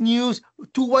is this news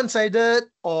too one-sided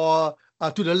or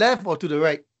to the left or to the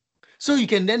right? So you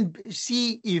can then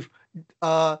see if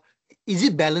uh, is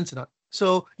it balanced or not.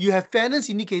 So you have fairness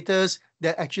indicators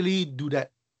that actually do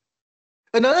that.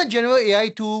 Another general AI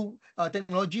tool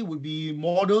technology would be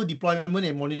model deployment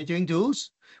and monitoring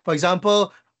tools. For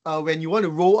example, when you want to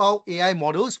roll out AI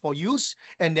models for use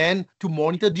and then to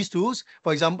monitor these tools,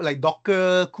 for example, like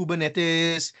Docker,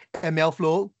 Kubernetes,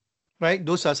 MLflow, right?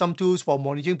 Those are some tools for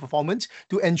monitoring performance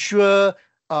to ensure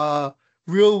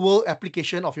real-world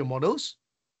application of your models.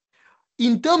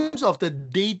 In terms of the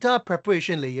data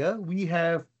preparation layer, we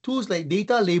have tools like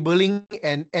data labeling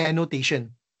and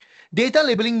annotation. Data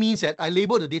labeling means that I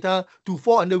label the data to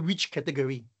fall under which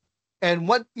category. And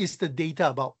what is the data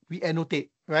about? We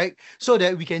annotate, right? So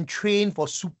that we can train for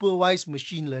supervised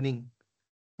machine learning,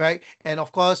 right? And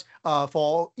of course,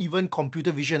 for even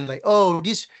computer vision, like, oh,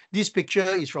 this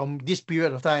picture is from this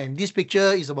period of time. This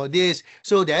picture is about this,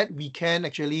 so that we can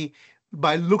actually,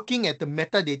 by looking at the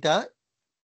metadata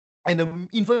and the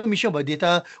information about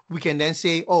data, we can then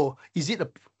say, oh, is it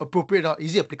appropriate or not?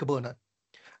 Is it applicable or not?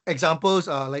 Examples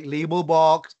are like Label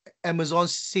Box, Amazon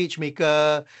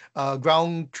SageMaker,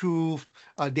 Ground Truth,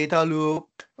 Data Loop,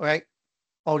 right?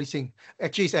 All these things.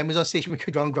 Actually, it's Amazon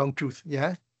SageMaker Ground Truth.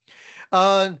 Yeah.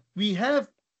 We have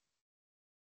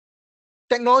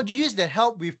technologies that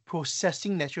help with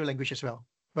processing natural language as well,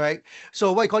 right?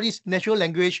 So what I call these natural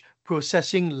language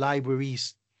processing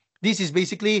libraries. This is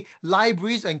basically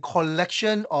libraries and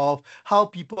collection of how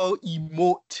people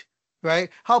emote, right?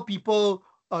 How people,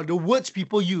 the words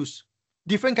people use.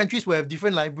 Different countries will have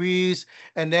different libraries,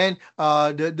 and then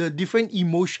the different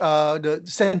emotion, the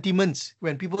sentiments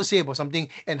when people say about something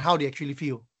and how they actually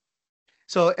feel.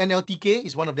 So NLTK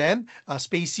is one of them.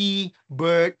 Spacey,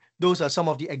 BERT, those are some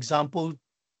of the example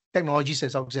technologies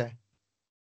that's out there.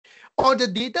 On the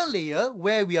data layer,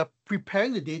 where we are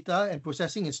preparing the data and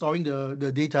processing and storing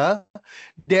the data,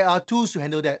 there are tools to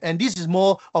handle that. And this is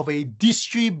more of a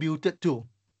distributed tool.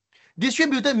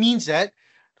 Distributed means that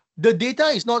the data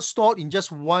is not stored in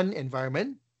just one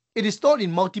environment. It is stored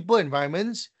in multiple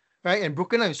environments, right? And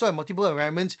broken down and stored in multiple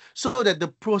environments so that the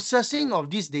processing of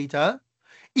this data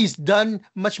is done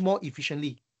much more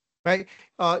efficiently, right?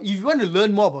 If you want to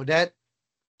learn more about that,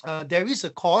 there is a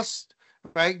course,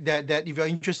 right? That if you're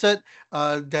interested,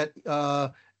 that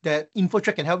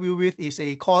InfoTrack can help you with is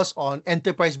a course on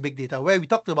enterprise big data, where we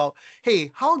talked about,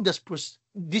 hey, how does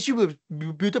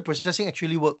distributed processing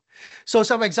actually work? So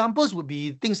some examples would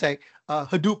be things like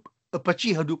Hadoop,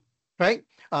 Apache Hadoop, right?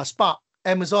 Spark,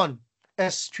 Amazon,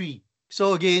 S3.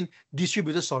 So again,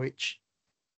 distributed storage.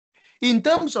 In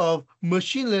terms of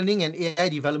machine learning and AI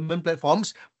development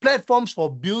platforms, platforms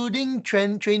for building,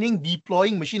 training,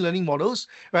 deploying machine learning models,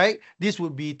 right? This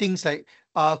would be things like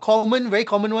very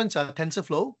common ones are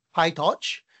TensorFlow,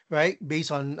 PyTorch, right?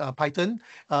 Based on Python,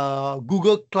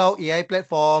 Google Cloud AI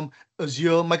platform,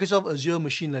 Azure, Microsoft Azure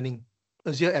machine learning,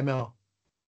 Azure ML.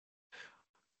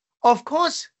 Of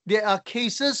course, there are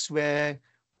cases where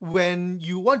when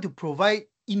you want to provide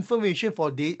information for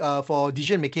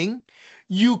decision making,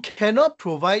 you cannot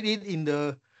provide it in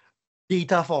the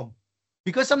data form,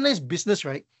 because sometimes business,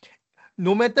 right?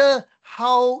 No matter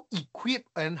how equipped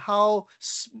and how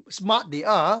smart they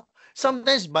are,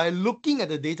 sometimes by looking at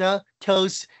the data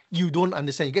tells you don't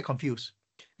understand, you get confused.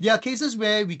 There are cases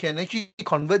where we can actually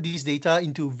convert these data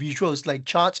into visuals like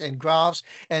charts and graphs,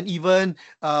 and even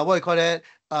what I call that,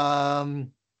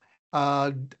 um,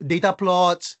 uh, data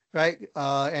plots, right?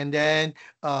 And then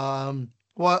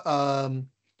what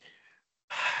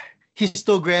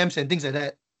histograms and things like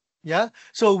that. Yeah.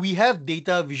 So we have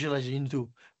data visualization too.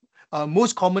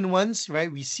 Most common ones, right?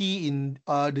 We see in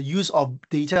the use of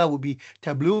data would be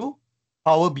Tableau,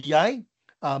 Power BI,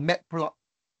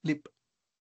 Matplotlib,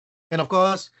 and of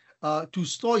course, to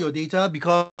store your data,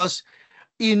 because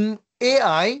in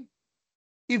AI,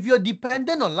 if you're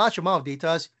dependent on large amount of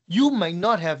data, you might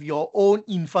not have your own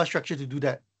infrastructure to do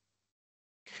that.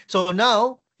 So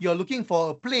now you're looking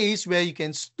for a place where you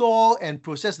can store and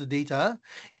process the data.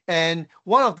 And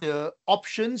one of the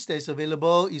options that's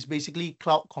available is basically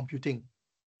cloud computing.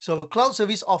 So cloud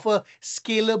service offer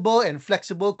scalable and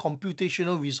flexible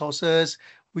computational resources,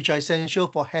 which are essential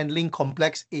for handling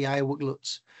complex AI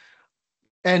workloads.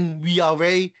 And we are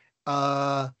very,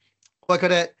 what call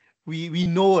that? We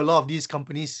know a lot of these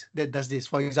companies that does this.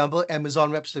 For example,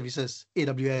 Amazon Web Services,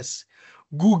 AWS,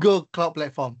 Google Cloud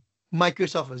Platform,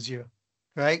 Microsoft Azure,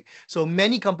 right? So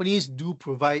many companies do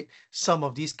provide some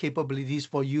of these capabilities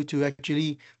for you to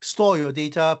actually store your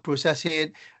data, process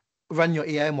it, run your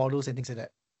AI models and things like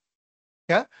that.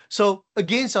 Yeah. So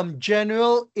again, some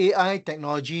general AI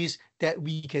technologies that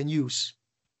we can use.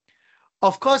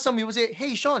 Of course, some people say,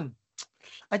 hey, Sean,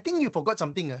 I think you forgot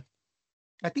something.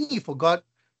 I think you forgot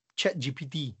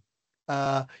ChatGPT.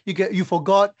 You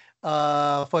forgot,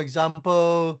 for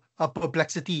example,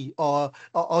 Perplexity or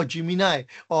Gemini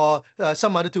or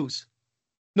some other tools.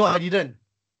 No, I didn't.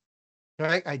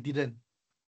 Right? I didn't.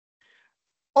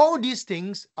 All these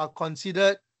things are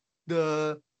considered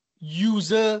the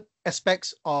user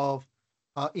aspects of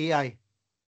AI,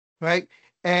 right?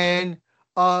 And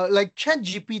like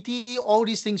ChatGPT, all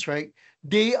these things, right?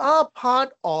 They are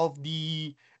part of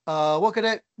the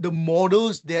the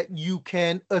models that you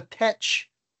can attach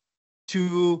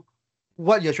to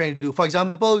what you're trying to do. For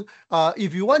example,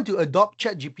 if you want to adopt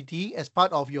ChatGPT as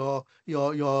part of your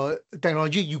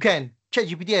technology, you can.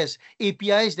 ChatGPT has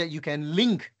APIs that you can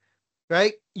link,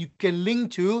 right? You can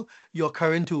link to your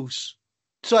current tools.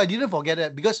 So I didn't forget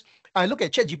that because I look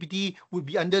at ChatGPT would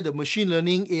be under the machine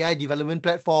learning AI development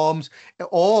platforms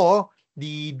or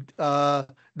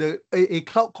a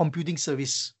cloud computing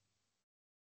service.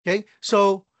 Okay,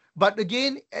 so but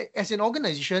again, as an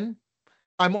organization,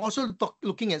 I'm also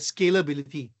looking at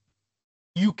scalability.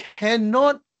 You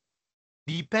cannot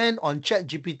depend on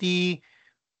ChatGPT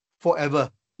forever.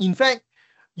 In fact,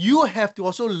 you have to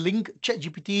also link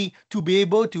ChatGPT to be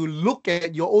able to look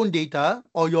at your own data,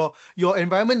 or your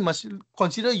environment must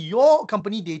consider your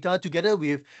company data together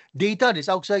with data that's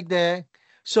outside there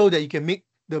so that you can make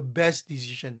the best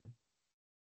decision.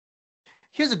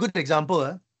 Here's a good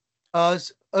example.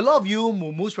 A lot of you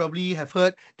will most probably have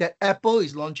heard that Apple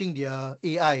is launching their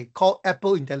AI called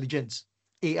Apple Intelligence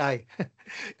AI.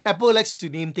 Apple likes to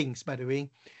name things, by the way.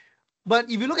 But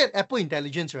if you look at Apple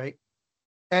Intelligence, right,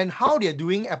 and how they're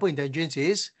doing Apple Intelligence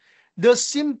is the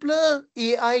simpler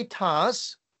AI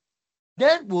tasks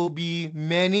that will be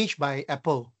managed by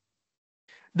Apple.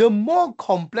 The more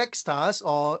complex tasks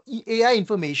or AI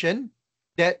information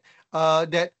that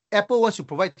that Apple wants to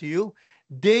provide to you,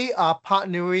 they are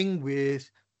partnering with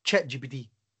ChatGPT.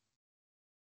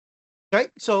 Right?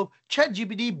 So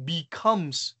ChatGPT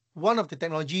becomes one of the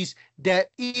technologies that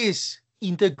is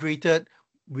integrated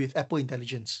with Apple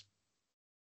Intelligence.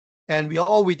 And we are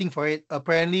all waiting for it.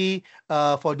 Apparently,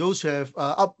 for those who have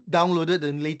downloaded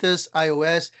the latest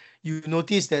iOS, you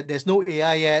notice that there's no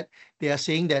AI yet. They are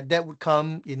saying that that would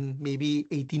come in maybe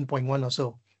 18.1 or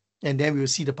so. And then we'll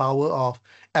see the power of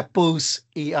Apple's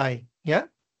AI. Yeah.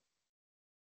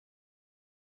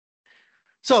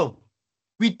 So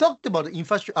we talked about the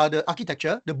infrastructure, the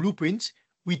architecture, the blueprints.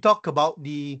 We talked about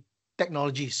the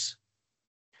technologies.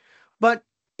 But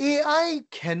AI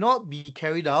cannot be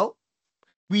carried out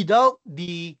without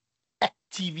the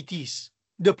activities,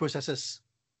 the processes,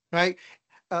 right?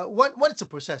 What's a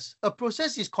process? A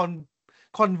process is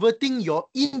converting your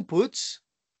inputs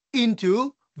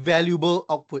into valuable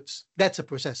outputs. That's a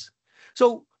process.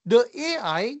 So the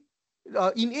AI,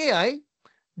 in AI,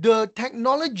 the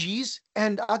technologies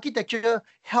and architecture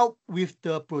help with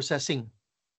the processing,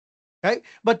 right?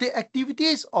 But the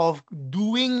activities of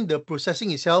doing the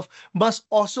processing itself must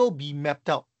also be mapped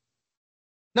out.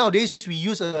 Nowadays, we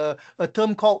use a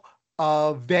term called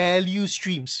value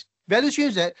streams. Value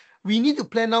streams that we need to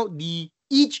plan out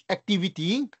each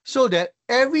activity so that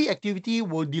every activity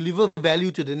will deliver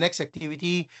value to the next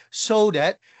activity so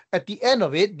that at the end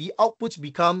of it, the outputs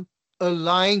become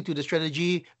aligned to the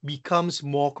strategy, becomes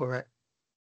more correct.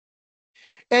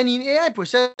 And in AI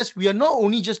process, we are not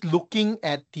only just looking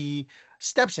at the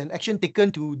steps and action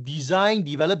taken to design,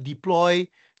 develop, deploy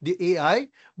the AI,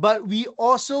 but we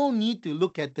also need to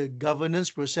look at the governance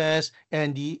process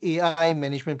and the AI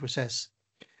management process.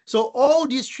 So all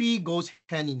these three goes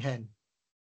hand in hand.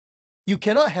 You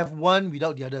cannot have one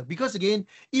without the other, because again,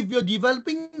 if you're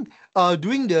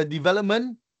doing the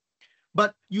development,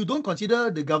 but you don't consider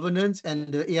the governance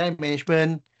and the AI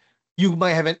management, you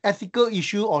might have an ethical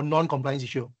issue or non-compliance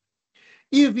issue.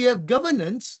 If you have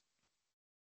governance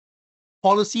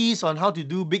policies on how to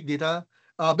do big data,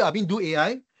 do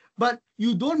AI, but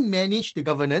you don't manage the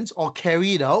governance or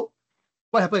carry it out,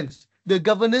 what happens? The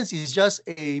governance is just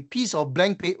a piece of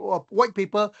blank paper or white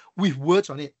paper with words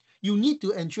on it. You need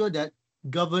to ensure that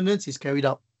governance is carried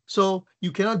out. So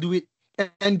you cannot do it.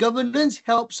 And governance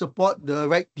helps support the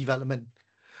right development.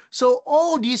 So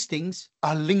all these things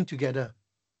are linked together.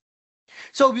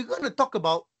 So we're going to talk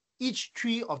about each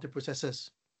three of the processes.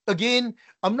 Again,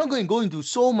 I'm not going to go into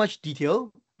so much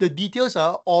detail. The details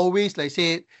are always, like I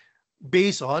said,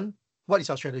 based on what is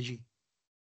our strategy.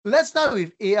 Let's start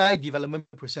with AI development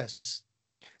process.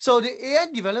 So the AI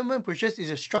development process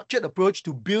is a structured approach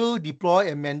to build, deploy,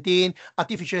 and maintain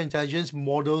artificial intelligence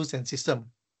models and systems.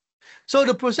 So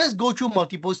the process go through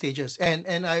multiple stages,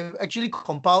 and I've actually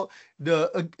compiled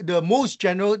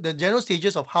the general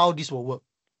stages of how this will work.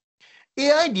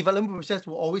 AI development process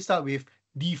will always start with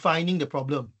defining the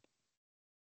problem.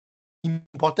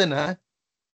 Important, huh?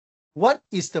 What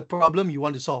is the problem you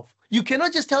want to solve? You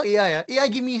cannot just tell AI, AI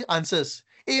give me answers.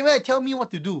 AI tell me what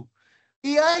to do.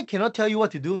 AI cannot tell you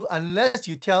what to do unless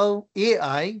you tell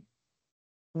AI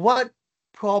what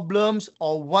problems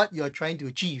or what you're trying to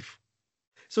achieve.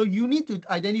 So you need to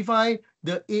identify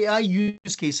the AI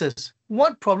use cases.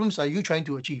 what problems are you trying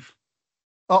to achieve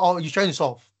or you're trying to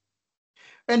solve?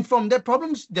 And from that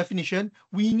problem's definition,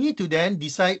 we need to then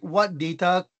decide what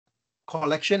data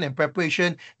collection and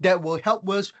preparation that will help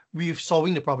us with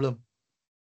solving the problem.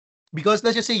 Because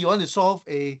let's just say you want to solve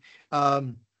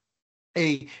um,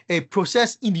 a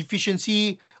process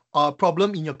inefficiency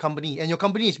problem in your company, and your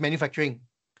company is manufacturing.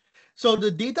 So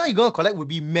the data you're going to collect would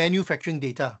be manufacturing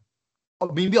data,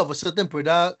 or maybe of a certain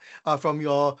product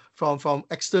from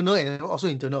external and also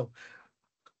internal.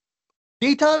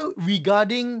 Data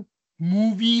regarding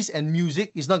movies and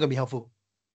music is not going to be helpful.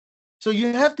 So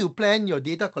you have to plan your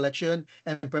data collection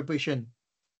and preparation.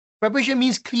 Preparation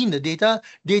means clean the data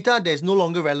that is no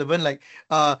longer relevant, like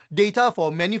data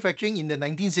for manufacturing in the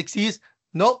 1960s.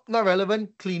 Nope, not relevant,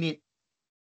 clean it.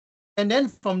 And then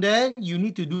from there, you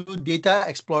need to do data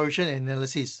exploration and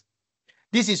analysis.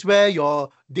 This is where your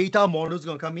data model is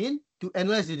going to come in to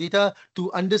analyze the data,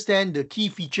 to understand the key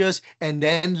features, and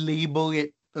then label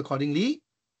it accordingly.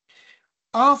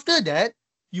 After that,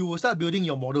 you will start building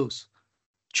your models.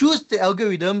 Choose the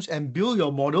algorithms and build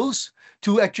your models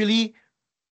to actually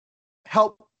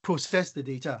help process the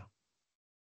data.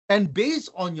 And based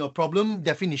on your problem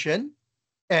definition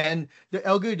and the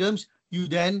algorithms, you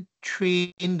then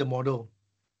train the model.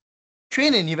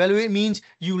 Train and evaluate means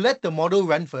you let the model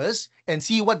run first and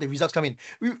see what the results come in.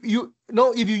 You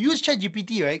know, if you use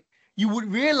ChatGPT, right, you would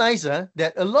realize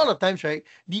that a lot of times, right,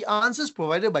 the answers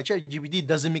provided by ChatGPT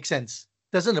doesn't make sense,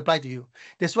 doesn't apply to you.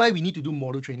 That's why we need to do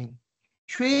model training.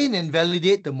 Train and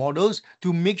validate the models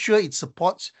to make sure it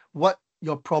supports what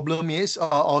your problem is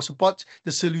or supports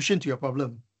the solution to your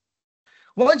problem.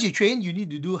 Once you train, you need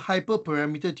to do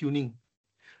hyperparameter tuning.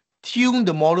 Tune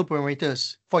the model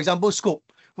parameters. For example,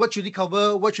 scope. What should it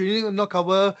cover? What should it not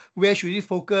cover? Where should it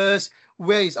focus?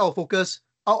 Where is our focus?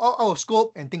 Our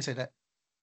scope and things like that.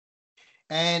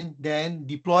 And then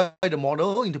deploy the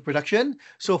model into production.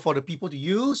 So for the people to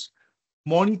use,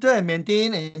 monitor and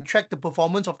maintain and track the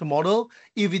performance of the model.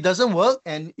 If it doesn't work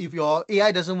and if your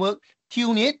AI doesn't work,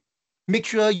 tune it. Make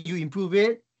sure you improve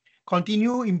it.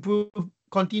 Continuous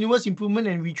improvement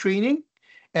and retraining.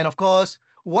 And of course,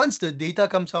 once the data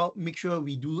comes out, make sure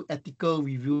we do ethical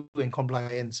review and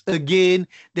compliance. Again,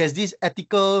 there's this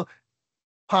ethical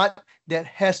part that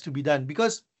has to be done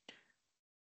because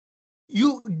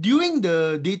you during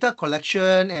the data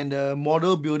collection and the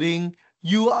model building,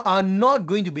 you are not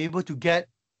going to be able to get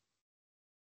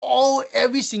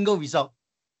every single result.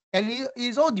 And it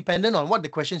is all dependent on what the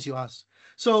questions you ask.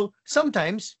 So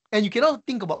sometimes, and you cannot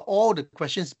think about all the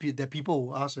questions that people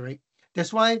will ask, right?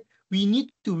 That's why we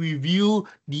need to review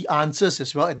the answers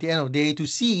as well at the end of the day to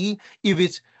see if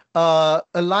it's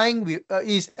aligned with,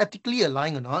 is ethically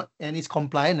aligned or not, and is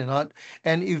compliant or not.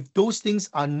 And if those things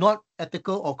are not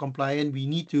ethical or compliant, we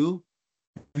need to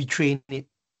retrain it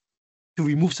to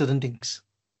remove certain things.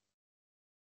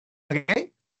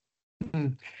 Okay?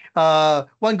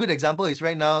 One good example is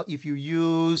right now, if you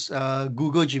use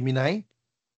Google Gemini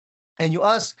and you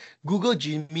ask Google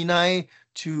Gemini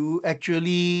to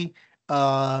actually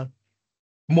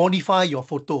modify your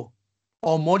photo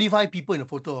or modify people in a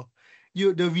photo,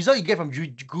 the result you get from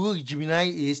Google Gemini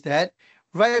is that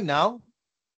right now,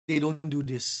 they don't do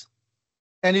this.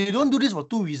 And they don't do this for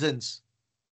two reasons.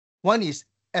 One is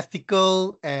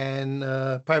ethical and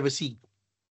privacy.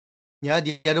 Yeah,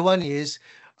 the other one is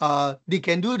they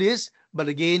can do this, but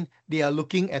again, they are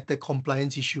looking at the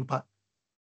compliance issue part.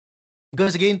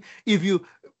 Because again,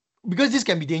 because this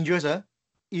can be dangerous,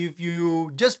 if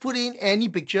you just put in any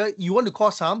picture, you want to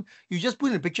cause harm, you just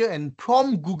put in a picture and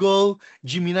prompt Google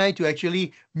Gemini to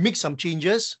actually make some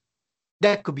changes,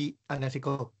 that could be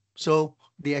unethical. So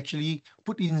they actually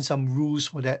put in some rules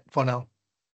for that for now.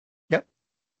 Yep.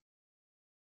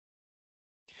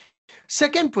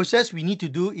 Second process we need to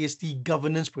do is the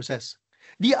governance process.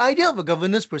 The idea of a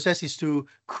governance process is to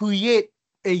create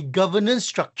a governance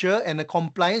structure and a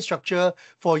compliance structure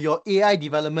for your AI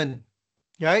development,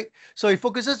 right? So it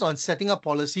focuses on setting up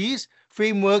policies,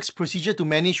 frameworks, procedure to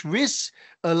manage risks,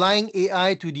 align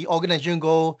AI to the organization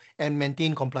goal, and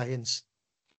maintain compliance.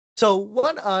 So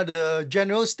what are the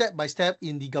general step-by-step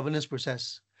in the governance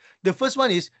process? The first one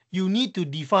is you need to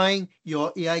define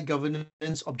your AI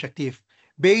governance objective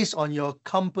based on your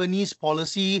company's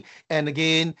policy and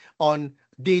again on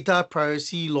data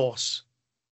privacy laws,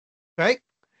 right?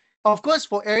 Of course,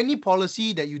 for any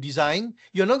policy that you design,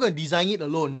 you're not going to design it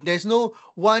alone. There's no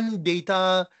one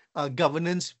data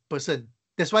governance person.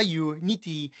 That's why you need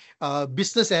the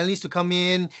business analyst to come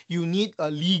in. You need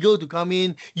a legal to come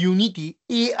in. You need the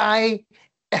AI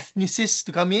ethnicist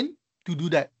to come in to do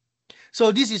that.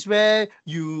 So this is where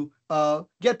you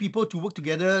get people to work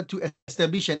together to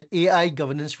establish an AI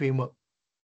governance framework.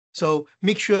 So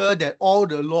make sure that all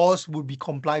the laws would be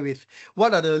complied with.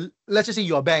 What are the, let's just say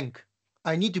you're a bank.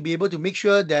 I need to be able to make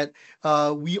sure that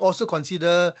we also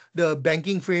consider the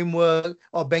banking framework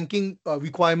or banking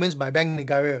requirements by Bank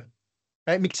Negara,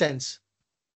 right? Makes sense.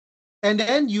 And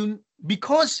then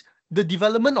because the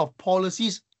development of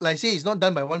policies, like I say, is not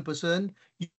done by one person,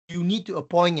 you need to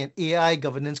appoint an AI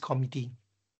governance committee.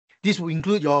 This will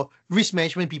include your risk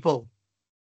management people,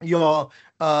 your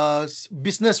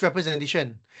business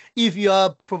representation. If you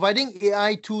are providing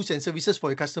AI tools and services for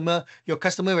your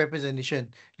customer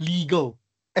representation, legal,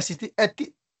 eth-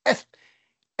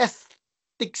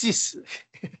 ethics,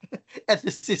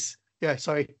 ethicists. Yeah,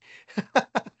 sorry.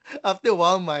 After a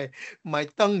while, my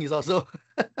tongue is also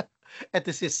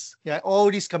ethicists. Yeah,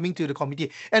 all this coming to the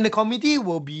committee, and the committee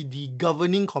will be the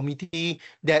governing committee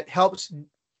that helps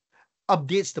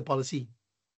updates the policy.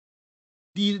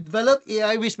 Develop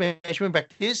AI risk management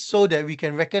practice so that we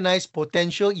can recognize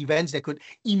potential events that could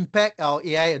impact our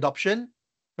AI adoption,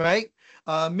 right?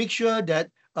 Make sure that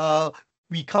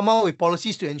we come out with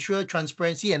policies to ensure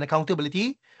transparency and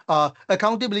accountability.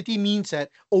 Accountability means that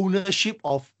ownership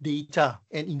of data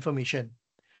and information.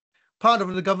 Part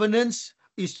of the governance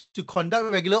is to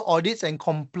conduct regular audits and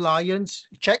compliance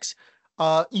checks,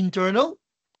 internal,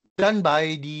 done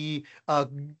by the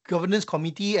governance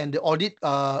committee and the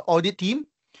audit team.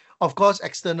 Of course,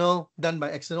 external, done by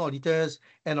external auditors.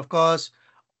 And of course,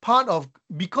 part of,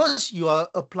 because you are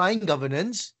applying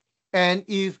governance, and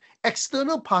if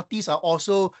external parties are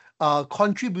also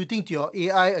contributing to your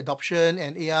AI adoption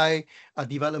and AI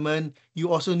development,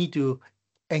 you also need to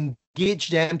engage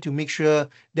them to make sure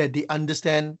that they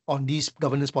understand on this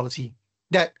governance policy.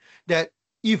 That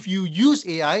if you use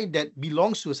AI that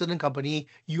belongs to a certain company,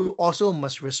 you also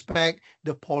must respect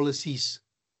the policies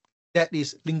that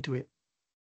is linked to it.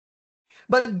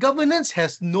 But governance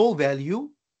has no value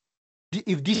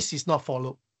if this is not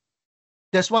followed.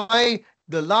 That's why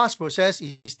the last process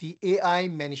is the AI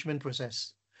management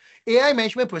process. AI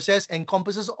management process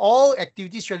encompasses all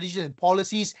activity strategies and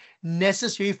policies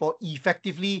necessary for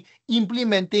effectively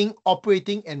implementing,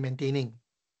 operating, and maintaining.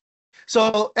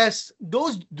 So as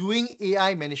those doing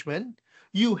AI management,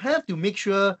 you have to make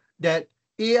sure that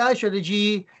AI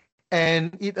strategy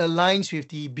and it aligns with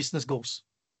the business goals,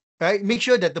 right? Make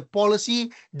sure that the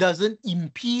policy doesn't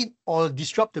impede or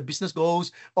disrupt the business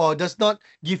goals or does not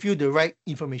give you the right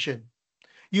information.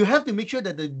 You have to make sure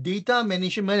that the data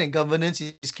management and governance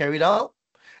is carried out,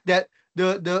 that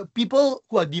the people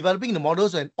who are developing the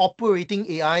models and operating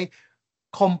AI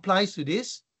complies to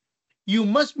this. You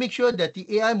must make sure that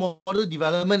the AI model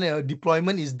development and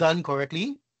deployment is done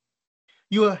correctly.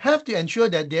 You have to ensure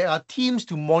that there are teams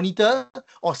to monitor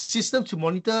or systems to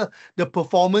monitor the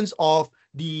performance of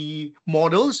the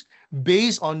models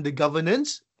based on the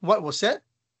governance, what was said.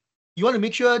 You want to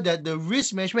make sure that the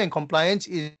risk management and compliance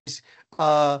is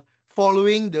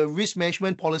following the risk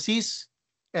management policies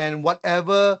and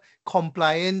whatever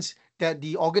compliance that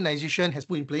the organization has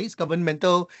put in place,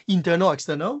 governmental, internal,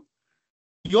 external.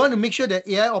 You want to make sure that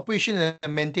AI operation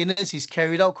and maintenance is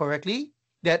carried out correctly,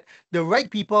 that the right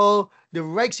people, the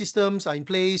right systems are in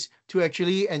place to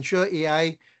actually ensure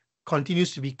AI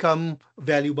continues to become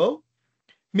valuable.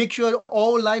 Make sure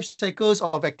all life cycles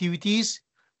of activities.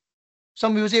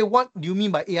 Some people say, what do you mean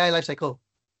by AI life cycle?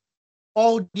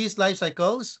 All these life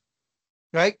cycles,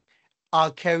 right,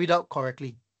 are carried out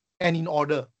correctly and in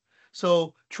order.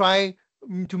 So try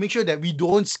to make sure that we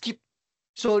don't skip.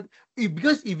 So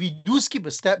because if we do skip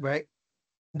a step, right,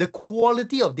 the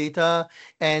quality of data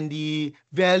and the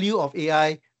value of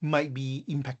AI might be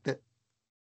impacted.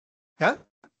 Yeah.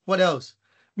 What else?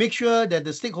 Make sure that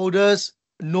the stakeholders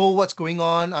know what's going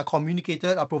on, are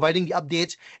communicated, are providing the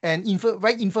updates, and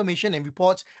right information and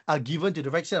reports are given to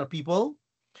the right set of people.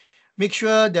 Make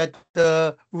sure that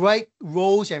the right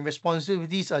roles and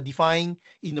responsibilities are defined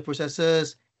in the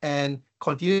processes, and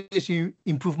continuous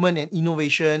improvement and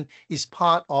innovation is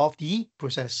part of the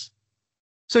process.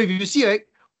 So if you see, right,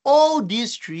 all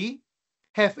these three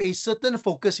have a certain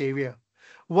focus area.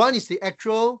 One is the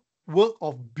actual work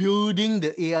of building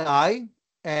the AI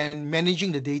and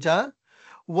managing the data.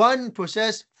 One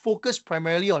process focused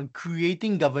primarily on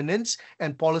creating governance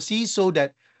and policy so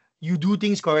that you do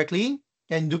things correctly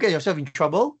and don't get yourself in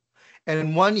trouble.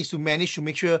 And one is to manage to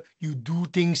make sure you do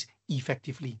things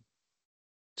effectively.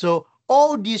 So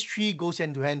all these three goes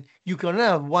hand to hand. You cannot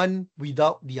have one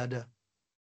without the other.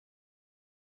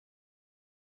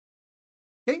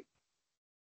 Okay.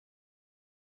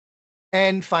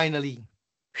 And finally,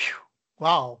 whew,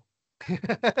 wow.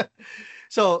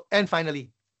 And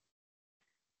finally,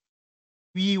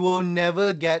 we will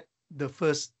never get the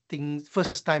first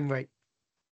time right.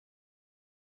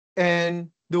 And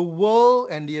the world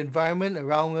and the environment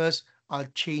around us are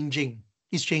changing.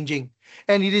 It's changing.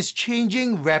 And it is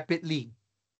changing rapidly.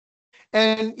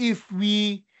 And if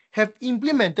we have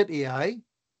implemented AI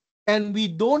and we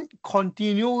don't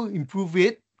continue to improve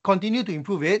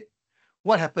it,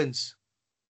 what happens?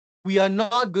 We are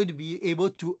not going to be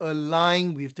able to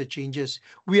align with the changes.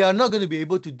 We are not going to be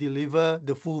able to deliver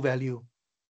the full value.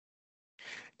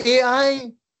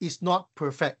 AI is not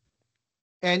perfect.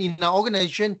 And in our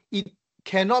organization, it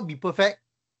cannot be perfect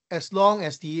as long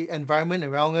as the environment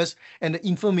around us and the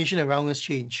information around us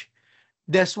change.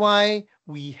 That's why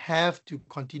we have to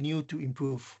continue to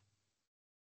improve.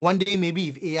 One day, maybe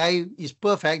if AI is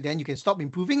perfect, then you can stop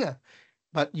improving.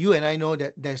 But you and I know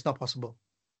that that's not possible.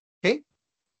 Okay?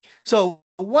 So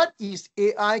what is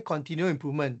AI continuous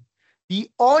improvement? The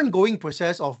ongoing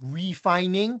process of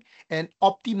refining and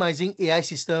optimizing AI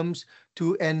systems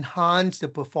to enhance the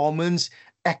performance,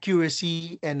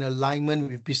 accuracy, and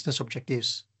alignment with business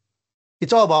objectives.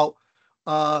 It's all about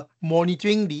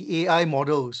monitoring the AI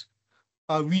models,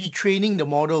 retraining the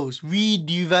models,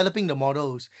 redeveloping the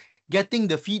models, getting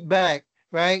the feedback,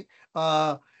 right?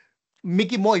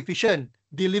 Make it more efficient,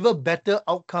 deliver better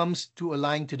outcomes to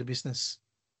align to the business.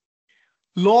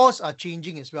 Laws are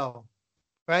changing as well,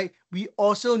 right? We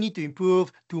also need to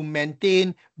improve to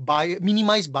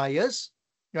minimize bias,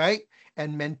 right?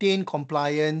 And maintain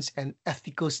compliance and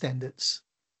ethical standards,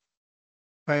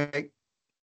 right?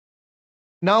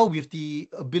 Now, with the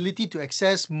ability to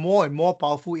access more and more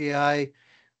powerful AI,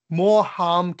 more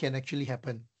harm can actually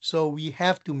happen. So we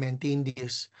have to maintain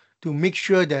this to make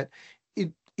sure that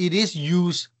it is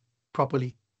used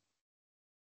properly.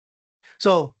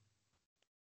 So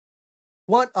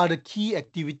what are the key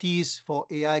activities for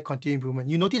AI continuous improvement?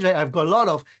 You notice, right? I've got a lot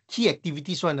of key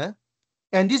activities one.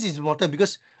 And this is important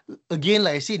because, again,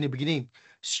 like I said in the beginning,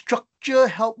 structure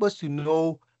helps us to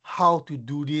know how to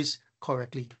do this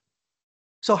correctly.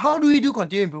 So how do we do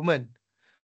continuous improvement?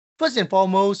 First and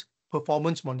foremost,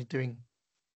 performance monitoring.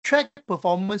 Track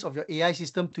performance of your AI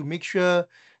system to make sure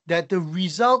that the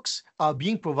results are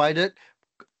being provided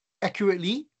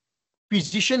accurately,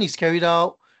 precision is carried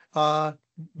out, uh,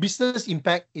 business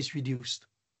impact is reduced.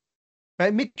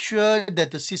 Right? Make sure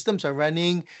that the systems are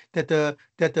running, that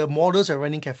the models are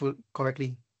running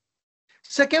correctly.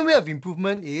 Second way of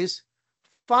improvement is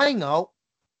find out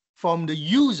from the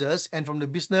users and from the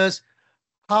business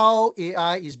how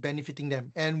AI is benefiting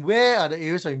them and where are the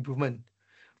areas of improvement.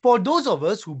 For those of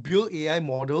us who build AI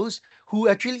models, who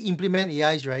actually implement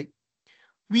AIs, right,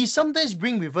 we sometimes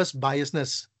bring with us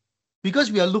biasness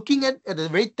because we are looking at a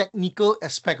very technical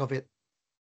aspect of it,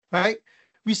 right?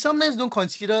 We sometimes don't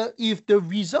consider if the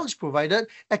results provided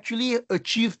actually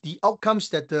achieve the outcomes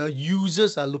that the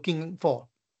users are looking for.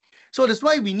 So that's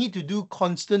why we need to do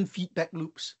constant feedback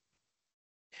loops,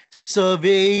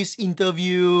 surveys,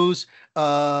 interviews,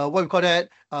 what we call that,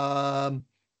 um,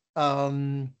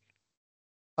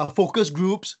 focus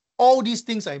groups. All these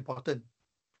things are important,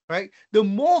 right? The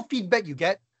more feedback you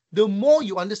get, the more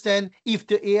you understand if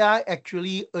the AI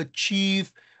actually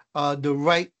achieve the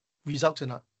right results or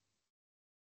not.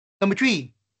 Number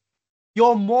three,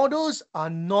 your models are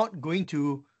not going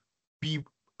to be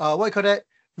what I call that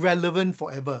relevant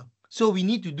forever. So we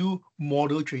need to do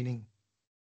model training.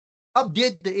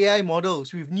 Update the AI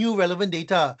models with new relevant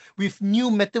data, with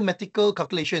new mathematical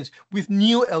calculations, with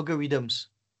new algorithms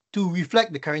to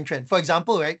reflect the current trend. For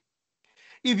example, right,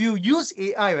 if you use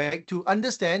AI, right, to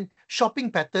understand shopping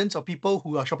patterns of people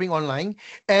who are shopping online,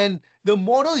 and the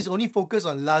model is only focused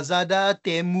on Lazada,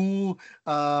 Temu,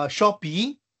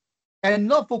 Shopee, and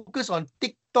not focused on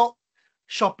TikTok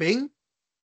shopping,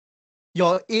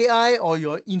 your AI or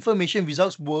your information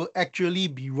results will actually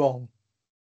be wrong.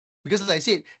 Because as I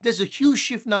said, there's a huge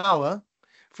shift now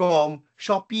from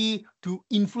Shopee to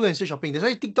influencer shopping. That's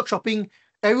why TikTok shopping,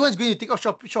 everyone's going to TikTok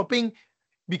shopping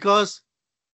because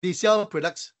they sell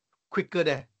products quicker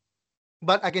there.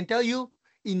 But I can tell you,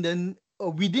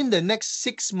 within the next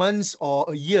 6 months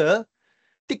or a year,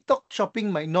 TikTok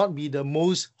shopping might not be the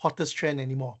most hottest trend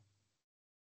anymore.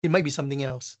 It might be something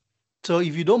else. So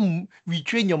if you don't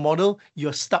retrain your model,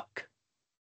 you're stuck.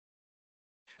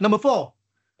 Number four,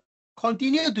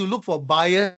 continue to look for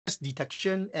bias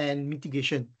detection and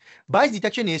mitigation. Bias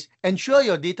detection is ensure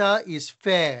your data is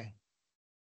fair.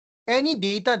 Any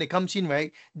data that comes in,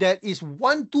 right, that is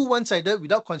one-sided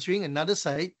without considering another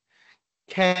side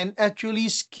can actually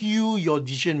skew your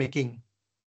decision making.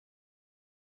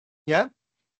 Yeah.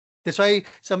 That's why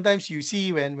sometimes you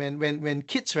see when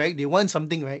kids, right, they want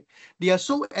something, right, they are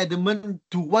so adamant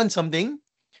to want something,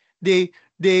 they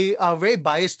are very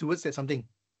biased towards that something.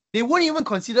 They won't even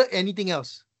consider anything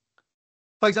else.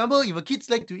 For example, if a kids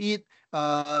like to eat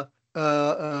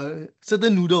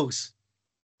certain noodles,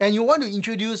 and you want to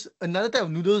introduce another type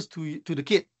of noodles to the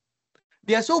kid,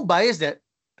 they are so biased that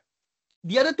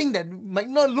the other thing that might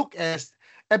not look as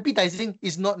appetizing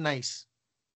is not nice,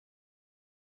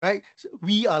 right? So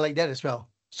we are like that as well.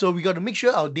 So we got to make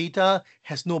sure our data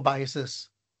has no biases.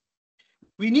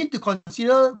 We need to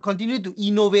continue to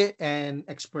innovate and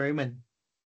experiment.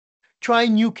 Try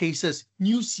new cases,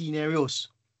 new scenarios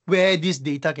where this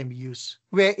data can be used,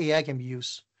 where AI can be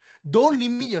used. Don't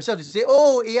limit yourself to say,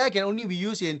 oh, AI can only be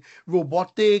used in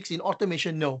robotics, in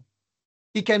automation. No,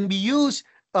 it can be used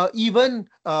even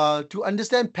to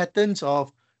understand patterns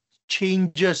of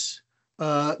changes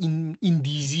in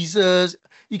diseases.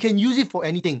 You can use it for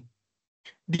anything.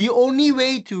 The only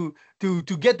way to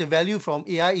get the value from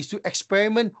AI is to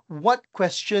experiment what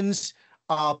questions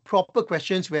are proper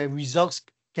questions where results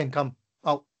can come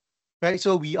out, right?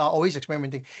 So we are always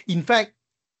experimenting. In fact,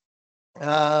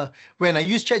 uh, when I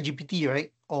use ChatGPT,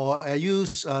 right, or I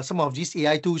use some of these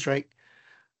AI tools, right,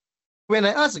 when I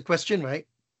ask a question, right,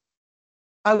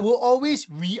 I will always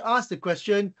re-ask the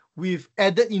question with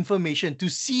added information to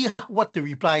see what the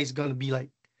reply is going to be like,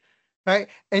 right?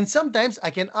 And sometimes I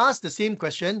can ask the same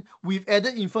question with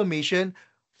added information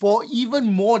for even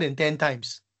more than 10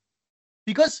 times.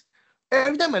 Because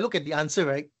every time I look at the answer,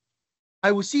 right,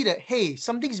 I will see that, hey,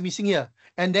 something's missing here.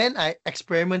 And then I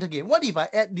experiment again. What if I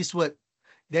add this word?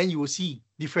 Then you will see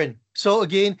different. So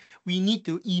again, we need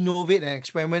to innovate and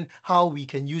experiment how we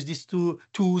can use these two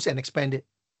tools and expand it,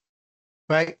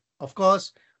 right? Of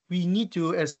course, we need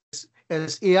to, as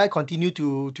AI continue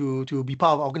to be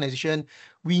part of our organization,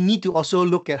 we need to also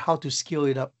look at how to scale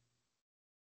it up.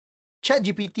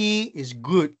 ChatGPT is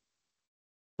good,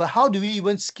 but how do we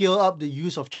even scale up the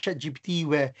use of ChatGPT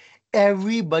where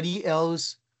everybody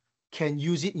else can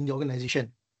use it in the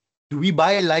organization? Do we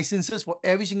buy licenses for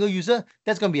every single user?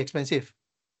 That's going to be expensive,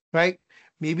 right?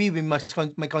 Maybe we might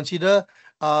consider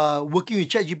working with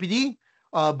ChatGPT,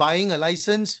 buying a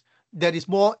license that is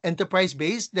more enterprise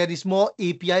based, that is more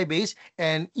API based,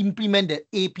 and implement that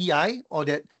API or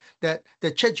that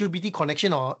the ChatGPT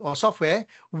connection or software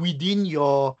within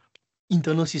your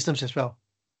internal systems as well,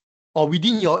 or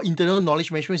within your internal knowledge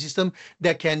management system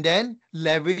that can then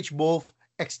leverage both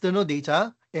external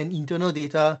data and internal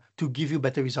data to give you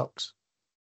better results,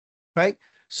 right?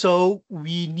 So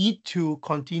we need to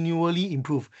continually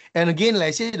improve. And again, like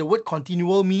I said, the word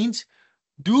continual means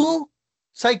do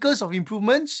cycles of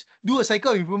improvements, do a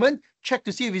cycle of improvement, check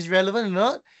to see if it's relevant or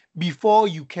not before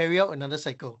you carry out another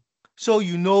cycle. So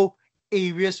you know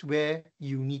areas where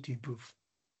you need to improve.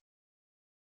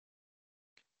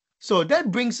 So that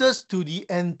brings us to the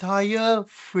entire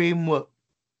framework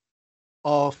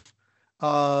of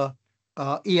uh,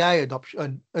 AI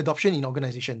adoption in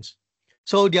organizations.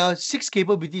 So there are 6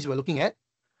 capabilities we're looking at.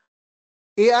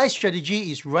 AI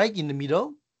strategy is right in the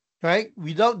middle, right?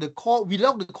 Without the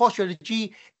core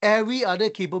strategy, every other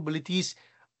capabilities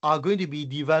are going to be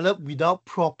developed without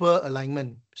proper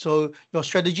alignment. So your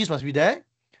strategies must be there.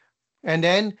 And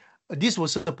then this will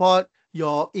support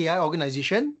your AI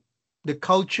organization, the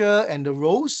culture and the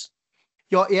roles,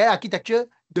 your AI architecture,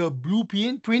 the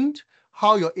blueprint,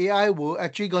 how your AI will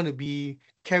actually going to be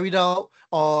carried out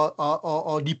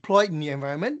or deployed in the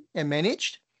environment and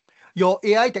managed, your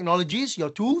AI technologies, your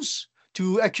tools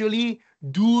to actually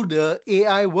do the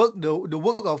AI work, the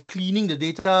work of cleaning the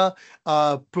data,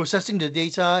 processing the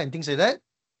data, and things like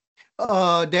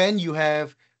that. Then you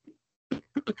have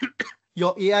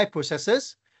your AI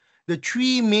processes, the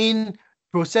 3 main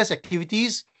process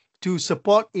activities to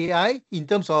support AI in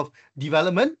terms of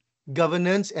development,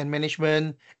 governance, and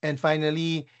management, and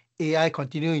finally, AI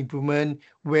continuous improvement,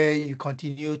 where you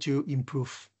continue to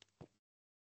improve.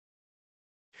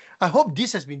 I hope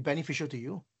this has been beneficial to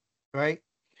you, right?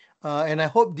 And I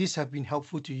hope this have been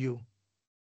helpful to you.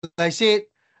 Like I said,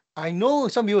 I know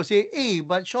some people say, hey,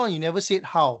 but Sean, you never said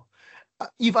how.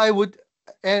 If I would,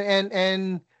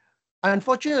 and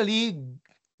unfortunately,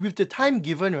 with the time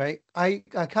given, right, I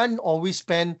can't always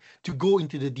spend to go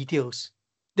into the details.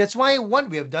 That's why what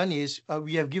we have done is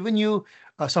we have given you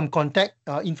some contact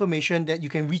information that you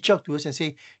can reach out to us and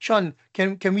say, Sean,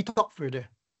 can we talk further?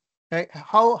 Right?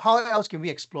 How else can we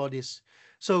explore this?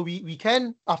 So we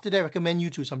can after that recommend you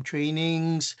to some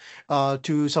trainings,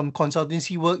 to some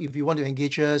consultancy work if you want to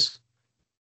engage us.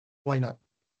 Why not?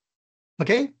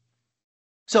 Okay.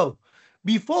 So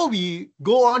before we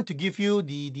go on to give you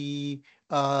the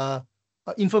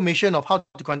information of how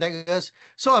to contact us,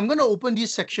 so I'm going to open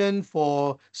this section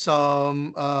for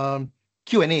some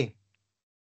Q&A.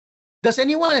 Does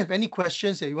anyone have any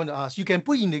questions that you want to ask? You can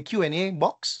put in the Q&A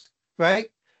box, right?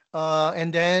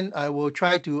 and then I will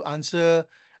try to answer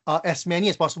as many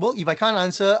as possible. If I can't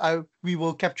answer, we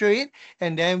will capture it,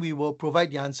 and then we will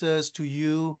provide the answers to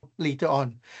you later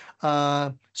on.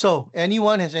 So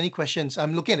anyone has any questions?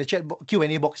 I'm looking at the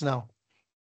Q&A box now.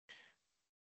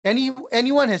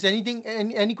 Anyone has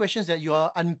any questions that you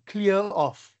are unclear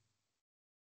of?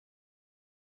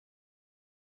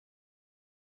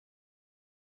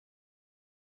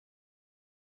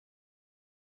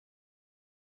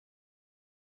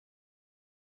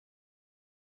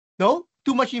 No?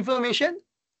 Too much information?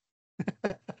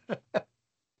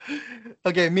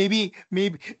 Okay, maybe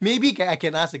I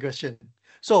can ask the question.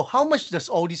 So how much does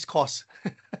all this cost?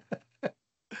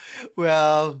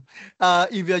 Well,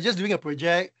 if you're just doing a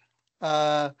project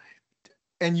and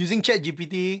using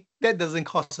ChatGPT, that doesn't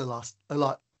cost a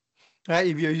lot, right?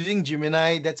 If you're using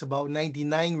Gemini, that's about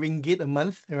 99 ringgit a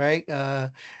month, right?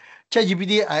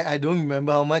 ChatGPT, I don't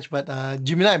remember how much, but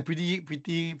Gemini, I'm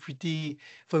pretty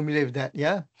familiar with that.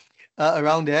 Yeah,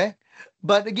 around there.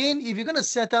 But again, if you're going to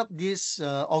set up this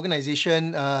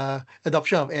organization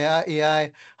adoption of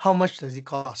AI, how much does it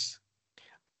cost?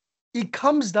 It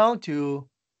comes down to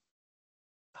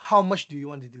how much do you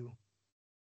want to do,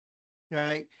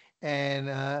 right? And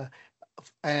and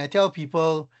I tell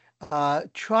people,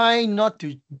 try not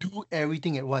to do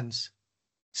everything at once.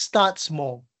 Start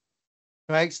small,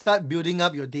 right? Start building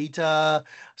up your data.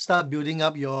 Start building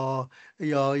up your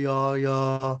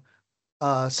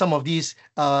some of these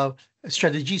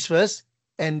strategies first,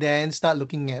 and then start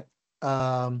looking at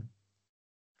um,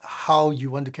 how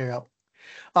you want to carry out.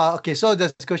 Okay, so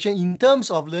the question in terms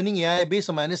of learning AI, based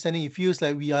on my understanding, it feels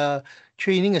like we are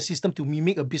training a system to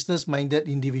mimic a business-minded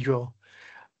individual.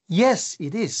 Yes,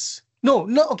 it is. No,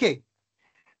 no, okay.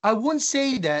 I won't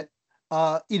say that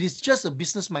it is just a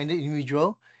business-minded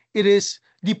individual. It is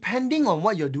depending on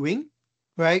what you're doing,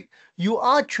 right? You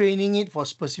are training it for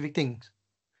specific things.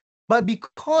 But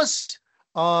because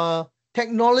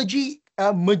technology,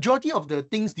 majority of the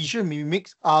things decision we make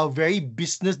are very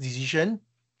business decision,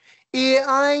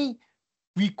 AI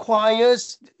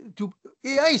requires to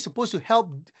AI is supposed to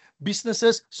help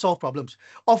businesses solve problems.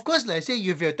 Of course, like I say, if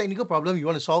you have a technical problem you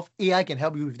want to solve, AI can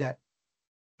help you with that,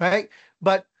 right?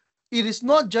 But it is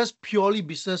not just purely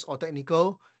business or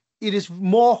technical. It is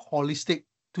more holistic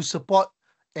to support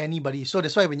anybody. So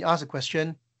that's why when you ask a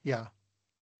question, yeah.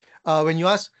 When you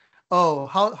ask, oh,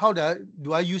 how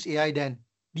do I use AI then?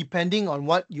 Depending on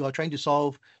what you are trying to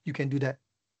solve, you can do that.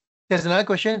 There's another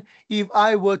question. If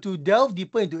I were to delve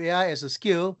deeper into AI as a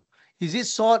skill, is it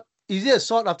a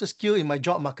sought after skill in my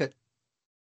job market?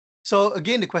 So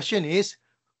again, the question is,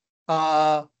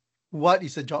 uh, what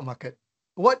is the job market?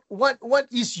 What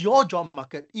is your job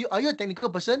market? Are you a technical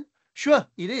person? Sure,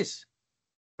 it is,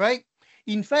 right?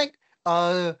 In fact,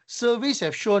 surveys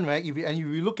have shown, right? If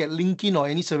you look at LinkedIn or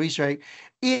any surveys, right,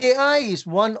 AI is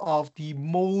one of the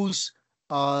most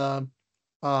not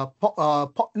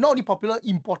only popular,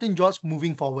 important jobs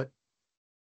moving forward.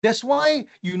 That's why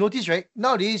you notice, right?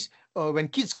 Nowadays, when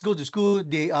kids go to school,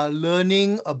 they are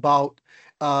learning about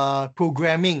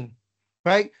programming,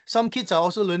 right? Some kids are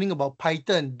also learning about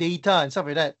Python, data, and stuff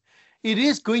like that. It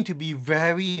is going to be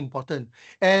very important.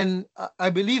 And I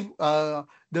believe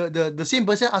the same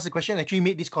person asked the question actually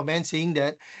made this comment saying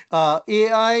that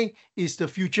AI is the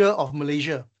future of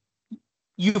Malaysia.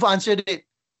 You've answered it.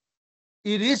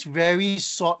 It is very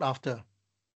sought after,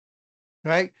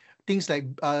 right? Things like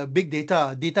big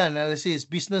data, data analysis,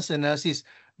 business analysis,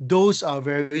 those are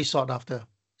very sought after.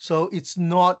 So it's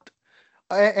not,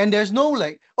 and there's no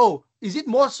like, oh, is it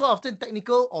more sought after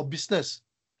technical or business?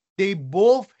 They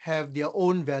both have their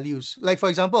own values. Like, for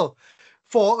example,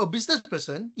 for a business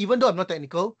person, even though I'm not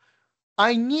technical,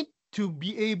 I need to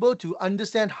be able to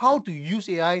understand how to use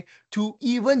AI to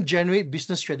even generate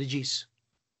business strategies.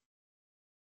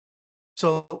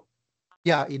 So,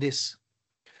 yeah, it is.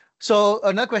 So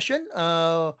another question,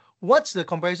 what's the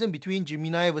comparison between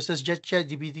Gemini versus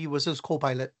ChatGPT versus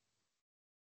Copilot?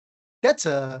 That's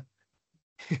a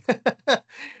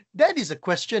that is a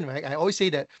question, right? I always say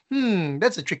that,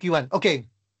 that's a tricky one. Okay,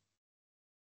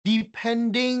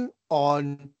 depending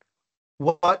on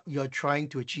what you're trying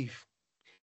to achieve.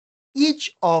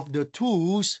 Each of the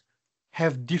tools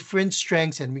have different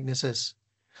strengths and weaknesses.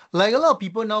 Like a lot of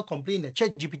people now complain that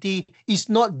ChatGPT is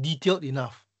not detailed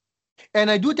enough. And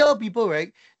I do tell people,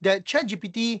 right, that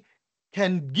ChatGPT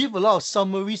can give a lot of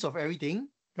summaries of everything,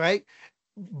 right?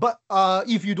 But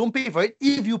if you don't pay for it,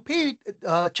 if you pay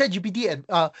ChatGPT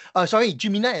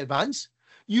Gemini Advance,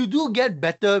 you do get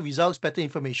better results, better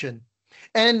information.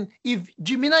 And if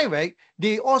Gemini, right,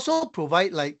 they also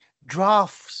provide like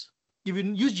drafts. if you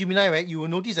use Gemini, right, you will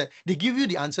notice that they give you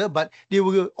the answer, but they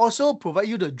will also provide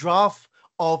you the draft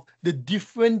of the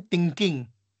different thinking,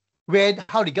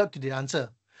 how they got to the answer.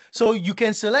 So you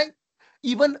can select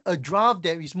even a draft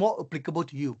that is more applicable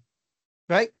to you,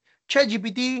 right?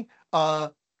 ChatGPT,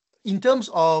 in terms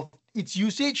of its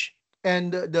usage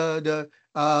and the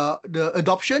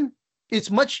adoption,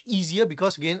 it's much easier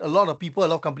because again, a lot of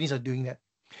companies are doing that.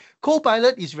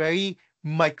 Copilot is very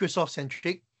Microsoft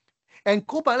centric, and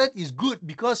Copilot is good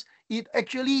because it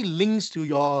actually links to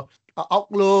your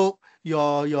Outlook,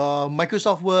 your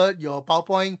Microsoft Word, your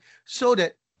PowerPoint, so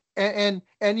that and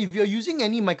if you're using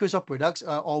any Microsoft products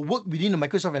or work within the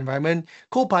Microsoft environment,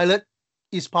 Copilot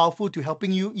is powerful to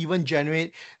helping you even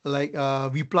generate like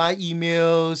reply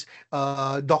emails,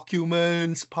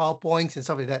 documents, PowerPoints, and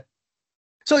stuff like that.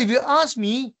 So if you ask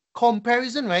me,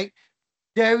 comparison, right?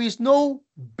 There is no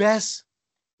best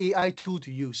AI tool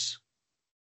to use.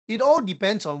 It all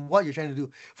depends on what you're trying to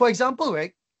do. For example,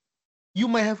 right, you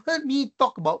might have heard me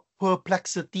talk about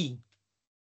perplexity.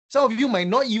 Some of you might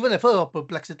not even have heard of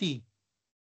perplexity.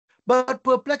 But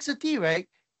perplexity, right,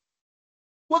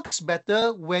 works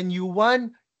better when you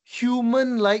want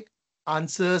human-like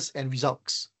answers and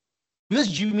results. Because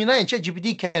Gemini and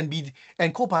ChatGPT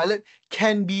and Copilot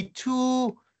can be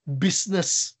too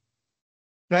business,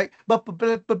 right? But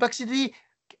perplexity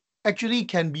actually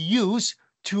can be used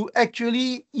to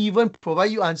actually even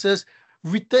provide you answers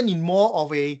written in more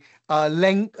of a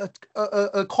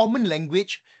common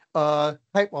language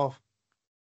type of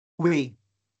way.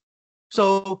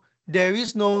 So there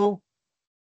is no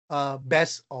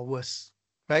best or worst,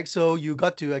 right? So you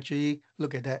got to actually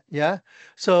look at that. Yeah.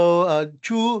 So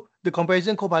through the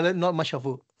comparison Copilot, not much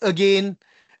helpful. Again,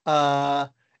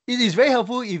 it is very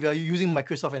helpful if you're using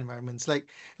Microsoft environments. Like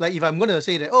if I'm going to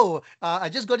say that, oh, I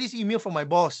just got this email from my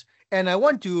boss and I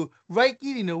want to write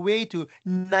it in a way to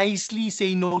nicely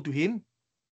say no to him.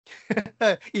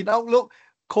 In Outlook,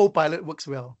 Copilot works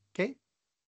well. Okay.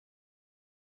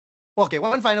 Okay,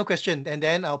 one final question, and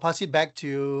then I'll pass it back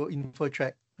to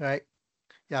InfoTrack. Right.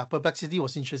 Yeah, perplexity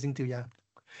was interesting too. Yeah.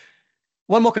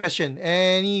 One more question.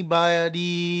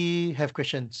 Anybody have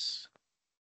questions?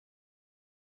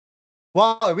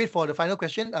 While I wait for the final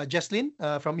question, Jaslyn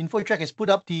from InfoTrack has put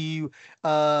up the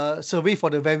survey for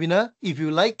the webinar. If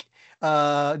you like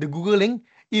the Google link,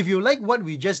 if you like what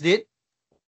we just did,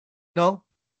 no,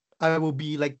 I will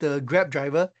be like the Grab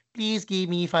driver. Please give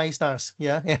me 5 stars.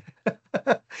 Yeah.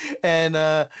 And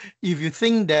if you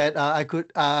think that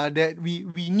that we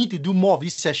need to do more of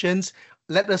these sessions,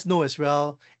 let us know as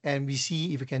well, and we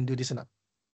see if we can do this or not.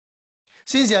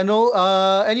 Since there are no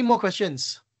any more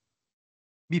questions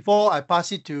before I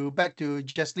pass it back to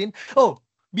Jaslyn. Oh,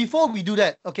 before we do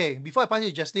that, okay, before I pass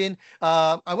it to Jaslyn,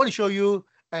 I want to show you,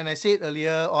 and I said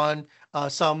earlier on,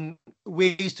 some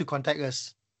ways to contact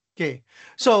us. Okay,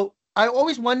 so I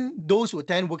always want those who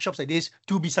attend workshops like this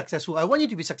to be successful. I want you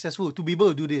to be successful, to be able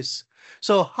to do this.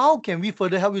 So how can we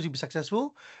further help you to be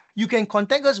successful? You can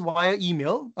contact us via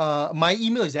email. My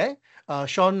email is there,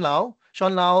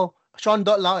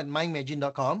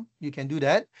 Sean.lau@mindmagine.com. You can do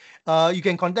that. You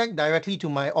can contact directly to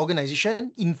my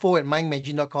organization,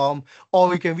 info@mindmagine.com,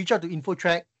 or you can reach out to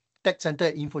InfoTrack,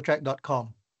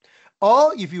 techcenter@infotrack.com.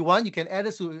 Or if you want, you can add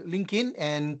us to LinkedIn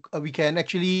and we can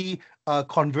actually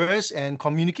converse and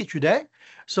communicate through there.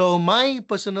 So my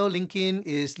personal LinkedIn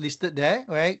is listed there,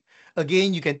 right?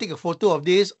 Again, you can take a photo of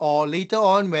this, or later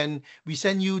on when we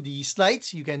send you the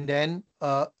slides, you can then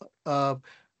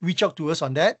reach out to us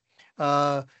on that.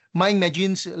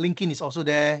 MindMagine's LinkedIn is also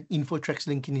there. InfoTrack's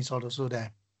LinkedIn is also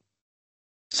there.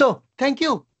 So thank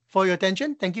you for your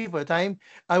attention. Thank you for your time.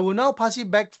 I will now pass it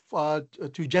back to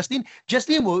Jaslyn.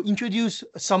 Jaslyn will introduce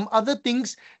some other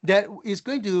things that is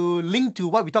going to link to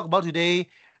what we talked about today,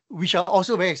 which are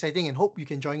also very exciting, and hope you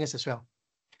can join us as well.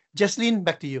 Jaslyn,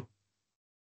 back to you.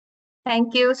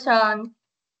 Thank you, Sean.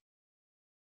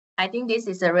 I think this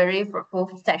is a very fruitful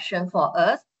session for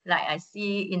us. Like I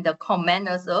see in the comment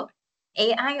also,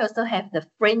 AI also have the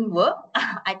framework.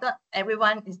 I thought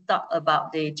everyone is talk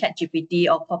about the ChatGPT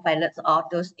or Copilot or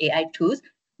those AI tools.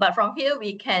 But from here,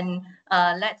 we can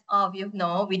let all of you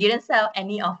know, we didn't sell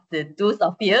any of the tools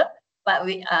of here, but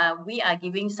we are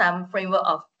giving some framework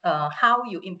of how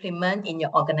you implement in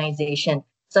your organization.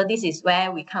 So this is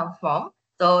where we come from.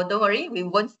 So don't worry, we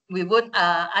won't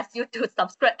ask you to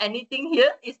subscribe anything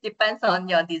here. It depends on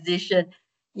your decision.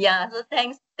 Yeah, so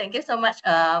thank you so much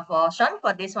for Sean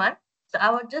for this one. So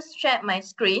I will just share my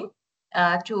screen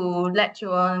to let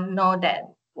you all know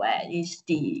that what is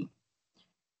the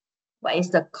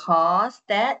course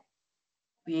that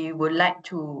we would like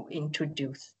to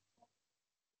introduce.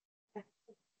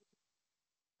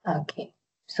 Okay,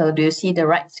 So do you see the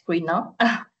right screen now?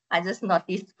 I just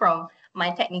noticed from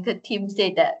my technical team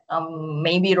said that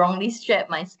maybe wrongly shared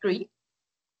my screen.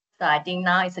 So I think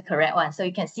now it's the correct one. So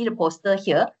you can see the poster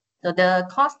here. So the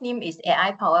course name is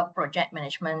AI Powered Project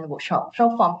Management Workshop.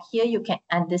 So from here, you can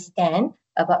understand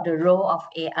about the role of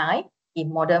AI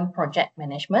in modern project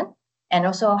management and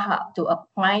also how to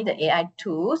apply the AI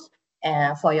tools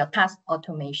for your task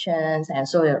automations and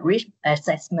so your risk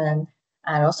assessment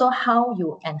and also how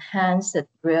you enhance the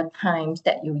real times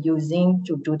that you're using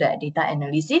to do the data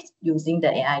analysis using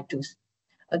the AI tools.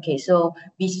 Okay, so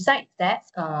besides that,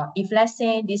 if let's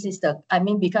say this is the,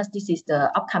 because this is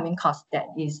the upcoming course that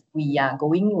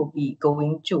will be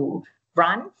going to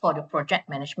run for the project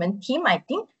management team, I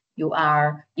think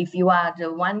if you are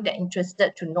the one that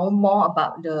interested to know more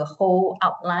about the whole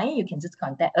outline, you can just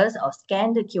contact us or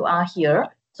scan the QR here.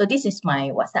 So this is my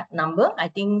WhatsApp number. I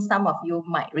think some of you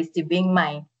might receiving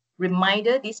my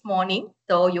reminder this morning.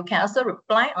 So you can also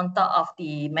reply on top of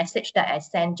the message that I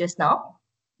sent just now,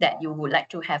 that you would like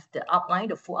to have the outline,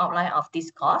 the full outline of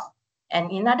this course. And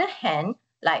in other hand,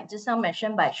 like just now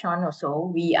mentioned by Sean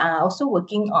also, we are also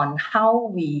working on how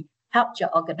we help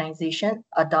your organization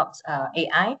adopt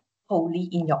AI wholly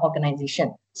in your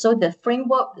organization. So the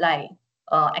framework, like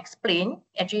explained,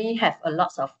 actually have a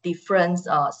lot of different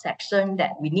sections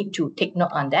that we need to take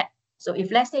note on that. So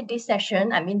if let's say this session,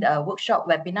 the workshop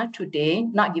webinar today,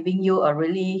 not giving you a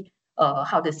really, a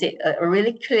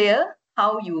really clear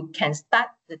how you can start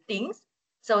the things.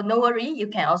 So no worry, you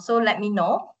can also let me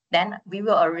know. Then we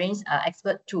will arrange an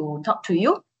expert to talk to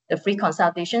you, the free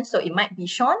consultation. So it might be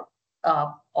Sean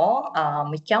or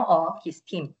Michael or his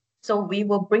team. So we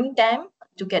will bring them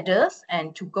together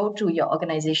and to go to your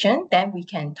organization. Then we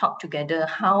can talk together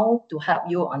how to help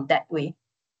you on that way.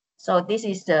 So this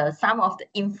is some of the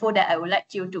info that I would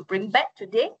like you to bring back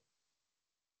today.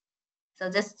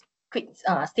 So just quick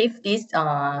save this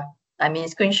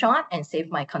screenshot and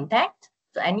save my contact.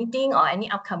 So anything or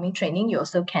any upcoming training, you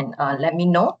also can let me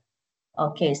know.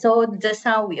 Okay, so just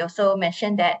how we also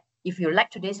mentioned that if you like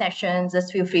today's session,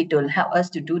 just feel free to help us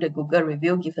to do the Google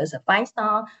review, give us a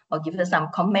 5-star or give us some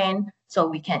comment so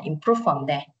we can improve from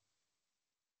there.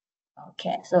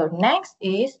 Okay, so next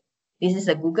this is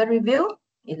a Google review.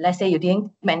 If let's say you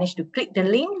didn't manage to click the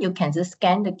link, you can just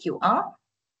scan the QR.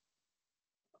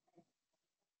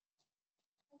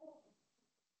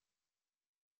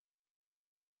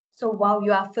 So while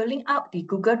you are filling out the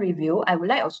Google review, I would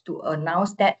like us to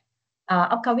announce that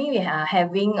upcoming we are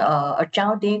having a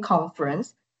Agile Day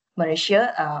conference,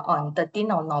 Malaysia, on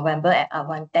 13th of November at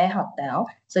Avante Hotel.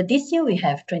 So this year we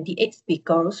have 28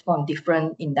 speakers from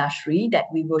different industry that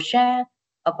we will share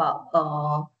about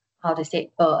a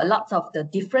lot of the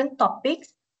different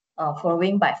topics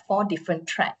following by 4 different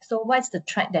tracks. So what's the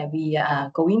track that we are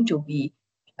going to be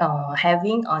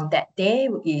having on that day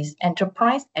is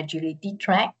Enterprise Agility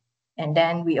track. And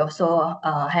then we also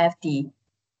have the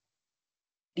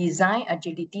Design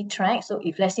Agility track. So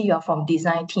if let's say you're from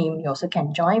design team, you also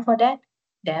can join for that.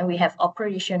 Then we have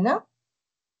Operational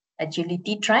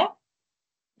Agility track.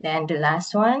 Then the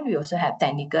last one, we also have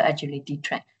Technical Agility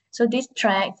track. So this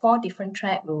track, 4 different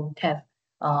tracks will have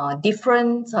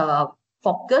different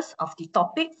focus of the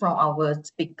topic from our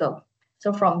speaker.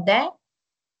 So from there,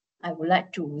 I would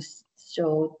like to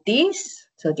show this.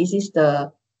 So this is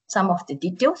some of the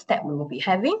details that we will be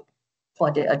having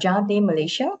for the Agile Day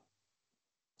Malaysia.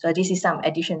 So this is some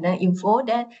additional info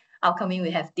that upcoming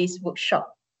we have this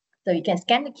workshop. So you can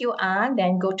scan the QR,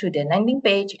 then go to the landing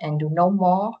page and to know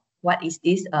more what is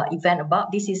this event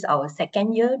about. This is our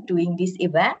 2nd year doing this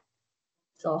event.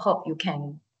 So hope you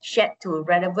can share to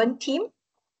relevant team.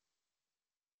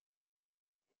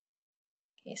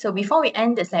 Okay, so before we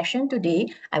end the session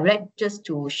today, I would like just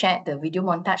to share the video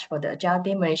montage for the Agile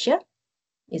Day Malaysia.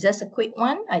 It's just a quick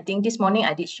one. I think this morning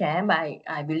I did share, but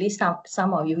I believe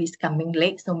some of you is coming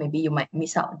late, so maybe you might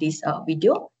miss out this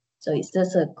video. So it's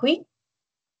just a quick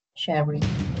sharing.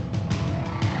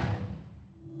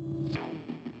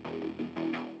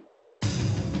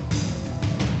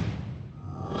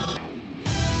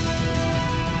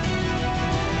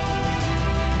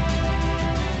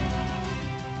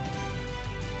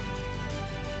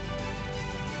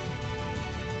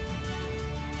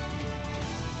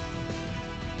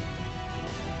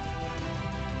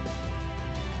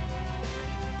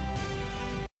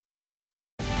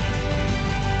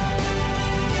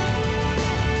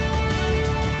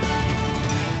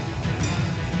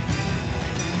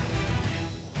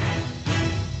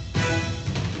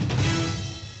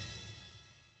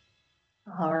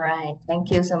 All right, thank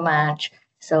you so much.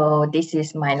 So this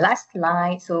is my last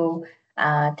slide. So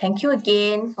thank you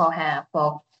again for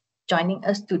joining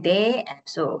us today. And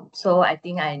so I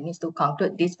think I need to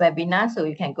conclude this webinar so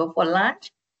you can go for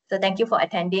lunch. So thank you for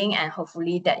attending, and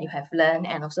hopefully that you have learned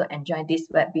and also enjoyed this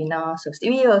webinar. So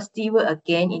we will see you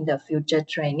again in the future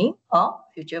training or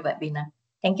future webinar.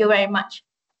 Thank you very much.